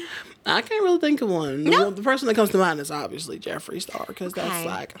redemption. I can't really think of one. No. The person that comes to mind is obviously Jeffree Star, because Okay. that's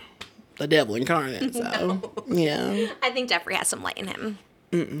like the devil incarnate. So, yeah. I think Jeffrey has some light in him.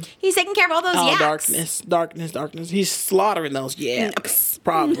 He's taking care of all those All yaks. darkness. He's slaughtering those yaks,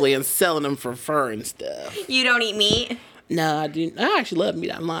 probably, and selling them for fur and stuff. You don't eat meat? No, I do. I actually love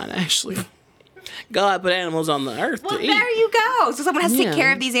meat. I'm lying, actually. God put animals on the earth Well, to eat. there you go. So someone has to take Yeah.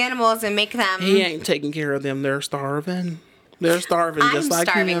 care of these animals and make them. He ain't taking care of them. They're starving. They're starving I'm just like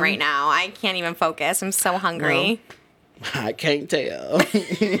starving him. right now. I can't even focus. I'm so hungry. I can't tell.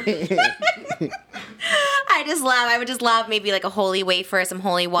 I would just love maybe like a holy wafer, some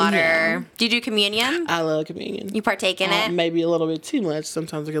holy water. Yeah. Do you do communion? I love communion. You partake in it? Maybe a little bit too much.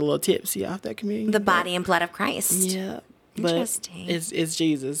 Sometimes I get a little tipsy off that communion. The body and blood of Christ. Yeah. But Interesting. it's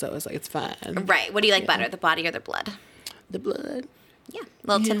Jesus, so it's like it's fine. Right. What do you like better, the body or the blood? The blood. Yeah.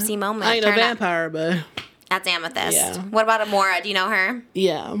 Little Yeah. tipsy moment. I ain't a Turn up. vampire, but That's Amethyst. Yeah. What about Amora? Do you know her?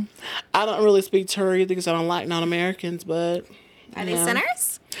 yeah. I don't really speak to her either because I don't like non-Americans, but Are they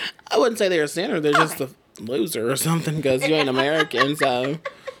sinners? I wouldn't say they're a sinner. They're just Okay. a loser or something because you ain't American, so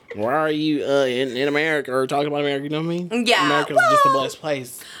why are you in America or talking about America, you know what I mean? Yeah, America's just the well- blessed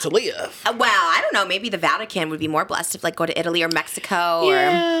place to live. Well, I don't know. Maybe the Vatican would be more blessed if, like, go to Italy or Mexico or.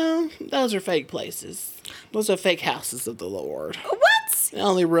 Yeah, those are fake places. Those are fake houses of the Lord. What? The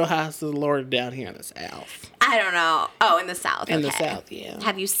only real house of the Lord are down here in the South. I don't know. Oh, in the South. In the okay. South, yeah.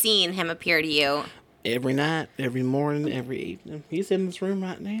 Have you seen him appear to you? Every night, every morning, every evening. He's in this room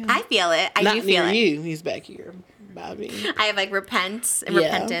right now. I feel it. I Not do feel near it. you. He's back here by me. I have like repentance,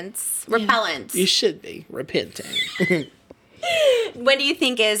 Yeah. repellent. You should be repenting. When do you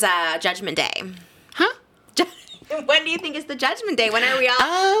think is Judgment Day? Huh? When do you think is the Judgment Day? When are we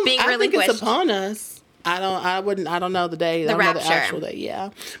all being I think relinquished? it's upon us. I don't know the day. The I don't know the rapture. actual day, yeah.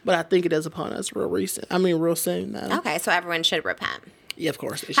 But I think it is upon us real soon though. Okay, so everyone should repent. Yeah, of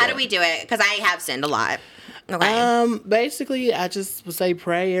course. How do we do it? Because I have sinned a lot. Okay. Basically, I just would say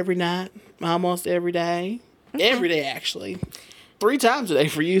pray every night, almost every day. Okay. Every day, actually. 3 times a day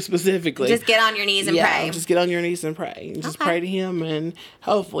for you specifically. Just get on your knees and pray. Just get on your knees and pray. And just pray to him, and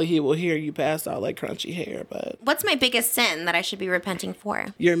hopefully he will hear you past all that crunchy hair. But what's my biggest sin that I should be repenting for?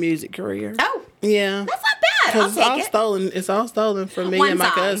 Your music career. Oh. Yeah. That's not bad. I'll take it. Stolen. It's all stolen from me and my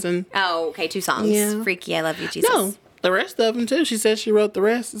cousin. Oh, okay. 2 songs. Yeah. Freaky, I Love You, Jesus. No. The rest of them, too. She said she wrote the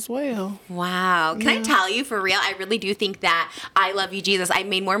rest as well. Wow. Can I tell you, for real, I really do think that I Love You, Jesus, I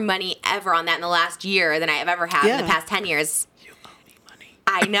made more money ever on that in the last year than I have ever had in the past 10 years. You owe me money.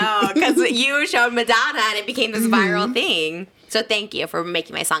 I know, because you showed Madonna and it became this viral thing. So thank you for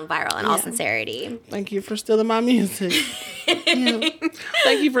making my song viral in all sincerity. Thank you for stealing my music.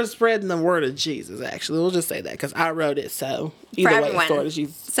 Thank you for spreading the word of Jesus, actually. We'll just say that, because I wrote it, so either for way, everyone. the story of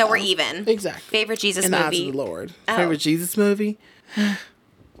Jesus. So we're even. Exactly. Favorite Jesus in movie? In the eyes of the Lord. Favorite Jesus movie?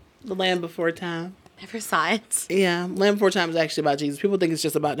 The Land Before Time. Never saw it. Yeah, Land Before Time is actually about Jesus. People think it's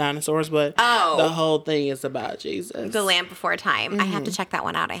just about dinosaurs, but the whole thing is about Jesus. The Land Before Time. I have to check that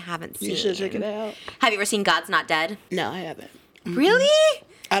one out. I haven't seen it. You should check it out. Have you ever seen God's Not Dead? No, I haven't. Really?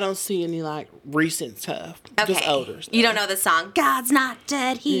 I don't see any recent stuff. Okay. Just older stuff. You don't know the song God's Not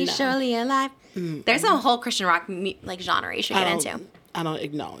Dead, He's surely alive. There's a whole Christian rock genre you should get into. I don't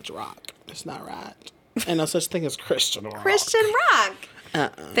acknowledge rock. It's not right. And no such thing as Christian rock. Christian rock.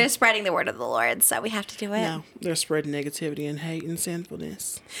 They're spreading the word of the Lord, so we have to do it. No, they're spreading negativity and hate and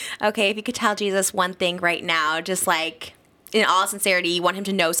sinfulness. Okay, if you could tell Jesus one thing right now, just like in all sincerity, you want him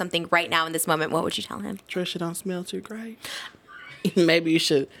to know something right now in this moment, what would you tell him? Trisha don't smell too great. Maybe you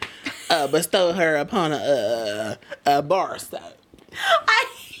should bestow her upon a bar soap.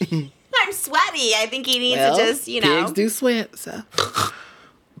 I'm sweaty. I think he needs to just, pigs do sweat, so.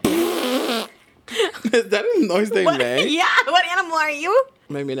 Is that a noise they make? Yeah. What animal are you?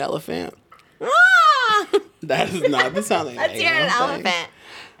 Maybe an elephant. Ah! That is not the sound they make. Let's hear an elephant.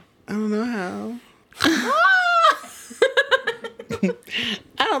 I don't know how. Ah!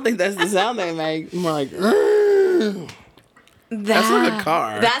 I don't think that's the sound they make. More like, that's like a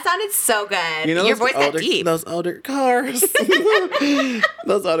car. That sounded so good. You know, your voice got deep. Those older cars.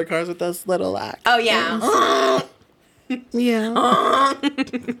 Those older cars with those little Oh, yeah. Yeah.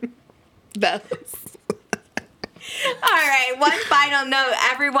 That was... All right. One final note.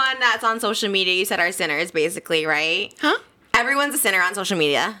 Everyone that's on social media, you said are sinners, basically, right? Huh? Everyone's a sinner on social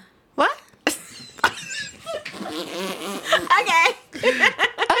media. What? Okay.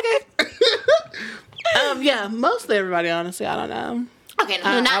 Yeah, mostly everybody, honestly. I don't know. Okay,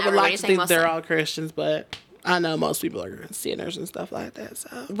 not I would like to think mostly. they're all Christians, but I know most people are sinners and stuff like that. So,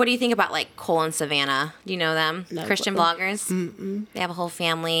 what do you think about like Cole and Savannah? Do you know them? No, Christian bloggers. They have a whole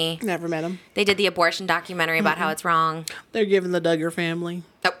family. Never met them. They did the abortion documentary about how it's wrong. They're giving the Duggar family.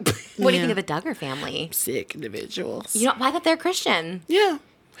 Oh. What do you think of the Duggar family? Sick individuals. I thought they're Christian. Yeah.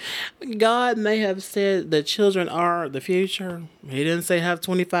 God may have said the children are the future. He didn't say have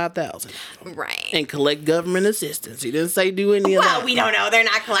 25,000. Right. And collect government assistance. He didn't say do any of that. Well, we don't know. They're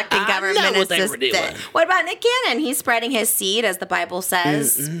not collecting government assistance. What about Nick Cannon? He's spreading his seed, as the Bible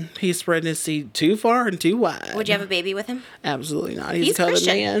says. He's spreading his seed too far and too wide. Would you have a baby with him? Absolutely not. He's a colored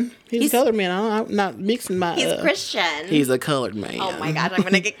Christian. Man. He's a colored man. I'm not mixing my... He's Christian. He's a colored man. Oh my gosh, I'm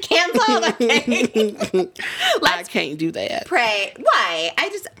going to get canceled. Okay. I can't do that. Pray. Why?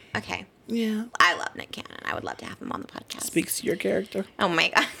 Okay. Yeah. I love Nick Cannon. I would love to have him on the podcast. Speaks to your character. Oh my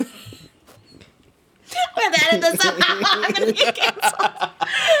God. I'm gonna edit this up. I'm gonna get canceled.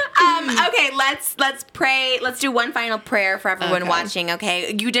 Okay, let's pray. Let's do one final prayer for everyone watching.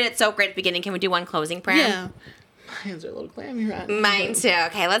 Okay, you did it so great at the beginning. Can we do one closing prayer? Yeah. My hands are a little clammy right now. Mine too.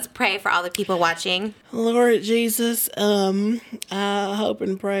 Okay, let's pray for all the people watching. Lord Jesus, I hope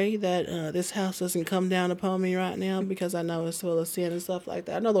and pray that this house doesn't come down upon me right now, because I know it's full of sin and stuff like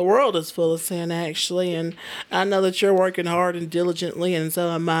that. I know the world is full of sin, actually, and I know that you're working hard and diligently, and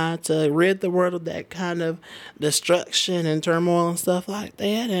so am I, to rid the world of that kind of destruction and turmoil and stuff like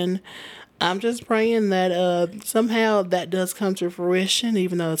that. And I'm just praying that somehow that does come to fruition,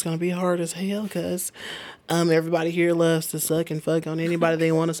 even though it's going to be hard as hell, because everybody here loves to suck and fuck on anybody they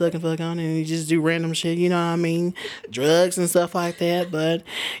want to suck and fuck on, and you just do random shit, you know what I mean? Drugs and stuff like that. But,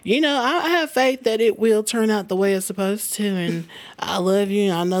 I have faith that it will turn out the way it's supposed to, and I love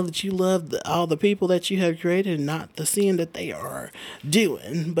you. I know that you love all the people that you have created, and not the sin that they are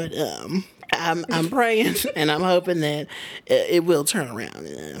doing. But I'm praying, and I'm hoping that it will turn around.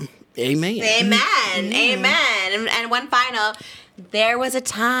 Amen. Amen. Amen. And one final. There was a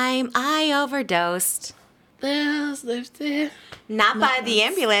time I overdosed. Bells lifted. Not by the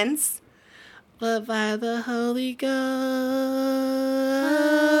ambulance. but by the Holy Ghost.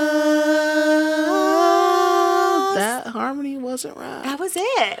 That harmony wasn't right. That was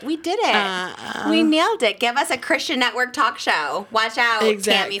it. We did it. We nailed it. Give us a Christian Network talk show. Watch out,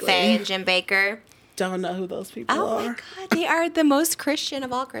 Exactly. Tammy Faye and Jim Baker. Don't know who those people are. Oh my God, they are the most Christian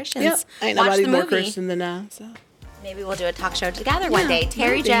of all Christians. Yep. Ain't Watch nobody the more movie. Christian than I. So. Maybe we'll do a talk show together one day.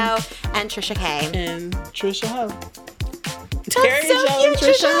 Terri maybe. Joe and Trisha K. And Trisha Ho. That's Terri so Joe cute,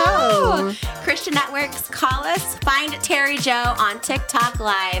 and Trisha Ho. Christian Networks, call us. Find Terri Joe on TikTok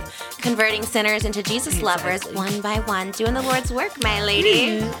Live, converting sinners into Jesus lovers one by one, doing the Lord's work, my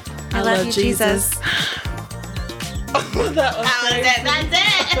lady. Yeah. I love you, Jesus. That was That's it.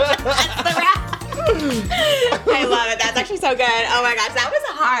 That's the wrap. I love it. That's actually so good. Oh my gosh, that was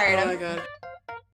hard. Oh my God.